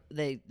that's Right. when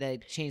the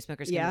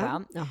Chainsmokers came Yeah.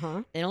 about.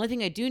 Uh-huh. The only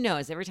thing I do know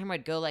is every time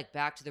I'd go like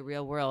back to the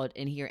real world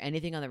and hear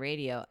anything on the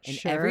radio, and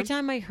Sure. every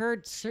time I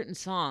heard certain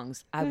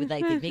songs, I would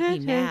like it'd make me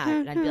mad,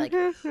 and I'd be like,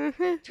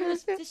 "Turn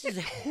this is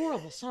a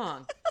horrible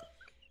song."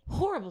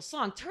 Horrible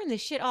song. Turn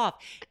this shit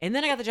off. And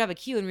then I got the job at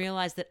Q and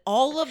realized that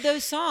all of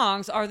those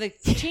songs are the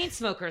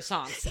Chainsmokers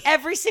songs.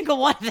 Every single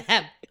one of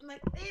them. I'm like,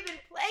 they've been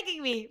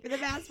plaguing me for the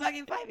past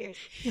fucking 5 years.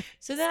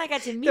 So then I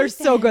got to meet They're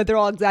so them. good. They're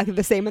all exactly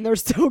the same, and they're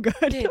so good.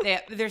 Dude,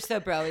 they're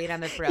so bro-y, and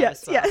I'm a bro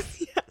yes, as well.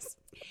 yes.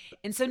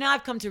 And so now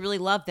I've come to really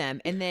love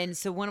them. And then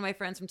so one of my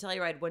friends from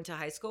Telluride went to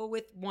high school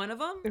with one of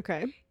them.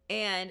 Okay.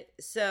 And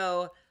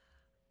so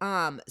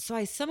I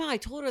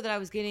told her that I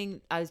was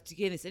getting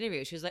this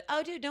interview. She was like,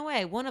 "Oh, dude, no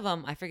way. One of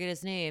them, I forget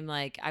his name.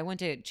 Like, I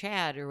went to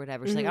Chad or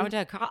whatever." She's like, "I went to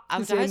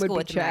His high name would school be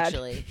with him Chad.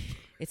 actually."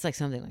 It's like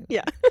something like that.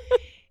 Yeah.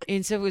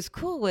 And so what was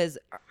cool was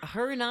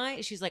her and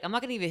I. She's like, "I'm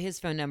not gonna give you his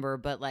phone number,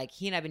 but like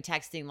he and I've been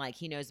texting. Like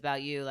he knows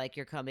about you. Like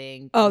you're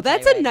coming." Oh, from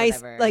that's a Telluride, nice,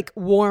 whatever." like,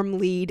 warm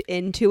lead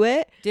into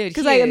it. Dude,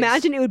 Because I huge.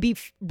 imagine it would be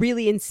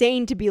really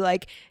insane to be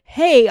like,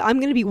 hey, I'm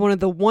going to be one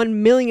of the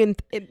 1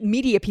 millionth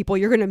media people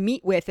you're going to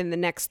meet with in the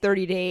next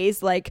 30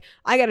 days. Like,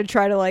 I got to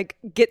try to, like,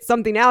 get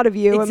something out of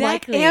you.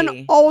 Exactly.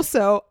 And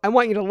also, I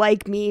want you to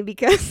like me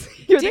because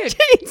you're the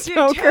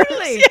Chainsmokers.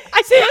 Totally. Yeah.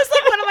 So it was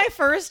like one of my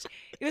first.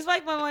 It was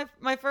like one of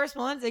my first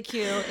ones at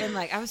Q, and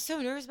like I was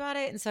so nervous about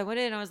it, and so I went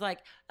in and I was like,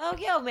 "Oh,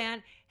 yo,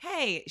 man,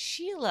 hey,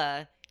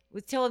 Sheila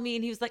was telling me,"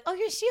 and he was like, "Oh,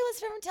 you're Sheila's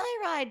from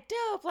Telluride,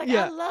 dope! Like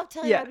Yeah. I love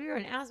Telluride. Yeah. We were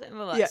in Aspen, blah,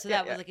 blah, blah." Yeah, So yeah,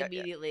 that was yeah, like yeah,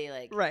 immediately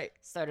like Right.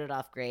 started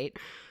off great,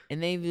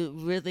 and they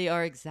really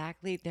are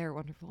exactly. They're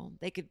wonderful.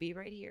 They could be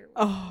right here. With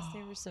Oh, us.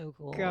 They were so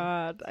cool.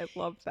 God, I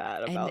love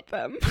that And- about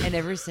them. And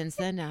ever since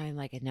then, now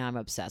I'm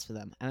obsessed with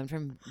them. I went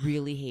from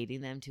really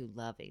hating them to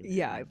loving them.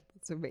 Yeah,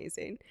 it's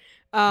amazing.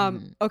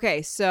 Mhm.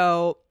 Okay,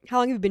 so how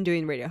long have you been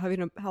doing radio?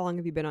 How long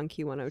have you been on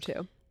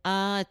Q102?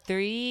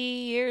 3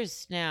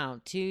 years now.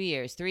 2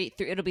 years. Three.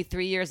 It'll be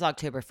 3 years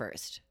October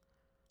 1st.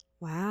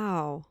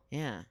 Wow.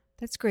 Yeah.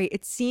 That's great.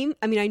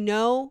 I mean, I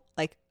know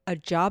like a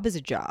job is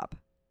a job,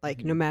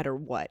 like no matter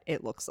what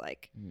it looks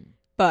like,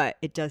 but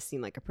it does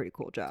seem like a pretty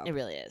cool job. It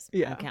really is.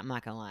 Yeah. I'm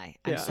not gonna lie.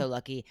 I'm Yeah. so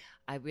lucky.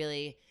 I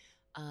really,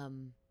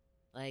 I'm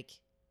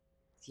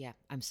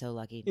so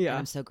lucky. Yeah. And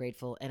I'm so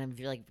grateful, and I'm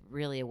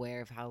really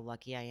aware of how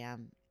lucky I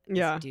am.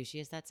 Yeah. As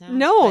douchey as that sounds.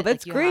 No, but,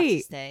 that's you have to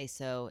great. stay.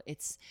 So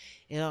it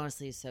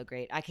honestly is so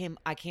great. I came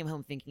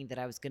home thinking that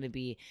I was gonna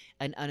be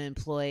an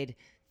unemployed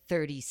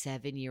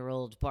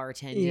 37-year-old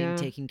bartending, Yeah.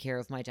 taking care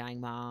of my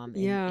dying mom.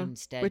 And Yeah.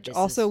 instead, Which this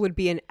also is, would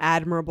be an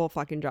admirable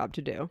fucking job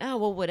to do. oh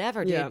well,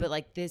 whatever, dude. Yeah. But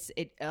like this,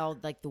 it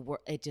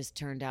just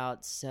turned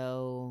out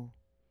so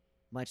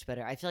much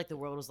better. I feel like the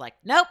world was like,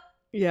 nope,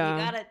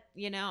 Yeah.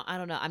 You gotta, I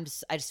don't know.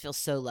 I just feel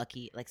so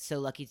lucky, like so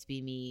lucky to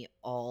be me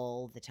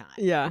all the time.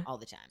 Yeah. All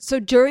the time. So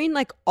during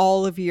like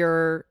all of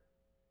your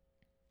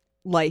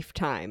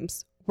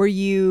lifetimes, were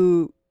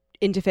you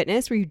into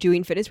fitness? Were you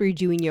doing fitness? Were you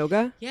doing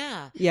yoga?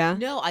 Yeah. Yeah.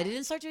 No, I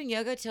didn't start doing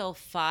yoga till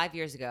 5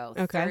 years ago.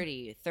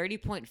 Okay.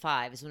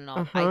 30.5 is when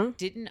Uh-huh.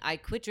 I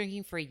quit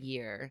drinking for a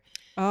year.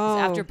 Oh,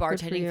 After good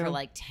bartending for you.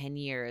 like 10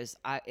 years,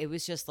 it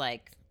was just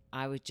like,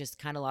 I was just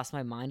kind of lost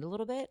my mind a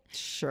little bit.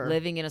 Sure.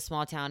 Living in a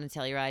small town in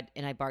Telluride,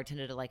 and I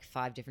bartended at like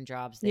 5 different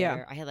jobs there.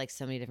 Yeah. I had like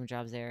so many different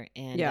jobs there,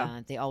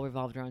 and they all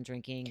revolved around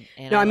drinking.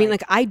 And No, I mean,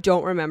 like, I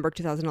don't remember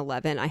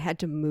 2011. I had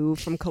to move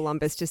from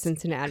Columbus to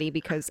Cincinnati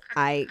because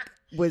I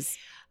was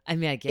I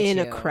get in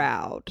you. a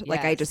crowd.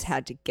 Like, I just Yes.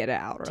 had to get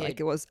out, or Dude.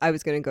 like I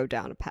was going to go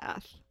down a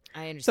path.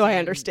 I understand. So I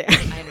understand. I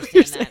what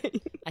you're understand that.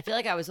 saying. I feel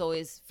like I was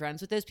always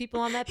friends with those people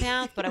on that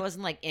path, but I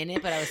wasn't like in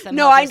it. But I was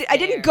somehow No, I just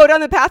didn't there. go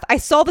down the path. I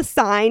saw the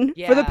sign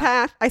for the Yeah.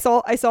 path. I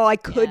saw I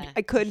could Yeah.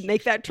 I could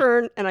make that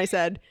turn, and I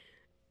said,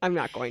 I'm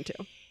not going to.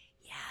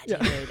 Yeah,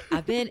 dude.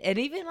 I've been, and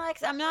even like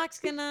I'm not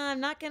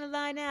gonna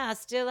lie now. I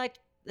still like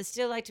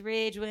to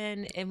rage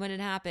when it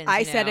happens. I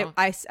you said know?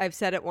 it. I've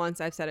said it once.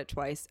 I've said it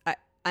twice.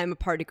 I'm a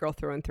party girl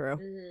through and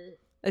through.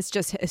 It's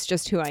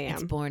just who I am.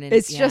 It's born in.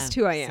 It's yeah, just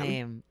who I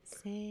am.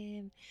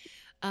 Same.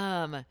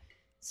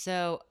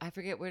 So I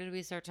forget, where did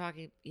we start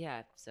talking?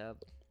 Yeah. So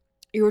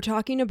You were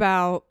talking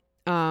about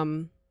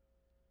fuck,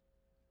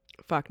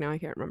 now I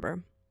can't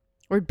remember.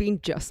 We're being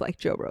just like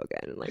Joe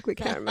Rogan, like we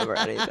can't remember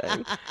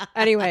anything.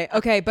 Anyway,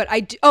 okay, but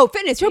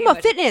fitness. You're talking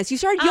about fitness. You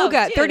started yoga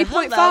at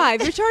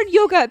 30.5. You started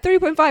yoga at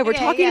 30.5. We're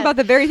talking about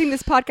the very thing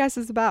this podcast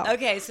is about.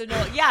 Okay, so no,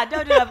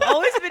 I've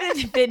always been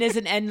into fitness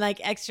and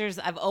like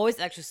exercise. I've always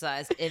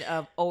exercised, and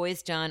I've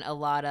always done a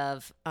lot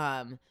of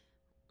I've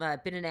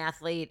been an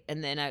athlete,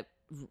 and then I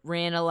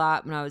ran a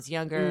lot when I was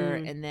younger,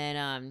 and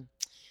then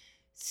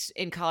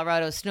in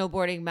Colorado,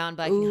 snowboarding, mountain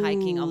biking,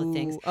 hiking, all the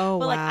things. Oh,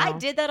 but wow. like I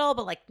did that all,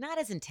 but like not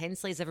as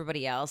intensely as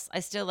everybody else.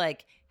 I still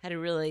like had a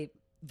really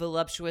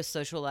voluptuous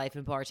social life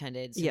and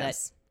bartended, so that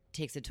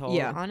takes a toll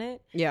on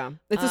it. Yeah.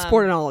 It's a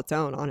sport in all its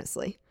own,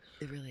 honestly.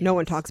 It really No is.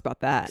 one talks about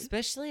that.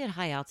 Especially at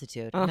high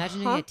altitude.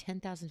 Imagine doing it at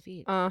 10,000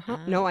 feet.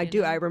 No, I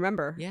do. know? I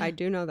remember. Yeah. I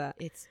do know that.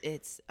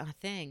 It's a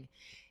thing.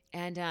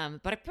 And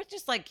but I put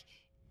just like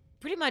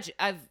pretty much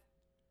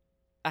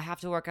I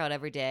have to work out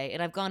every day,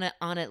 and I've gone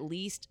on at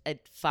least a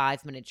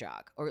 5-minute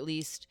jog, or at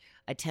least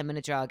a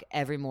 10-minute jog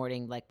every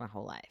morning, like my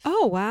whole life.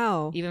 Oh,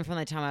 wow. Even from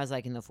the time I was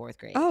like in the 4th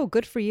grade. Oh,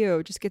 good for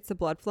you. Just gets the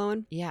blood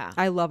flowing. Yeah.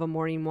 I love a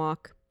morning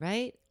walk.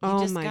 Right?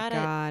 Oh my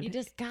God. You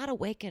just gotta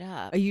wake it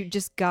up. You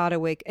just gotta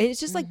wake. And it's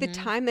just like the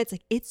time that's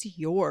like, it's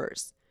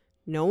yours.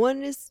 No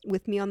one is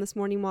with me on this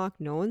morning walk.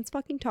 No one's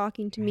fucking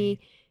talking to me.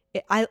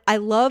 I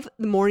love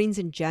the mornings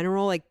in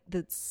general, like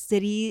the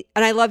city.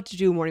 And I love to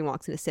do morning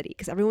walks in the city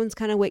because everyone's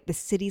kind of awake. The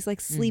city's like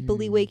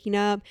sleepily waking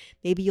up.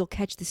 Maybe you'll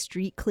catch the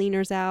street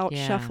cleaners out,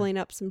 shuffling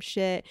up some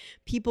shit.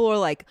 People are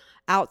like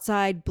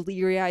outside,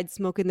 bleary-eyed,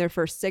 smoking their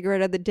first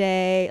cigarette of the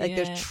day. Like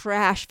there's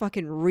trash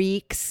fucking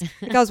reeks.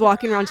 Like I was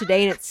walking around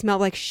today and it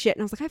smelled like shit.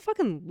 And I was like, I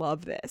fucking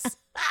love this.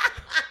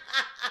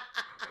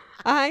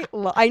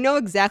 I know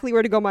exactly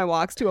where to go my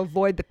walks to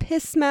avoid the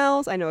piss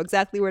smells. I know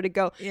exactly where to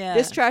go. Yeah.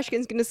 This trash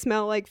can's going to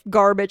smell like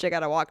garbage. I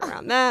got to walk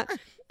around that.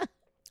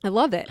 I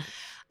love it.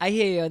 I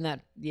hear you on that.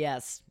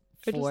 Yes,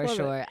 I just for love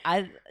sure.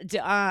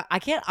 I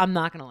can't. I'm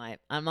not gonna lie.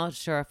 I'm not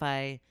sure if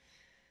I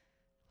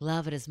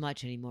love it as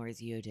much anymore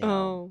as you do.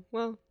 Oh,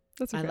 well,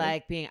 that's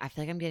okay. I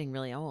feel like I'm getting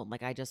really old.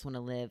 Like I just want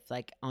to live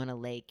like on a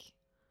lake.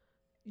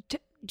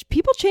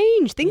 People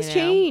change. Things You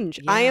know? change.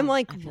 Yeah, I am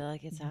like I feel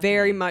like it's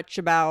very happening. much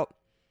about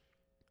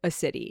a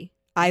city.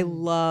 I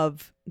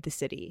love the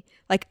city.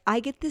 Like I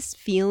get this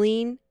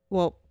feeling.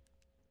 Well,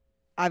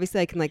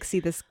 obviously I can like see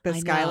the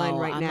skyline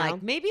right I'm now.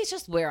 like, maybe it's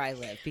just where I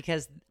live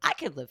because I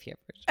could live here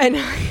for sure.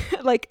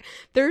 And like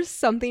there's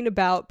something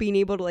about being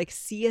able to like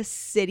see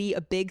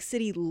a big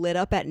city lit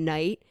up at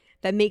night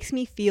that makes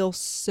me feel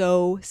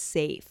so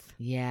safe.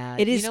 Yeah.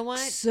 It is you know what?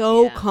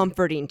 so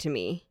comforting to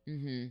me.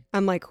 Mm-hmm.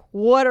 I'm like,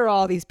 what are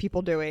all these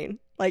people doing?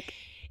 Like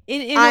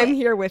In I'm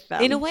here with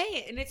them. In a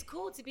way, and it's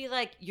cool to be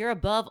like, you're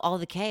above all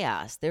the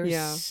chaos. There's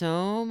Yeah.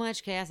 so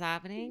much chaos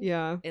happening.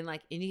 Yeah. And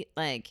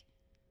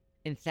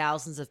in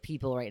thousands of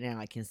people right now,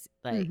 I can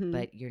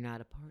but you're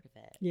not a part of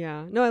it.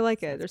 Yeah. No, I like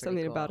So it. it's There's pretty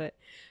something cool. about it.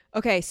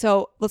 Okay,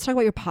 so let's talk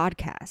about your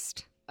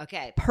podcast.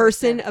 Okay.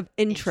 Person of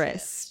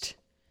interest.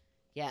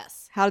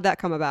 Yes. How did that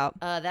come about?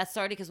 That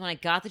started because when I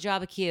got the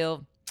job at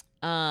Q,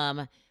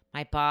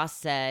 my boss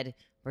said,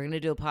 we're going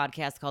to do a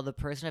podcast called The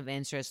Person of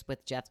Interest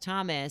with Jeff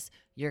Thomas.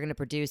 You're going to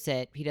produce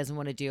it. He doesn't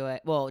want to do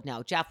it. Well,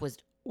 no, Jeff was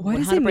What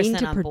does it mean 100%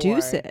 to on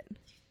produce board. it?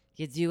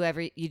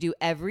 You do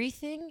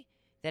everything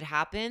that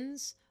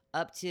happens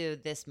up to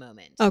this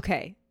moment.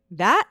 Okay.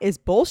 That is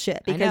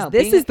bullshit I because know,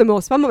 this being is the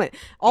most fun moment.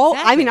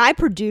 I mean, Exactly. I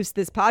produce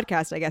this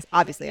podcast, I guess.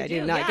 Obviously, You I do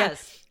do, not yes.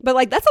 get. But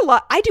like that's a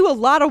lot. I do a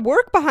lot of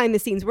work behind the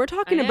scenes. We're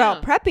talking I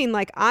about know. prepping.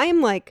 Like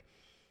I'm like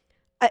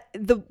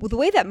the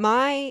way that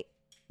my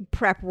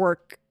prep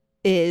work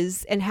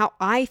is and how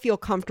I feel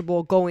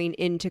comfortable going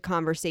into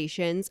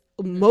conversations.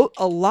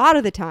 A lot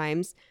of the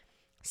times,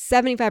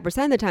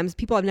 75% of the times,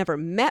 people I've never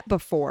met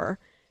before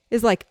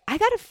is like, I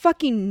gotta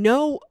fucking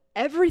know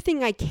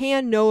everything I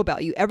can know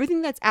about you,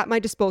 everything that's at my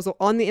disposal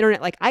on the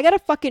internet. Like, I gotta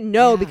fucking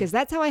know because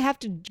that's how I have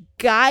to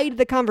guide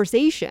the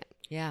conversation.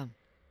 Yeah.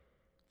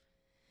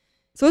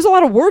 So there's a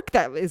lot of work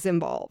that is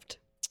involved.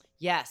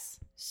 Yes.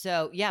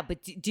 So yeah,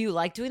 but do you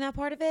like doing that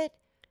part of it?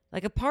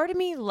 Like, a part of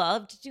me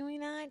loved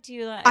doing that. Do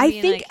you? I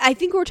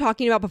think we were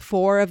talking about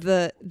before of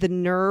the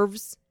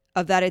nerves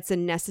of that. It's a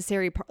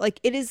necessary part.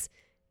 Like, it is.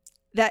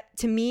 That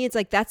to me, it's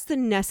like that's the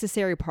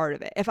necessary part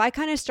of it. If I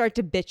kind of start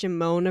to bitch and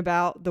moan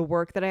about the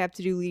work that I have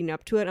to do leading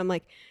up to it, I'm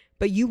like,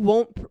 but you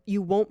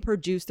won't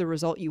produce the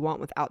result you want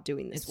without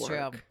doing this work. It's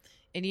true.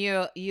 And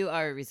you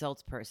are a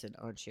results person,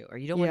 aren't you? Or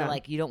you don't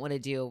want to you don't want to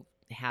do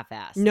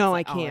half-assed. No,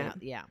 like, I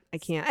can't. I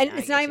can't. And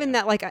it's not even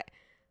that like I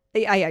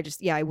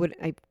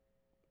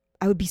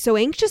would be so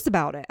anxious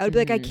about it. I would be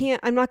like,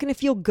 I'm not going to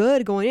feel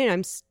good going in.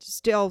 I'm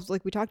still,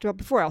 like we talked about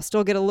before, I'll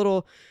still get a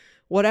little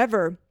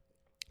whatever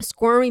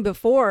squirmy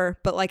before,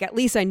 but like at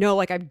least I know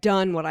like I've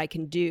done what I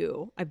can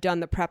do. I've done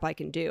the prep I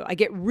can do. I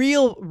get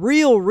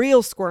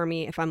real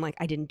squirmy if I'm like,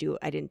 I didn't do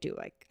it.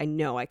 Like, I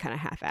know I kind of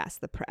half-assed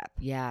the prep.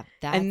 Yeah.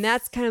 And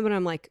that's kind of when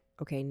I'm like,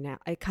 okay, now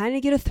I kind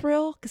of get a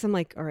thrill because I'm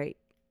like, all right,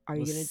 are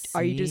you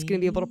just going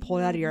to be able to pull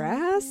it out of your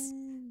ass?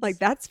 Like,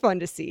 that's fun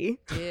to see.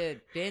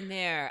 Dude, been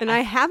there. And I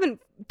haven't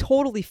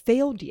totally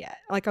failed yet.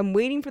 Like, I'm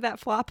waiting for that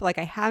flop. Like,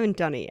 I haven't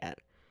done it yet.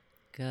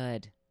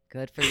 Good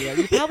for you.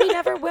 You probably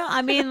never will.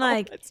 I mean,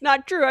 like, it's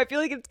not true. I feel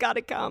like it's got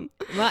to come.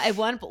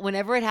 Well,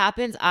 whenever it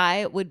happens,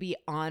 I would be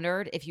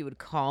honored if you would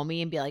call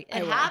me and be like,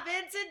 "It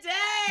happened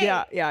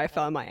today." Yeah. I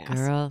fell on my ass.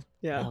 Girl,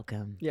 yeah.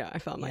 Welcome. Yeah, I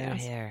fell on my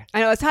ass. Here.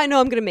 I know. That's how I know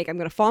I'm gonna make. I'm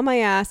gonna fall on my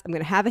ass. I'm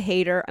gonna have a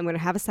hater. I'm gonna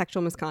have a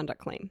sexual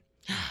misconduct claim.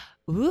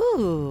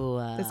 Ooh,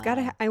 it's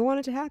gotta. I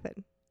want it to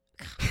happen.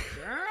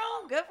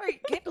 Girl, good for you.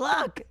 Good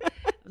luck. I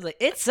was like,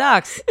 it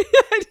sucks.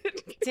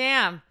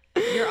 Damn.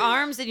 Your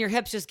arms and your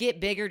hips just get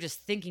bigger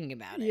just thinking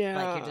about it. Yeah.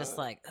 Like, you're just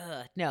like,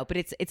 ugh. No, but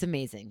it's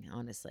amazing,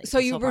 honestly. So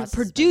you were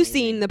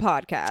producing the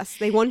podcast.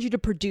 They wanted you to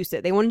produce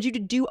it. They wanted you to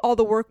do all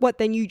the work. What?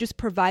 Then you just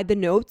provide the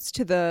notes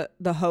to the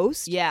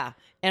host? Yeah.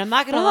 And I'm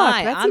not going to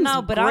lie. I'm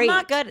not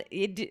good.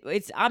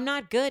 I'm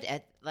not good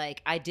at,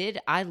 like, I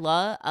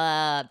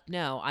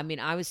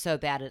was so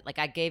bad at, like,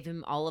 I gave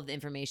him all of the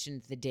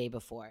information the day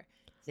before,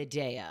 the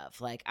day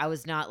of. Like, I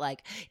was not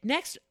like,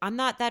 next, I'm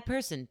not that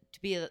person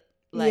to be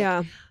like,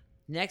 yeah.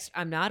 Next,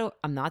 I'm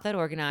not that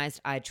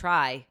organized. I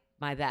try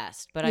my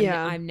best, but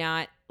I'm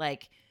not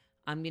like,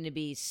 I'm going to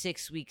be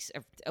 6 weeks,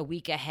 a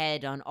week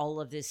ahead on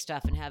all of this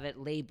stuff and have it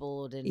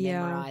labeled and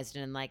memorized.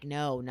 And like,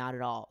 no, not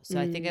at all. So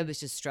I think it was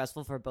just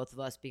stressful for both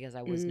of us because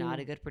I was not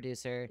a good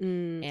producer.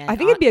 And I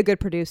think it'd be a good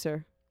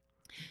producer.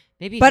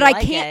 Maybe, but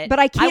I can't. But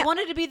I can't. I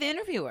wanted to be the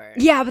interviewer.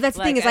 Yeah, but that's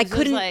the thing is, I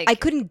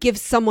couldn't give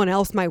someone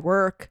else my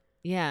work.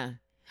 Yeah.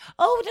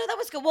 Oh, no, that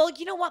was good. Well,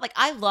 you know what? Like,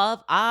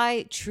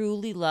 I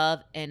truly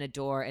love and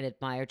adore and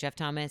admire Jeff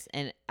Thomas,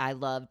 and I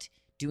loved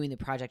doing the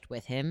project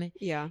with him.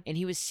 Yeah. And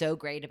he was so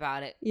great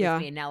about it with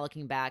me. And now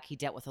looking back, he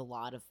dealt with a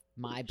lot of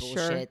my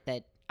bullshit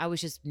that I was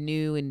just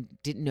new and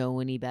didn't know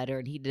any better,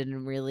 and he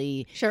didn't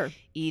really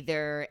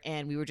either.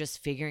 And we were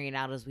just figuring it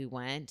out as we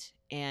went.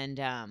 And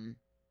I'm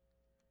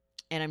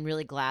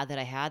really glad that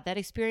I had that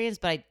experience,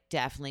 but I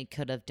definitely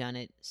could have done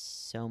it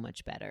so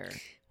much better.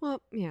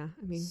 Well, yeah,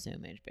 I mean, so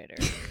much better.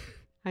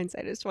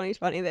 Hindsight is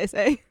 20/20, they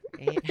say.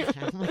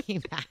 I'm looking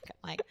back.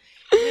 I'm like,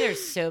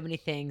 there's so many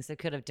things I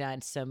could have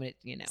done. So many,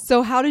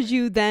 So how did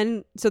you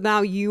then? So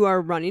now you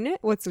are running it.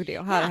 What's the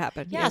deal? How did it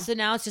happen? Yeah. So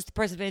now it's just the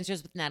Person of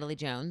Interest with Natalie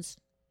Jones,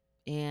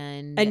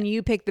 and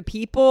you pick the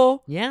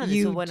people. Yeah.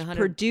 You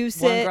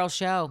produce it. One girl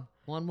show.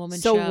 One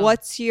woman show. So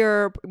what's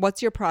your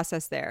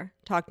process there?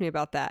 Talk to me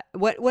about that.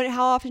 What?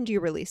 How often do you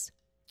release?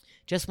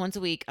 Just once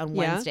a week on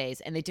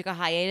Wednesdays. And they took a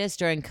hiatus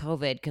during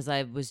COVID because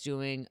I was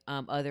doing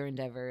other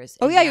endeavors.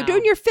 Oh, yeah. You're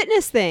doing your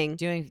fitness thing.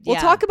 We'll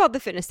talk about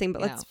the fitness thing,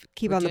 but let's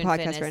keep on the podcast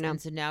fitness, right now.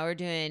 And so now we're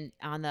doing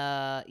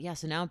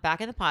so now I'm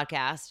back in the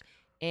podcast,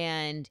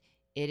 and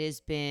it has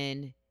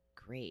been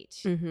great.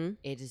 Mm-hmm.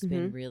 It has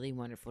been really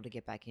wonderful to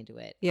get back into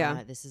it.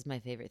 Yeah. This is my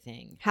favorite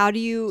thing. How do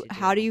you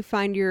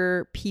find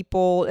your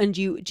people, and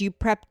do you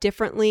prep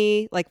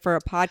differently, like for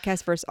a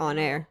podcast versus on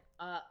air?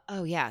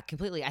 Oh yeah,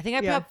 completely. I think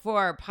I prep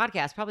for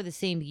podcasts probably the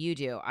same you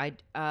do. I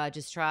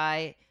just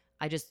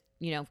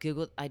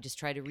Google. I just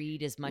try to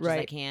read as much as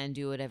I can,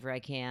 do whatever I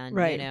can.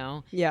 Right.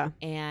 Yeah.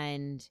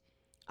 And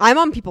I'm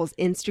on people's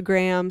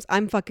Instagrams.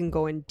 I'm fucking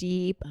going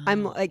deep.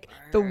 I'm like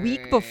the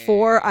week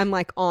before. I'm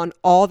like on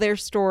all their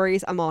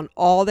stories. I'm on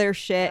all their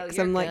shit because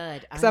I'm like, I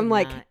just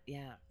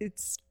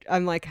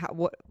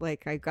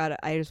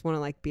want to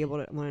like be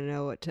able to want to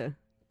know what to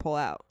pull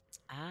out.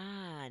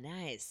 Ah,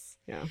 nice.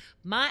 Yeah.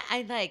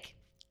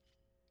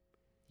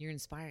 You're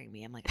inspiring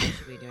me. I'm like, I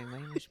should be doing way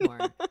much more.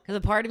 Because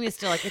a part of me is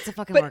still like, it's a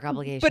fucking work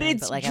obligation. But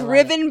it's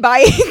driven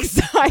by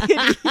anxiety.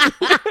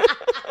 But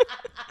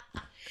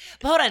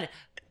hold on.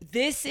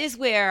 This is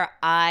where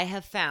I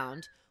have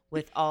found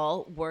with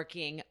all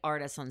working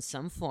artists on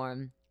some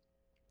form.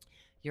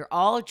 You're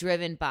all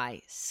driven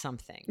by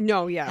something.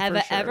 No, yeah. Have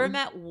I sure. ever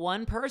met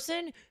one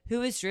person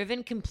who is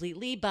driven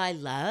completely by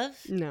love?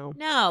 No.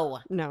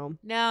 No. No.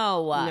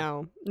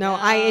 No. No.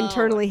 I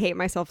internally hate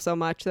myself so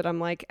much that I'm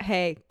like,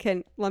 hey,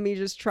 let me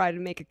just try to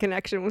make a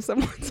connection with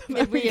someone. So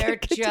that We are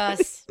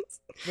just,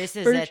 this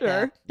is For it. sure.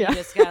 Though. Yeah. You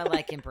just gotta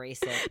like embrace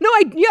it. No,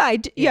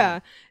 yeah.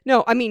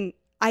 No, I mean,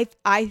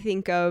 I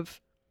think of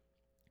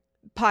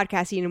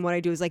podcasting and what I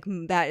do is like,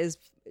 that is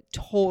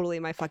totally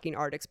my fucking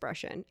art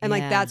expression. And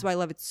like, that's why I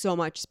love it so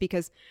much,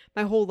 because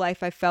my whole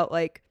life I felt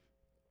like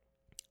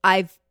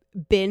I've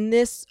been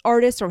this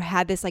artist or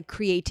had this like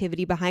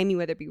creativity behind me,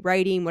 whether it be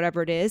writing,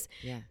 whatever it is.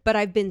 Yeah. But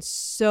I've been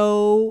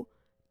so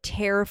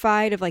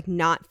terrified of like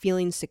not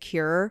feeling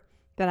secure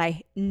that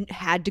I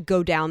had to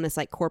go down this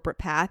like corporate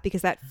path,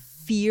 because that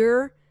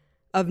fear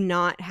of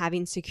not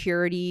having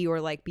security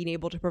or like being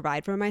able to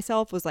provide for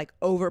myself was like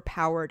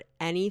overpowered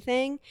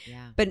anything.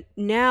 Yeah. But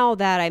now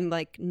that I'm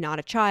like not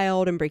a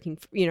child and breaking,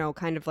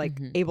 kind of like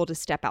able to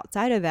step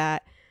outside of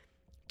that,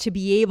 to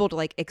be able to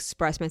like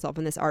express myself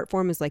in this art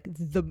form is like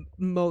the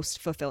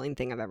most fulfilling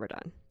thing I've ever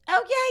done.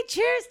 Oh, yay.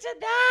 Cheers to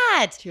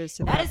that. Cheers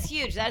to that. That is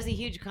huge. That is a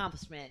huge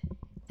accomplishment.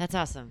 That's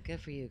awesome.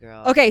 Good for you,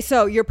 girl. Okay,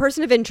 so your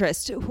person of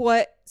interest.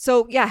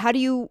 How do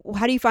you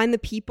find the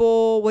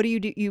people? What do you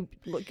do?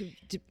 What do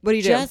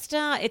you do? Just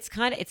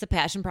it's a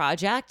passion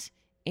project,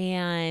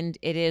 and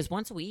it is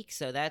once a week,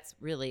 so that's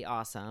really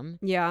awesome.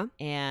 Yeah.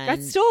 And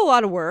That's still a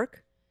lot of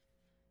work.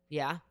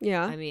 Yeah.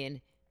 Yeah. I mean,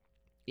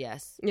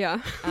 yes.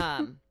 Yeah.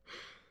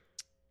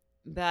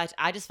 But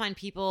I just find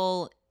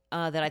people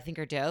that I think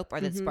are dope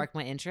or that spark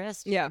my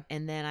interest. Yeah.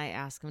 And then I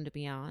ask them to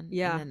be on.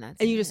 Yeah. And then that's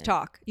and you it. just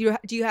talk. Do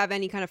you have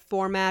any kind of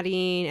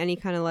formatting, any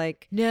kind of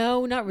like?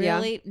 No, not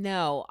really. Yeah.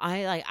 No,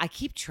 I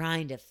keep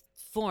trying to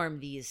form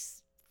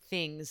these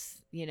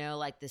things,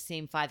 like the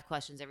same 5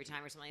 questions every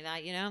time or something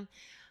like that,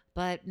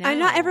 But no. And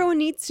not everyone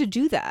needs to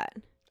do that.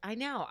 I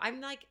know. I'm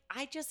like,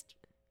 I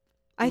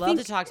love think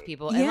to talk to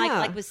people. yeah. And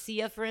like with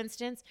Sia, for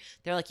instance,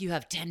 they're like, you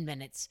have 10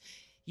 minutes.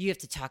 You have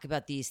to talk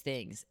about these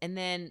things. And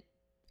then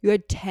you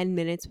had 10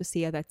 minutes with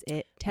Sia. That's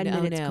it. 10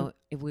 minutes. No,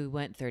 we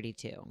went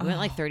 32. We went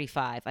like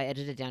 35. I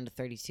edited it down to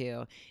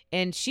 32.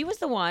 And she was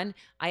the one.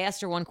 I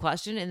asked her one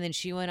question, and then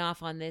she went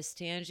off on this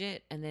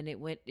tangent, and then it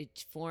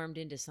formed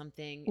into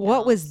something. What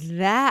else. was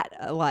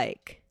that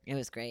like? It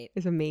was great. It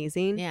was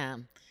amazing. Yeah.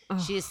 Oh.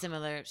 She is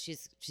similar.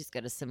 She's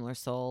got a similar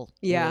soul.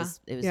 Yeah.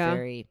 It was yeah.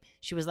 very,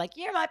 she was like,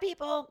 you're my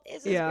people.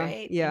 This is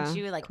great. Yeah. And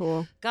she was like,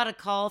 cool. Got a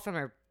call from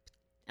her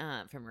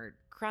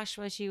crush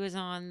while she was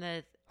on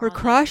her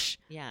crush?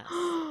 Yeah.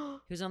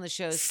 He was on the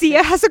show.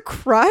 Sia has a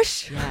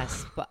crush?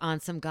 Yes. But on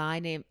some guy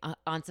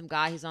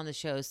who's on the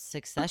show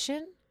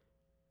Succession.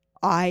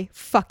 I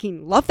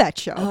fucking love that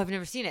show. Oh, I've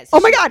never seen it. So oh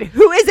my God.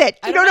 Who is it?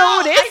 You don't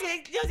know who it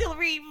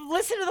is?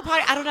 Listen to the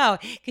podcast. I don't know.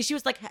 Because she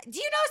was like, do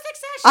you know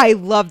Succession? I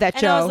love that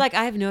show. And I was like,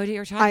 I have no idea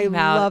what you're talking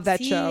about. I love that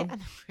See? show.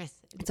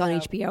 It's on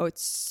HBO.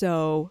 It's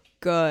so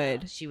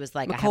good. She was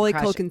like, Macaulay I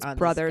have a crush Culkin's on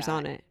brother's this guy.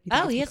 on it.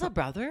 Oh, he has a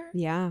brother?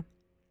 Yeah.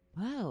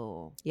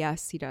 Whoa.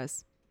 Yes, he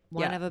does.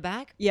 One of a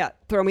bag? Yeah.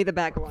 Throw me the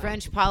bag of wine.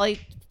 French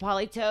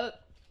polytote.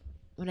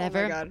 Whatever.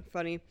 Oh my God.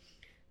 Funny.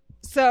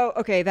 So,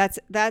 okay,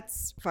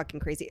 that's fucking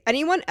crazy.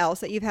 Anyone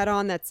else that you've had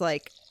on that's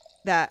like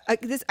that?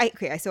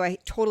 So I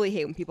totally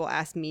hate when people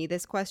ask me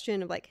this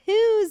question of like,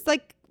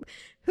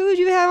 who did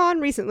you have on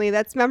recently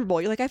that's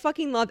memorable? You're like, I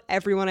fucking love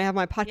everyone I have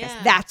on my podcast.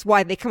 Yeah. That's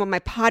why they come on my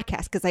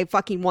podcast, because I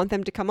fucking want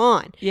them to come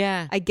on.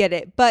 Yeah. I get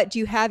it. But do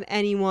you have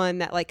anyone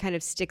that like kind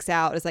of sticks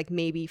out as like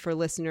maybe for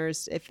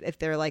listeners if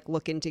they're like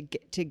looking to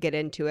get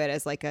into it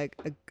as like a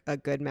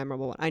good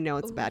memorable one? I know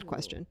it's a bad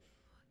question.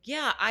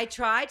 Yeah, I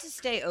try to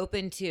stay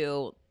open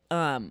to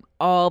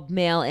all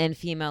male and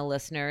female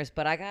listeners,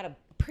 but I got a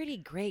pretty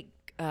great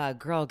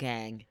girl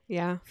gang.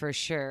 Yeah. For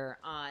sure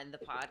on the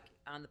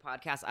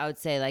podcast. I would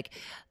say like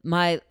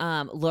my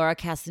Laura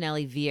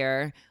Castanelli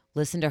Veer,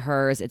 listen to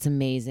hers. It's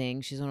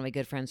amazing. She's one of my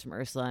good friends from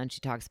Ursula, and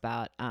she talks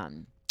about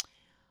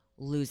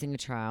losing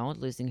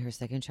her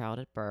second child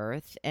at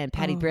birth. And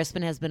Patty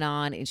Brispin has been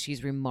on, and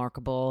she's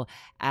remarkable,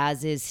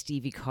 as is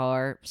Stevie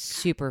Carr.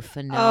 Super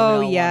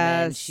phenomenal. Oh,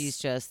 yes. woman. She's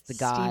just the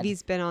god.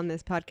 Stevie's been on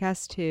this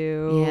podcast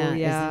too.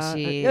 Yeah. Isn't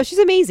she? No, she's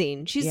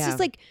amazing. She's just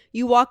like,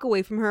 you walk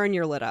away from her and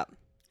you're lit up.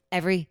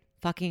 Every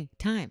fucking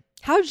time.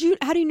 How do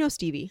you know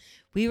Stevie?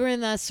 We were in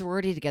the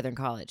sorority together in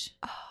college.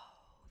 Oh,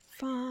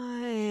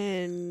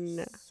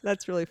 fun.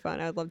 That's really fun.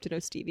 I'd love to know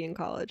Stevie in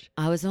college.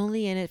 I was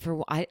only in it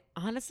I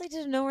honestly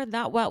didn't know her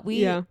that well.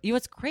 You know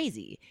what's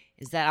crazy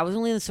is that I was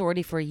only in the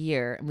sorority for a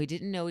year, and we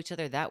didn't know each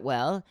other that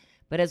well.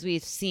 But as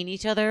we've seen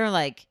each other,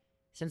 like,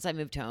 since I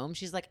moved home,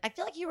 she's like, I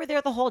feel like you were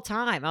there the whole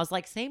time. I was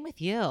like, same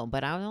with you,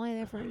 but I was only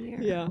there for a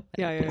year. Yeah.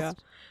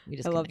 We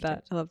just I love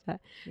connected.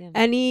 that. Yeah.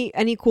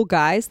 Any cool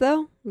guys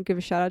though? We'll give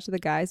a shout out to the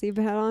guys that you've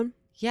had on.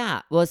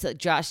 Yeah. Well, so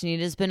Josh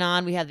Nita's been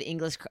on. We have the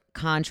English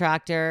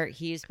contractor.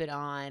 He's been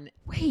on.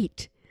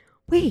 Wait,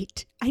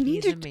 Wait,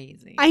 He's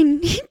amazing. I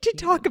need to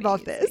talk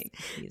about this.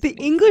 The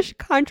English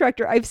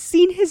contractor, I've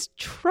seen his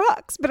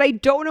trucks, but I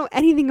don't know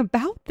anything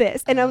about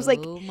this. And I was like,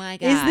 oh my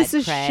God. Is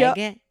this a Craig?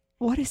 show?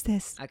 What is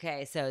this?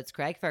 Okay, so it's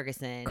Craig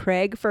Ferguson.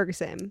 Craig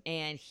Ferguson.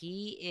 And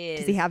he is...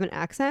 Does he have an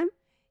accent?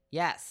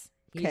 Yes.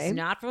 He's Okay.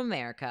 not from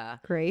America.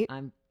 Great.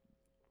 I'm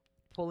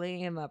pulling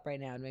him up right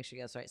now to make sure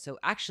he gets right. So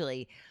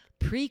actually,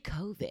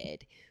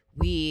 pre-COVID,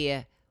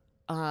 we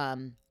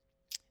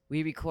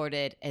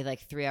recorded a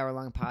 3-hour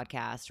long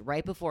podcast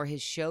right before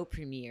his show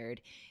premiered,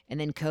 and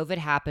then COVID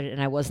happened,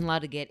 and I wasn't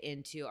allowed to get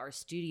into our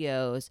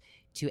studios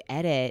to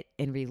edit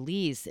and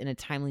release in a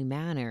timely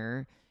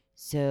manner.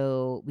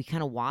 So we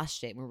kind of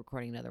washed it. We're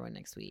recording another one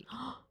next week.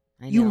 I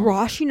know. You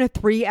washing a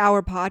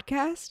 3-hour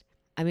podcast?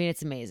 I mean,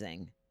 it's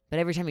amazing. But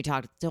every time we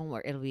talk, don't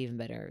worry, it'll be even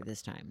better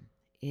this time.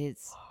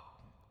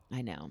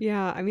 I know.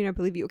 Yeah, I mean, I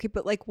believe you. Okay,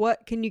 but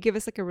what can you give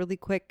us a really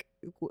quick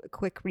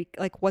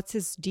what's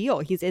his deal?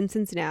 He's in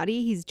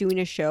Cincinnati. He's doing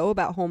a show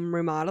about home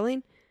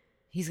remodeling.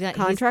 He's got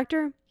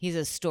contractor. He's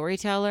a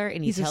storyteller,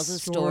 and he tells a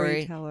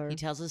story. Storyteller. He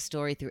tells a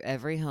story through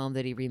every home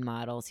that he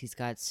remodels. He's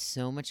got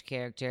so much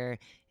character,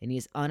 and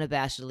he's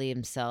unabashedly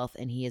himself.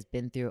 And he has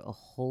been through a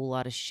whole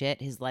lot of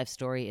shit. His life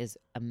story is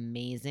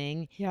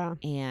amazing. Yeah,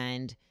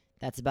 and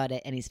that's about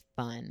it. And he's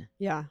fun.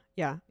 Yeah.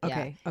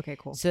 Okay. Yeah. Okay.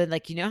 Cool. So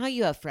you know how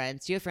you have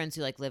friends? Do you have friends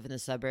who live in the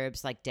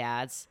suburbs,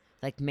 dads,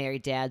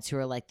 married dads who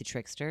are the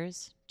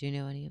tricksters? Do you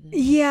know any of them?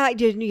 Yeah, I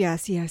did.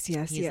 Yes. He's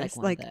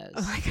one of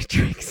those. Like a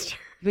trickster.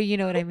 But you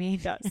know what I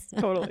mean? Yes,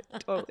 totally.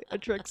 A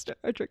trickster.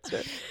 But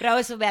I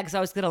always feel bad because I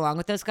always get along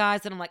with those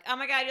guys, and I'm like, oh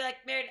my God, you're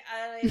married.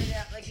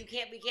 We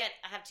can't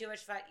have too much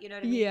fun. You know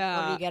what I mean?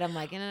 Yeah. Or you get, I'm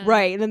like,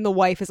 right. And then the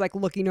wife is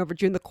looking over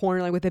at you in the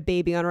corner, with a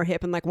baby on her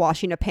hip and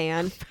washing a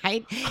pan.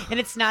 Right. And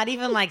it's not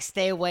even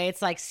stay away.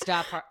 It's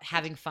stop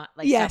having fun.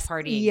 Yes, stop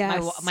partying.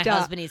 yes, my stop.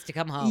 husband needs to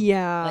come home.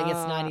 Yeah.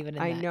 It's not even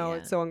in I that, know. yeah.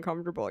 It's so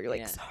uncomfortable. You're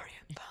Yeah. sorry,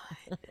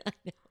 I'm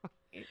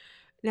fine.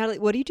 Natalie,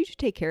 what do you do to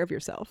take care of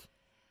yourself?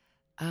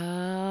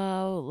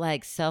 Oh,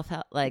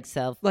 self-help,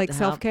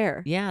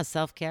 self-care. Yeah,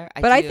 self-care.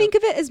 I think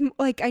of it as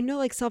I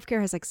know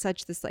self-care has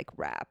such this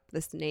rap,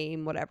 this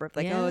name, whatever.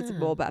 Oh, it's a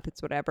bowl bath,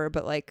 it's whatever.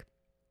 But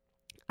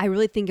I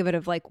really think of it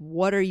of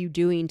what are you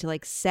doing to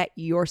set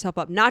yourself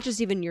up, not just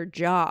even your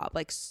job,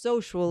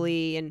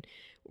 socially and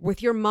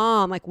with your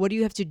mom. What do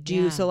you have to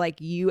do so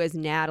you as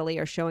Natalie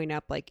are showing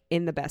up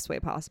in the best way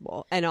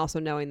possible, and also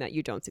knowing that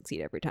you don't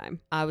succeed every time.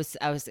 I was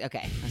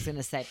okay. I was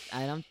gonna say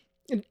I don't.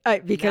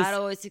 Because not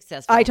always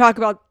successful.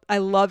 I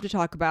love to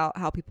talk about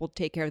how people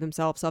take care of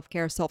themselves,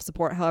 self-care,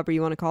 self-support, however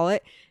you want to call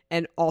it,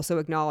 and also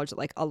acknowledge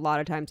that a lot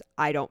of times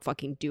I don't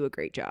fucking do a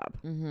great job.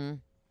 Mm-hmm.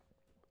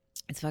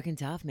 It's fucking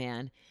tough,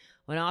 man.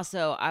 When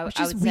also Which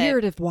is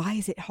weird. Why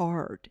is it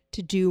hard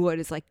to do what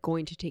is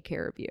going to take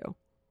care of you?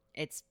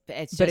 It's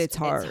hard. It's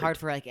hard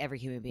for every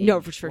human being.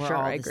 No, for sure. We're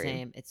all I the agree.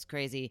 same. It's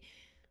crazy.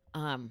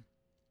 Right.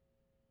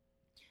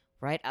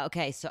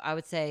 Okay. So I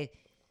would say.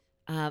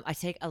 I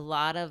take a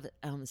lot of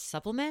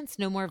supplements,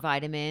 no more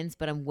vitamins,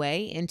 but I'm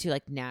way into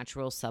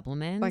natural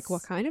supplements.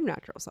 What kind of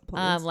natural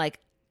supplements?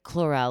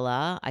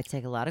 Chlorella. I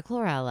take a lot of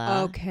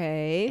chlorella.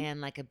 Okay.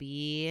 And a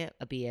bee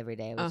every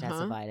day, which has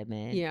a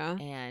vitamin. Yeah.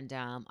 And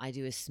I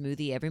do a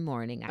smoothie every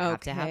morning. I have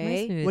to have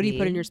my smoothie. What do you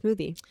put in your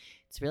smoothie?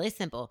 It's really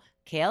simple.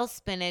 Kale,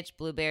 spinach,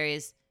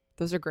 blueberries.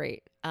 Those are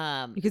great.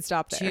 You could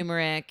stop there.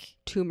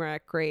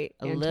 Turmeric, great.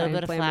 A little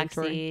bit of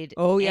flaxseed.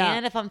 Oh yeah.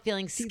 And if I'm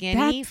feeling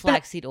skinny,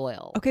 flaxseed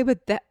oil. Okay, but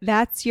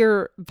that's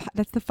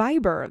the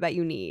fiber that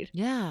you need.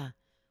 Yeah.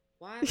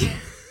 Why?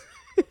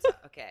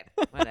 Okay,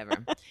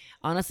 whatever.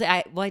 Honestly,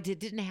 I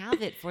didn't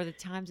have it for the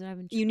times that I've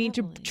been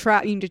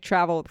traveling. You need to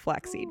travel with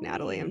flaxseed,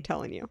 Natalie. I'm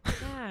telling you.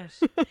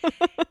 Gosh.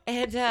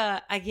 And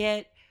I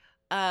get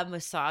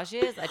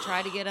massages. I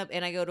try to get them,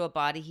 and I go to a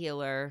body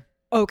healer.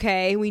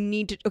 Okay,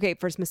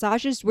 first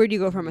massages. Where do you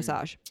go for a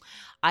massage?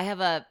 I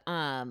have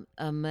a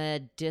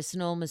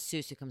medicinal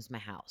masseuse who comes to my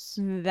house.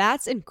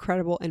 That's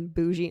incredible and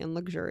bougie and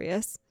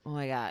luxurious. Oh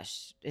my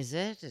gosh, is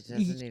it? It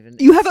doesn't even.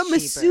 You have a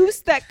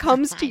masseuse that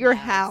comes to your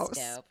house.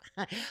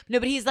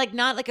 No, but he's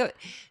not a.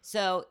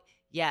 So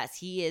yes,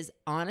 he is.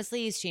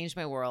 Honestly, he's changed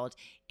my world,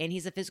 and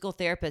he's a physical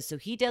therapist. So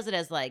he does it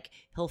as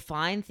he'll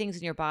find things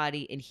in your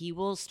body, and he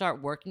will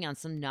start working on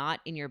some knot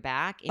in your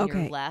back, and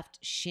your left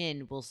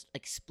shin will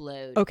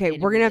explode. Okay,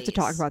 we're gonna have to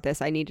talk about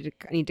this. I need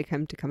to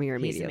come here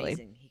immediately. He's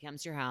amazing. He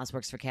comes to your house,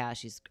 works for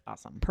cash. He's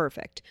awesome.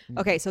 Perfect. Mm-hmm.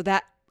 Okay, so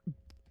that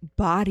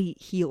body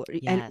healer,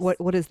 and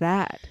what is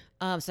that?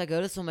 So I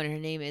go to someone. Her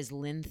name is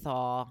Lynn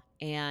Thaw,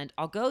 and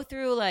I'll go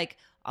through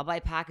I'll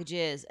buy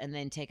packages and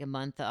then take a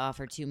month off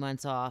or 2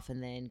 months off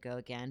and then go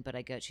again. But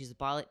she's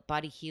a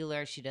body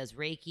healer. She does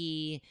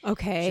Reiki.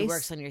 Okay. She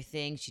works on your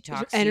thing. She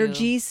talks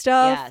energy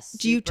stuff. Yes.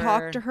 Do you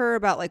talk to her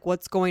about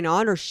what's going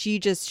on, or she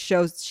just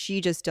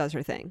does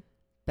her thing?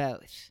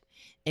 Both.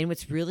 And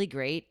what's really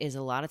great is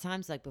a lot of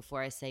times,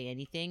 before I say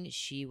anything,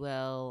 she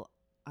will,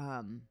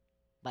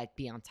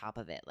 be on top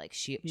of it.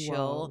 She'll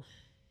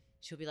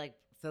be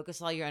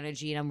focus all your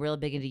energy. And I'm really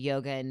big into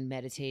yoga and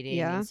meditating.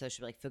 Yeah. And so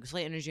she'll be like, focus all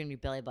your energy on your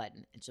belly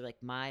button. And she'll be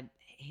like, my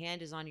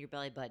hand is on your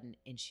belly button.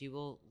 And she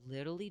will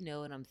literally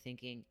know what I'm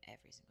thinking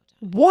every single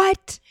time.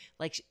 What?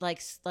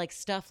 Like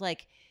stuff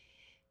like,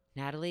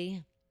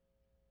 Natalie,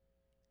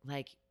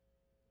 like,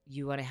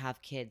 you want to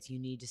have kids. You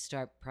need to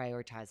start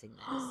prioritizing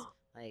this.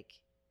 Like,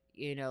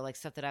 you know, like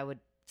stuff that I would,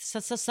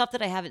 stuff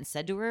that I haven't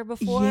said to her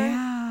before.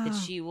 Yeah. That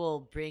she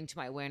will bring to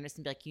my awareness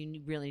and be like,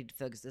 you really need to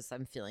focus this.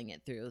 I'm feeling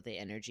it through the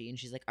energy. And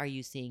she's like, are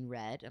you seeing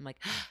red? I'm like,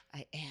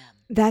 I am.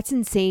 That's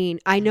insane.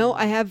 I know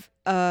I have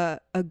a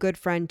good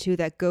friend too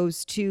that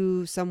goes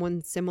to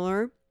someone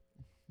similar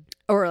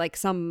or like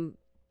some,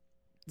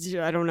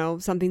 I don't know,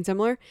 something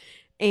similar.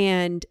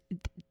 And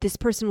this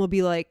person will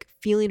be like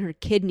feeling her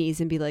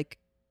kidneys and be like,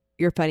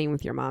 you're fighting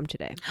with your mom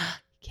today.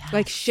 Yes.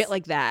 Like shit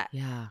like that.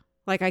 Yeah.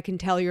 Like I can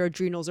tell your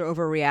adrenals are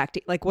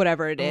overreacting, like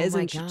whatever it is.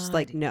 And she's just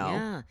like, no.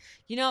 Yeah.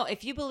 You know,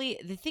 if you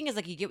believe, the thing is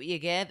like you get what you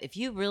give. If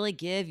you really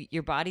give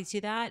your body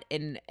to that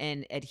and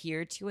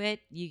adhere to it,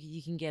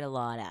 you can get a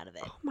lot out of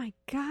it. Oh my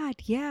God.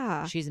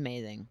 Yeah. She's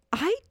amazing.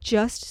 I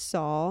just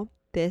saw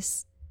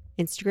this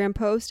Instagram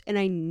post and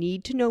I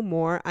need to know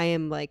more. I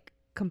am like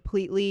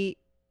completely,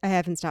 I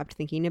haven't stopped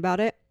thinking about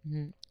it.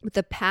 Mm-hmm. With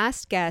the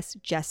past guest,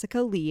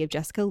 Jessica Lee of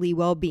Jessica Lee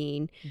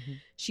Wellbeing,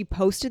 she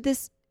posted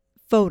this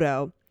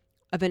photo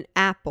of an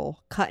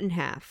apple cut in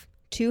half,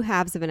 two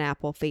halves of an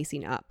apple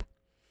facing up.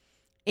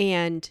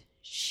 And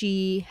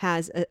she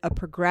has a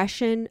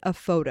progression of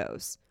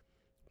photos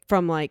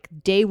from like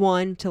day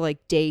 1 to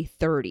like day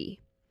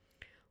 30.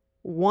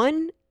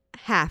 One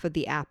half of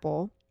the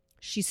apple,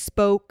 she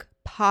spoke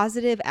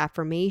positive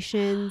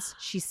affirmations.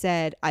 She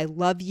said, I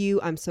love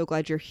you. I'm so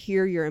glad you're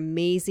here. You're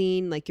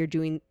amazing. Like you're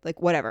doing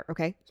like whatever.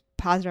 Okay.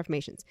 Positive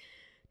affirmations.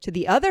 To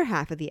the other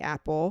half of the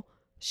apple,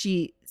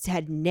 she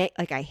said,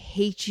 like, I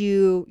hate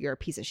you. You're a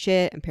piece of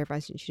shit. I'm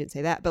paraphrasing. She didn't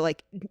say that, but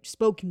like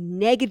spoke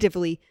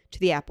negatively to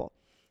the apple.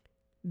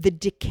 The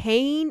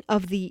decaying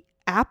of the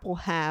apple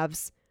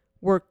halves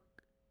were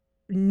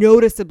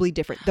noticeably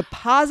different. The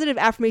positive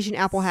affirmation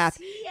apple half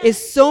is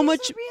so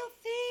much. A real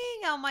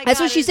thing. Oh my God. That's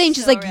what she's saying.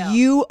 She's like,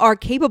 you are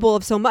capable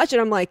of so much.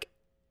 And I'm like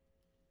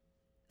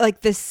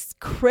this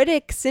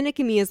cynic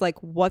in me is like,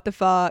 what the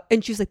fuck?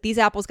 And she's like, these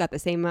apples got the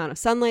same amount of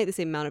sunlight, the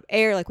same amount of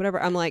air, like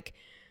whatever. I'm like,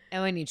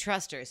 and when you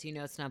trust her, so you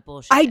know it's not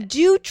bullshit. I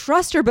do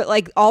trust her, but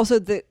like also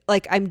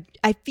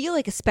I feel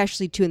like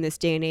especially too in this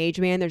day and age,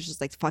 man, there's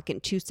just like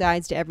fucking two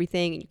sides to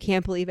everything, and you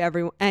can't believe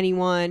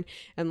anyone,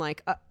 and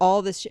like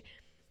all this shit.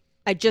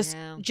 I just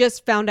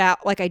found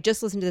out, like I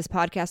just listened to this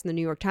podcast in the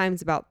New York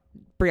Times about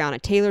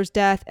Breonna Taylor's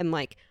death, and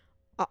like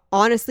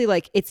honestly,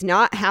 like it's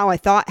not how I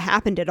thought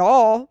happened at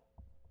all.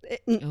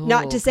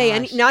 Not to say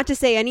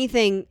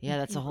anything. Yeah,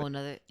 that's a whole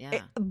nother. Yeah,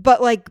 but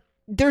like.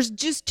 There's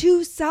just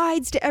two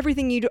sides to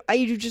everything you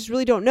just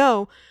really don't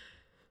know.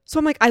 So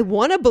I'm like, I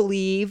want to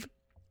believe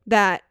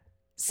that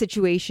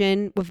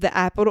situation with the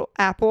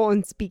apple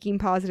and speaking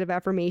positive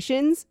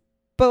affirmations,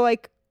 but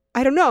like,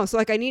 I don't know. So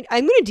like I'm going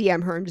to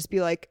DM her and just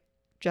be like,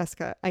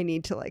 Jessica, I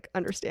need to like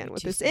understand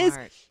what this is,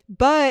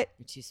 but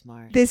you're too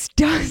smart. This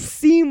does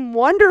seem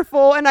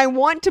wonderful and I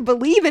want to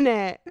believe in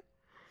it.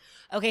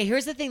 Okay,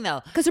 here's the thing though.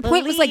 Because her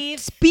point was like,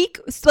 speak,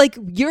 like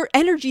your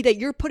energy that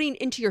you're putting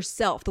into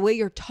yourself, the way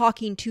you're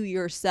talking to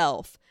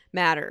yourself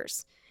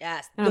matters.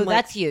 Yes. No,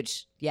 that's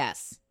huge.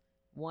 Yes.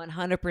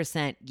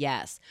 100%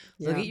 yes.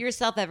 Yeah. Look at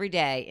yourself every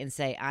day and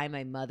say, I'm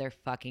a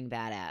motherfucking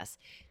badass.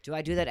 Do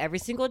I do that every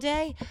single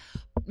day?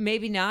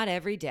 Maybe not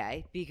every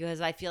day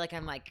because I feel like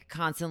I'm like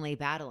constantly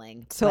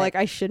battling. So like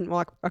I shouldn't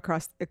walk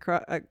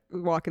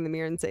walk in the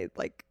mirror and say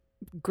like,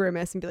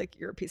 grimace and be like,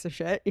 you're a piece of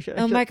shit. You should.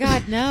 Oh my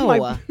God, no.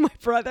 My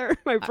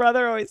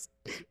brother always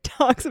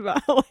talks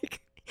about how like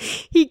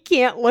he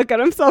can't look at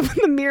himself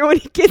in the mirror when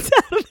he gets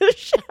out of the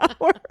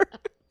shower.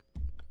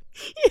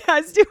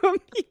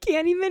 He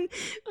can't even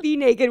be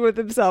naked with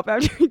himself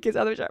after he gets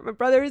out of the shower. My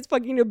brother is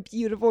fucking a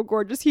beautiful,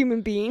 gorgeous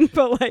human being,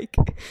 but like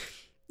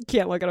he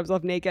can't look at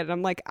himself naked. And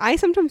I'm like, I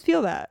sometimes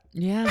feel that.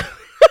 Yeah.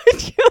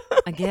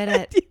 I get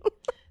it.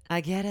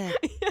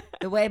 Yeah.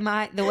 The way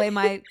my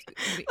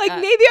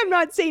like maybe I'm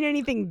not saying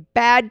anything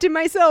bad to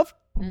myself,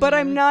 but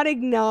I'm not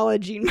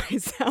acknowledging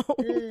myself.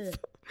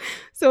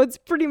 So it's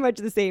pretty much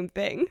the same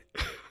thing.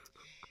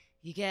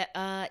 You get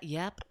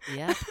yep.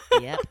 I'm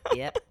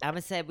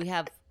gonna say we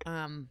have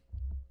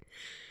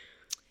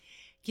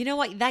you know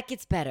what? That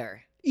gets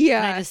better.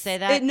 Yeah. Can I just say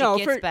that? It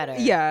gets better.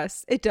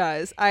 Yes, it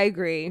does. I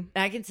agree.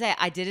 I can say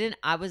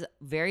I was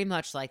very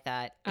much like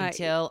that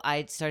until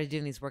I started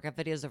doing these workout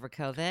videos over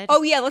COVID.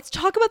 Oh, yeah. Let's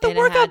talk about the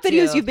workout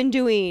videos you've been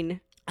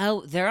doing.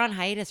 Oh, they're on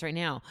hiatus right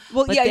now.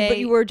 Well, but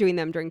you were doing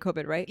them during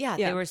COVID, right? Yeah,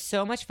 they were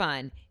so much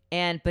fun.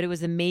 But it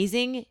was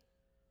amazing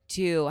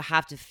to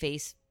have to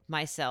face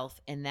myself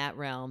in that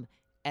realm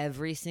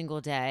every single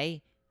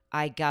day.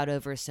 I got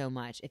over so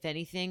much. If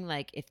anything,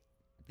 like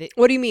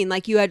what do you mean?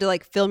 Like you had to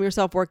like film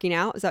yourself working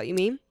out? Is that what you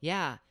mean?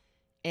 Yeah.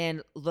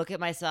 And look at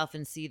myself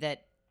and see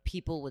that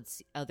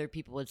other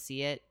people would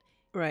see it.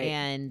 Right.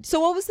 And so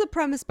what was the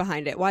premise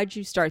behind it? Why'd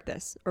you start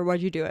this or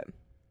why'd you do it?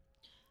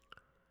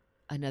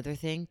 another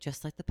thing,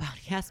 just like the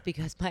podcast,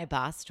 because my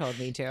boss told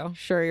me to.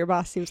 Sure, your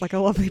boss seems like a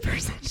lovely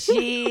person.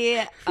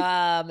 She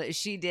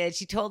did.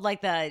 She told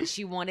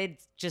she wanted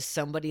just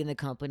somebody in the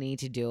company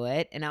to do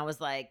it. And I was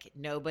like,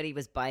 nobody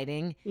was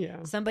biting.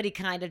 Yeah. Somebody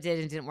kind of did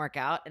and didn't work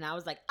out. And I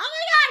was like, oh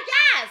my God,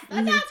 yes,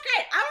 that sounds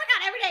great. I work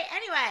out every day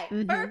anyway.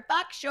 For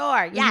fuck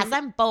sure. Yes,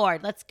 I'm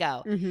bored. Let's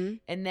go.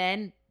 And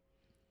then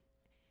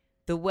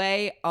the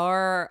way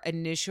our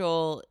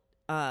initial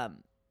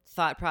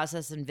thought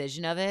process and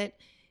vision of it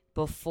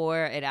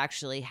before it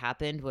actually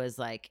happened was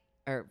like,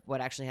 or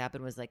what actually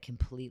happened was like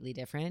completely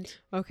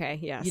different. Okay,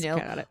 yes. You know,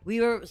 got it. we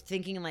were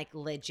thinking like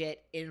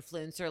legit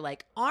influencer,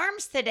 like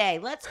arms today.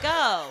 Let's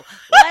go.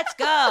 Let's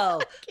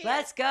go.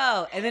 Let's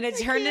go. And then it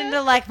turned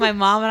into like my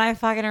mom and I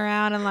fucking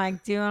around and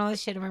like doing all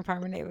this shit in my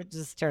apartment. It would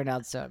just turn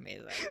out so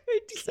amazing.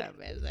 So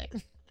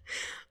amazing.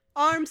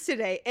 Arms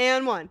today.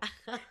 And 1.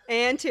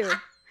 And 2.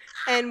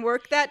 And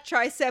work that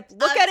tricep.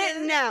 Look at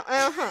it now.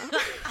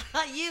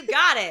 You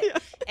got it. Yeah.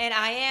 And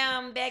I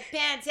am big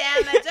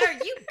pentameter.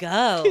 You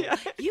go. Yeah.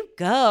 You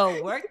go.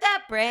 Work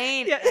that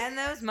brain and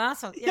those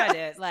muscles. Yeah,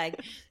 dude.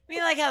 Like, we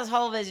like has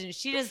whole vision.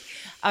 She just,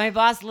 my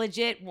boss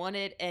legit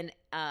wanted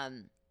a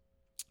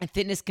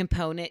fitness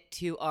component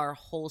to our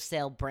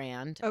wholesale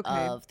brand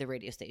of the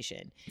radio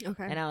station.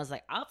 Okay. And I was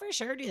like, I'll for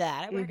sure do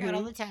that. I work out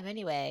all the time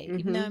anyway,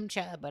 even though I'm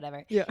chub,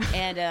 whatever. Yeah.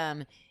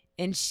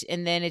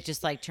 And then it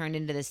just like turned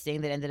into this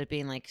thing that ended up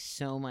being like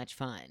so much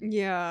fun.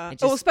 Yeah.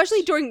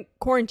 Especially during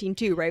quarantine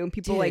too, right? When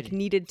people like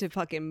needed to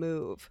fucking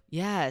move.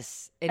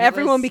 Yes. And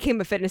everyone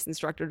became a fitness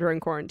instructor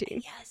during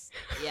quarantine. Yes.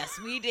 Yes,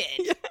 we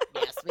did.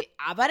 Yes.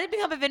 I didn't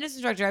become a fitness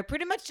instructor. I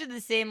pretty much did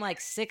the same like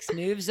 6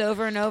 moves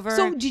over and over.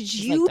 So did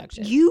you,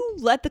 you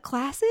led the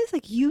classes?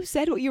 Like you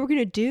said what you were going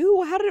to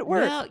do? How did it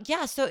work? Well,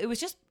 yeah. So it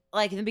was just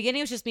like in the beginning,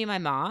 it was just me and my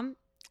mom.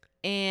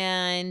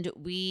 And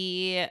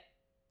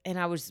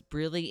I was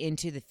really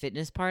into the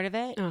fitness part of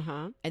it.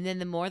 And then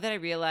the more that I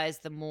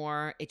realized, the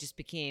more it just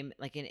became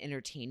like an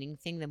entertaining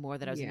thing. The more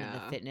that I was into the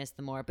fitness,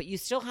 the more. But you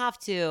still have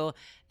to,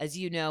 as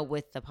you know,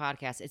 with the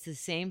podcast, it's the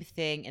same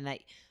thing in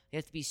that you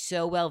have to be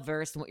so well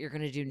versed in what you're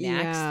going to do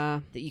next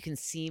that you can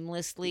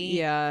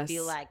seamlessly be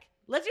like,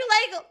 lift your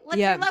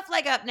left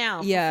leg up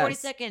now for 40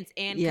 seconds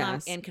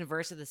and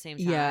converse at the same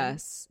time.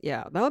 Yes.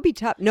 Yeah. That would be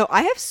tough. No,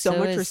 I have so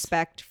much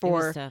respect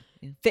for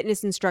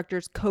fitness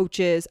instructors,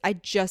 coaches. I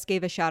just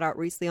gave a shout out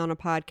recently on a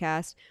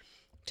podcast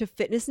to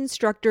fitness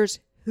instructors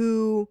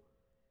who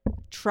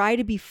try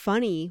to be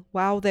funny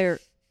while they're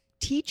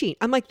teaching.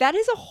 I'm like, that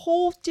is a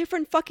whole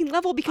different fucking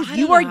level because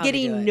you are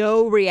getting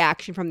no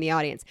reaction from the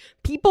audience.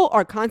 People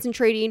are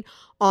concentrating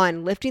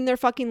on lifting their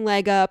fucking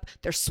leg up.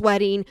 They're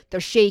sweating. They're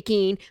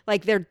shaking.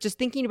 Like they're just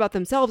thinking about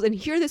themselves. And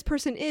here this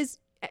person is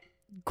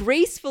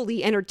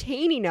gracefully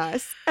entertaining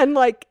us. And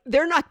like,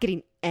 they're not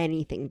getting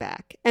anything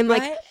back. And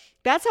like,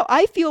 that's how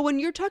I feel when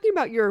you're talking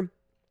about your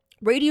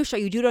radio show.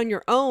 You do it on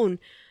your own.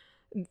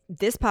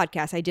 This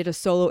podcast, I did a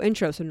solo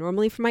intro. So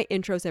normally for my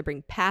intros, I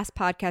bring past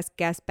podcast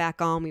guests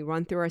back on. We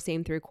run through our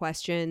same 3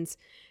 questions.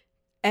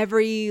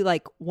 Every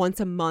like once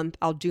a month,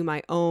 I'll do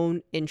my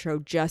own intro,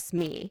 just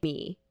me.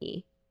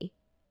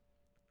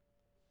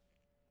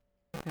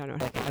 I don't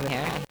know.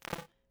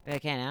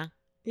 Okay now?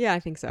 Yeah,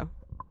 I think so.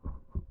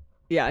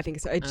 Yeah, I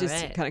think so. It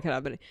just kind of cut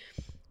out. But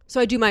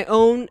so I do my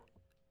own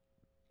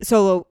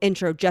solo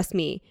intro, just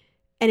me.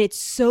 And it's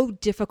so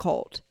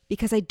difficult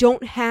because I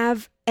don't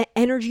have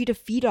energy to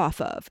feed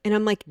off of. And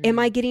I'm like, am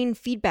I getting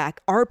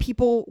feedback? Are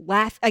people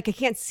laugh? Like, I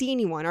can't see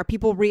anyone. Are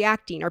people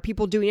reacting? Are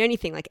people doing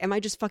anything? Like, am I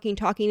just fucking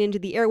talking into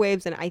the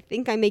airwaves and I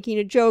think I'm making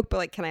a joke, but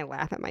like, can I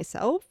laugh at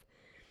myself?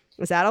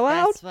 Is that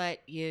allowed?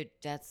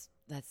 That's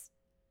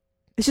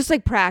it's just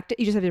like practice.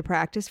 You just have to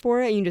practice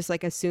for it. And you just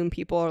like assume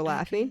people are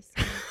laughing.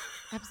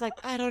 I was like,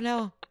 I don't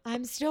know.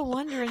 I'm still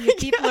wondering if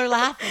people are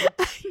laughing.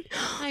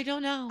 I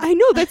don't know. I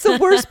know. That's the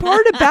worst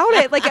part about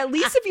it. Like, at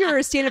least if you're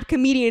a stand-up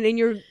comedian and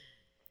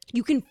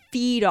you can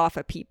feed off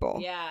of people.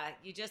 Yeah.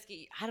 You just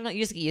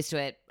get used to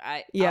it.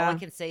 All I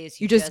can say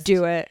is you just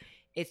do it.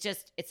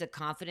 It's a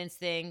confidence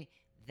thing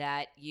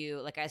that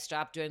I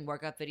stopped doing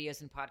workout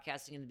videos and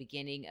podcasting in the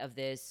beginning of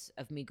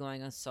me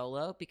going on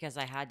solo because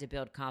I had to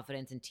build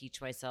confidence and teach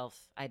myself.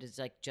 I had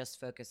to just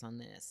focus on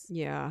this.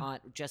 Yeah.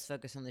 Just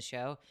focus on the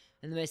show.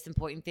 And the most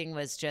important thing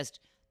was just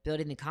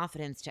building the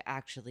confidence to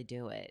actually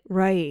do it.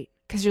 Right.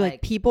 Because you're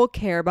like, people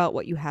care about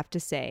what you have to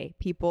say.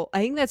 I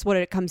think that's what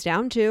it comes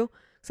down to.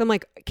 So I'm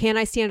like, can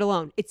I stand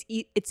alone? It's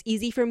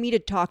easy for me to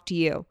talk to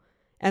you.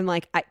 And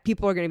like,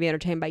 people are going to be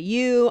entertained by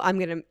you. I'm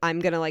going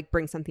to like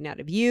bring something out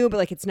of you, but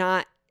like,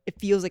 it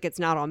feels like it's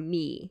not on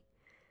me.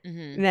 Mm-hmm.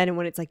 And then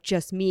when it's like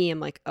just me, I'm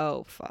like,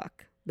 oh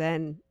fuck.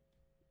 Then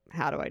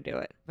how do I do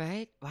it?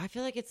 Right. Well, I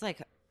feel like it's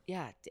like,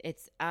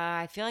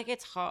 I feel like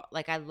it's hard.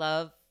 Like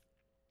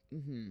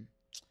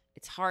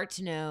it's hard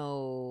to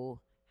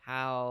know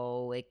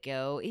how it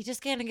go. You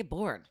just kind of get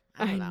bored.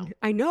 I don't know.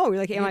 I know. You're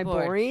like, am I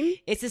boring?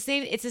 It's the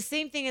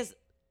same thing as,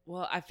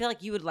 well, I feel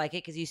like you would like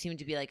it because you seem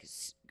to be like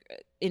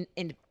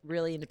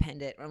really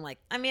independent. I'm like,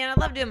 I mean, I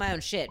love doing my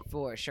own shit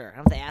for sure. I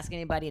don't have to ask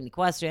anybody any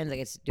questions. I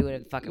get to do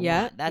whatever the fuck I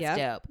want. That's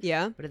dope.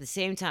 Yeah. But at the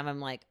same time, I'm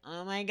like,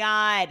 oh my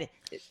God.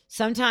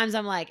 Sometimes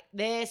I'm like,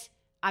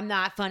 I'm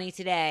not funny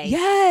today.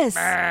 Yes.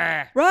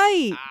 Brr.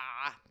 Right.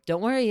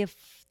 Don't worry, you have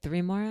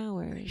 3 more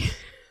hours.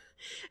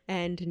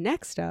 And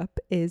next up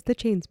is the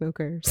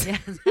Chainsmokers. Yeah.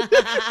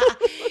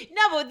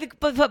 No,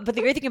 but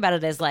the great thing about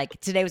it is, like,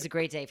 today was a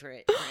great day for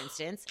it. For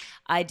instance,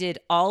 I did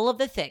all of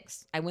the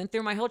things. I went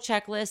through my whole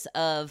checklist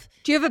of.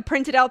 Do you have a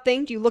printed out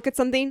thing? Do you look at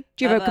something?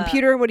 Do you have a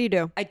computer? What do you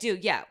do? I do.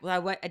 Yeah.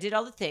 Well, I did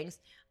all the things.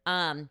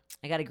 I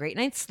got a great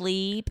night's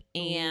sleep,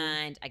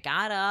 and I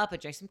got up, I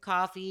drank some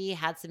coffee,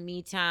 had some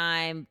me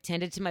time,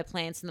 tended to my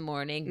plants in the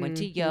morning, went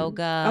to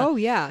yoga. Oh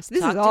yeah, so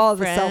this is all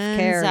the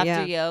self-care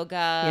after yoga.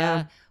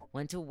 Yeah.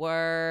 Went to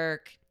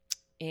work,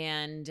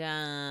 and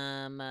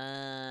then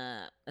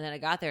I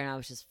got there and I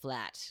was just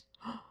flat.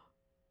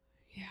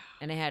 Yeah.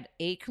 And I had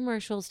 8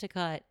 commercials to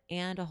cut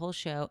and a whole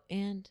show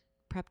and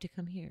prep to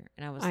come here,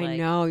 and I was like, I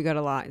know you got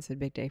a lot. It's a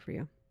big day for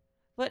you.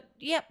 But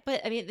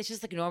I mean, it's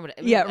just like normal.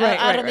 I mean, Yeah, right.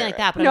 I don't mean like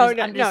that, but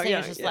I'm just saying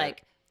it's just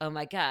like, oh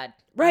my God.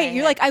 Right.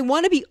 You're like, I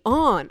want to be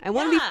on. I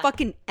want to be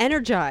fucking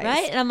energized.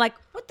 Right. And I'm like,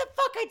 what the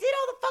fuck? I did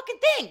all the fucking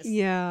things.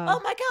 Yeah.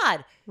 Oh my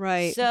God.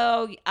 Right.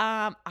 So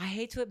I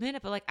hate to admit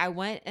it, but like I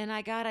went and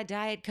I got a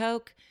Diet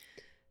Coke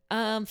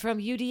from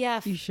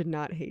UDF. You should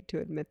not hate to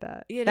admit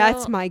that. You know?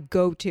 That's my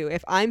go-to.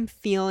 If I'm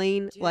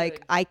feeling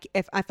like Dude.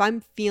 if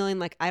I'm feeling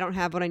like I don't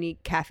have what I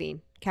need,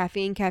 caffeine.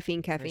 Caffeine. Sure.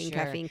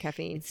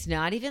 It's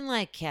not even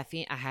like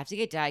caffeine. I have to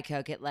get Diet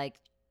Coke. It like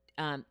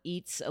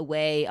eats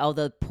away all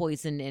the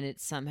poison in it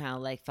somehow,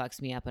 like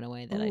fucks me up in a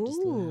way that I just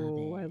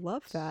love it. I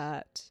love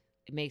that.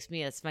 It makes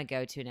me, that's my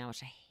go-to now,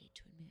 which I hate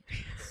to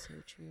admit. It's so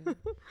true.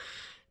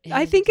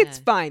 I think it's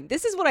fine.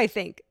 This is what I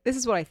think. You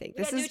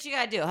gotta do what you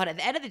gotta do. Hold on. At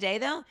the end of the day,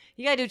 though,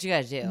 you gotta do what you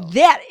gotta do.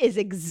 That is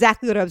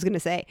exactly what I was gonna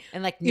say.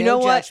 And like,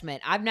 no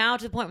judgment. I'm now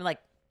to the point where like,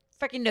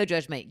 freaking no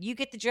judgment. You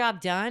get the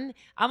job done.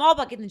 I'm all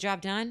about getting the job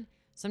done.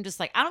 So I'm just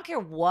like, I don't care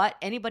what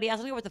anybody else,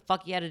 I don't care what the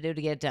fuck you had to do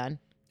to get it done.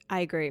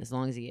 I agree. As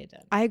long as you get it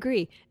done. I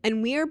agree.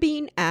 And we are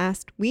being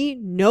asked,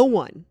 no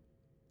one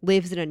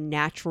lives in a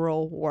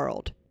natural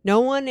world. No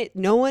one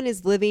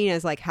is living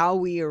as like how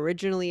we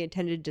originally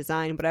intended to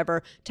design,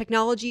 whatever.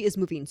 Technology is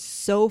moving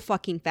so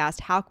fucking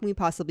fast. How can we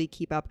possibly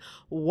keep up?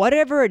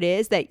 Whatever it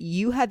is that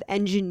you have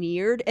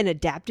engineered and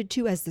adapted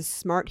to as the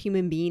smart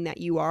human being that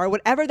you are,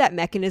 whatever that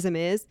mechanism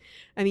is.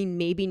 I mean,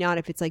 maybe not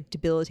if it's like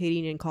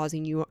debilitating and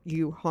causing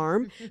you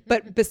harm.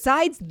 But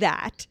besides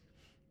that,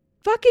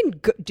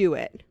 fucking do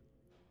it.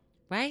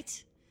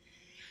 Right?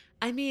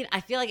 I mean, I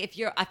feel like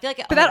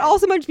but that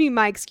also might be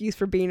my excuse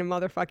for being a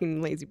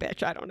motherfucking lazy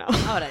bitch. I don't know.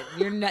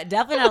 You're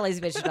definitely not a lazy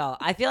bitch at all.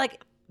 I feel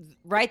like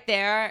right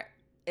there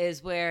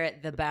is where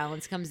the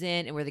balance comes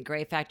in and where the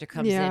gray factor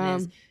comes in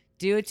is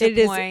do it to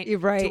a point. You're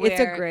right. It's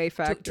a gray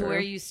factor. To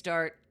where you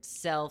start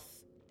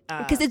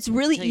because it's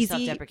really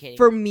easy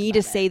for me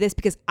to say this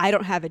because I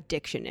don't have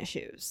addiction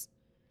issues.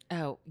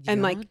 Oh, you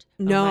and don't? Like,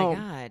 no. Oh my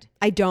God.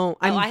 I don't.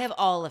 I have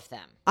all of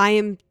them.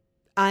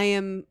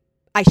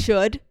 I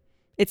should.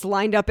 It's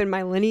lined up in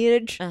my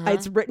lineage.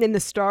 It's written in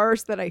the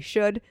stars that I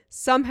should.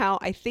 Somehow,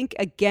 I think,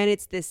 again,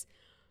 it's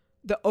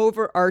the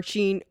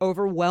overarching,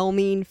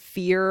 overwhelming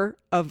fear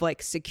of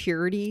like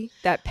security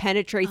that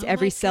penetrates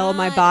every cell of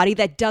my body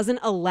that doesn't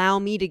allow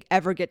me to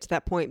ever get to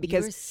that point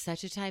because you're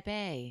such a type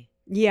A.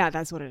 Yeah,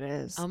 that's what it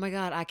is. Oh my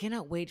God, I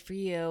cannot wait for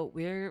you.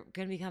 We're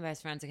going to become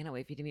best friends. I cannot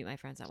wait for you to meet my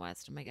friends out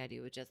west. Oh my God,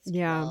 you would just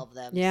love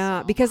them.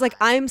 Yeah, so because much. like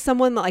I'm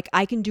someone that like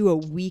I can do a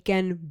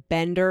weekend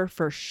bender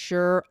for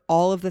sure,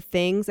 all of the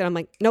things. And I'm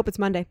like, nope, it's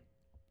Monday.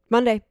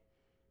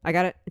 I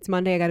got it. It's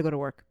Monday. I got to go to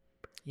work.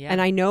 Yeah. And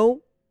I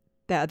know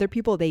that other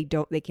people, they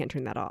can't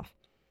turn that off.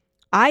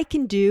 I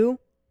can do,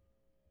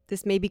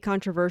 this may be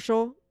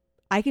controversial,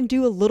 I can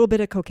do a little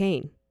bit of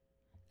cocaine.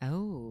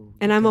 Oh.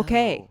 And I'm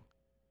okay.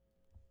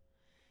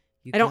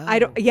 I don't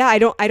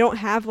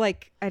have the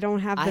thing.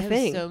 I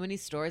have so many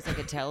stories I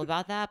could tell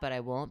about that, but I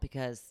won't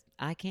because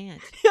I can't.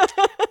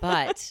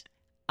 But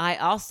I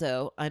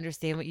also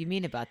understand what you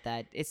mean about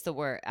that. It's the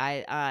word.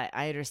 I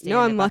understand. No,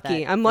 I'm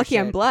lucky. I'm lucky.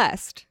 Sure. I'm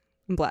blessed.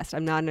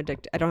 I'm not an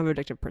addicted. I don't have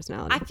an addictive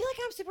personality. I feel like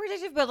I'm super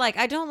addictive, but like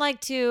I don't like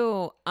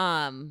to.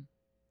 I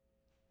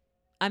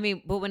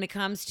mean, but when it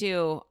comes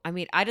to, I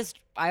mean,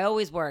 I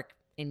always work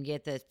and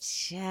get the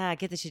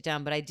shit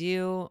done. But I don't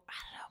know.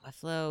 My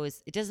flow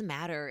is. It doesn't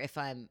matter if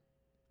I'm.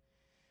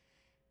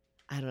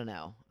 I don't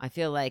know. I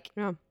feel like,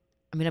 I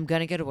mean, I'm going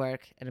to go to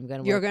work and I'm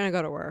going to You're going to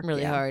go to work.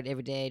 Really hard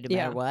every day, no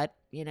matter what,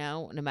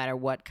 no matter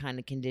what kind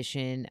of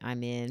condition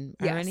I'm in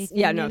or anything.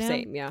 Yeah, no,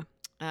 same. Yeah.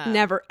 I've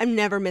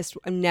never missed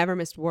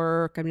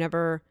work. I've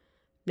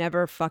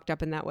never fucked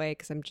up in that way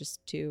because I'm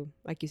just too,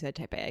 like you said,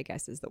 type A, I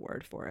guess is the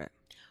word for it.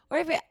 Or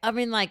if I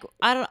mean, like,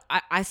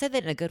 I said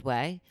that in a good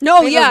way.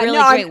 No, yeah.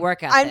 Really great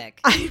work ethic.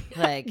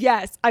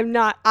 Yes, I'm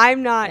not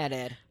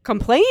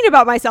complaining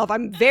about myself.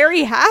 I'm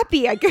very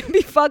happy. I could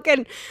be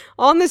fucking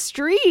on the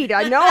street.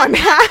 I know I'm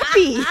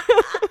happy.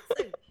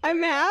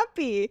 I'm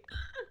happy.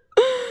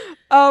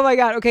 Oh my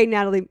God. Okay,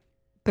 Natalie,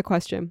 the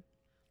question.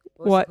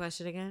 What's the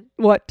question again?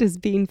 What does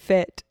being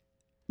fit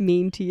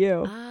mean to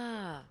you?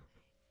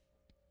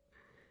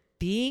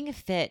 Being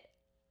fit.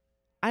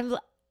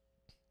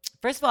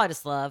 First of all, I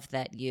just love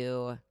that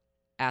you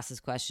asked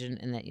this question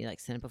and that you like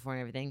sent it before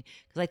and everything.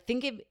 Because I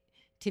think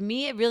to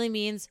me, it really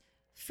means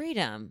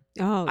freedom.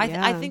 Oh,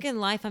 yeah. I think in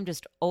life, I'm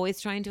just always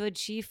trying to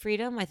achieve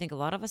freedom. I think a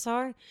lot of us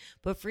are,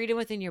 but freedom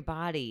within your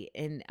body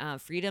and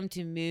freedom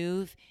to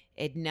move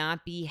and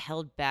not be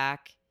held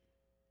back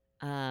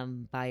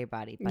by your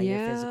body, by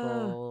your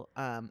physical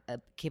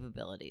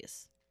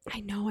capabilities.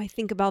 I know. I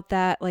think about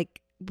that,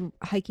 like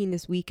hiking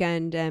this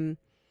weekend, and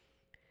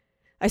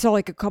I saw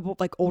like a couple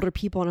like older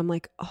people, and I'm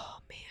like, oh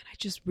man, I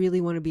just really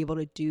want to be able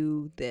to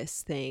do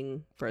this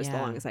thing for as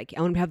long as I can.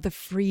 I want to have the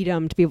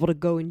freedom to be able to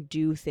go and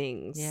do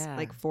things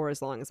like for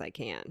as long as I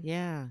can.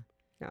 Yeah.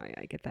 Oh yeah,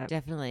 I get that.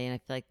 Definitely. And I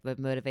feel like what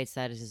motivates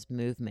that is just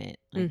movement.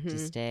 Like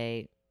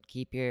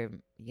you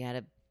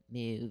gotta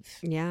move.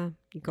 Yeah.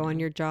 You go on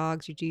your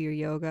jogs, you do your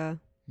yoga.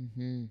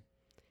 Mm-hmm.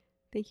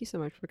 Thank you so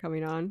much for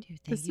coming on. Dude,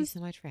 thank you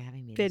so much for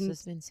having me. This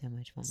has been so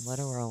much fun. What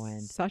a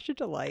whirlwind. Such a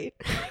delight.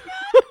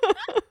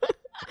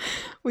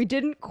 We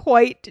didn't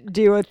quite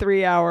do a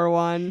 3-hour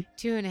one.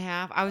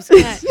 2.5. I was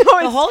gonna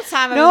the whole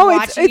time I was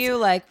watching you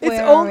like it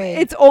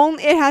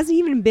hasn't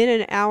even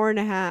been an hour and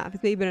a half.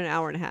 It's maybe been an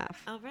hour and a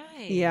half. All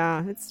right.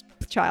 Yeah, it's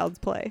child's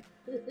play.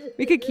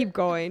 We could keep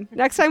going.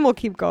 Next time we'll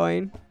keep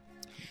going.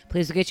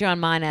 Please we'll get you on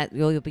mine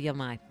you'll be on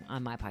my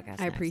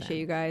podcast. I appreciate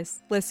you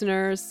guys.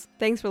 Listeners,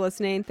 thanks for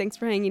listening. Thanks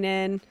for hanging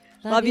in.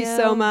 Love you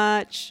so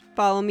much.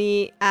 Follow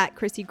me at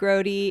Chrissy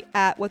Grody,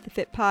 at What the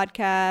Fit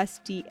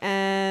Podcast,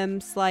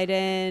 DM, slide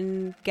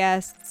in,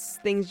 guests,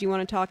 things you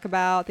want to talk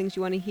about, things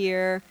you want to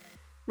hear,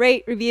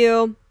 rate,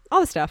 review,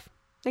 all the stuff.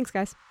 Thanks,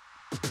 guys.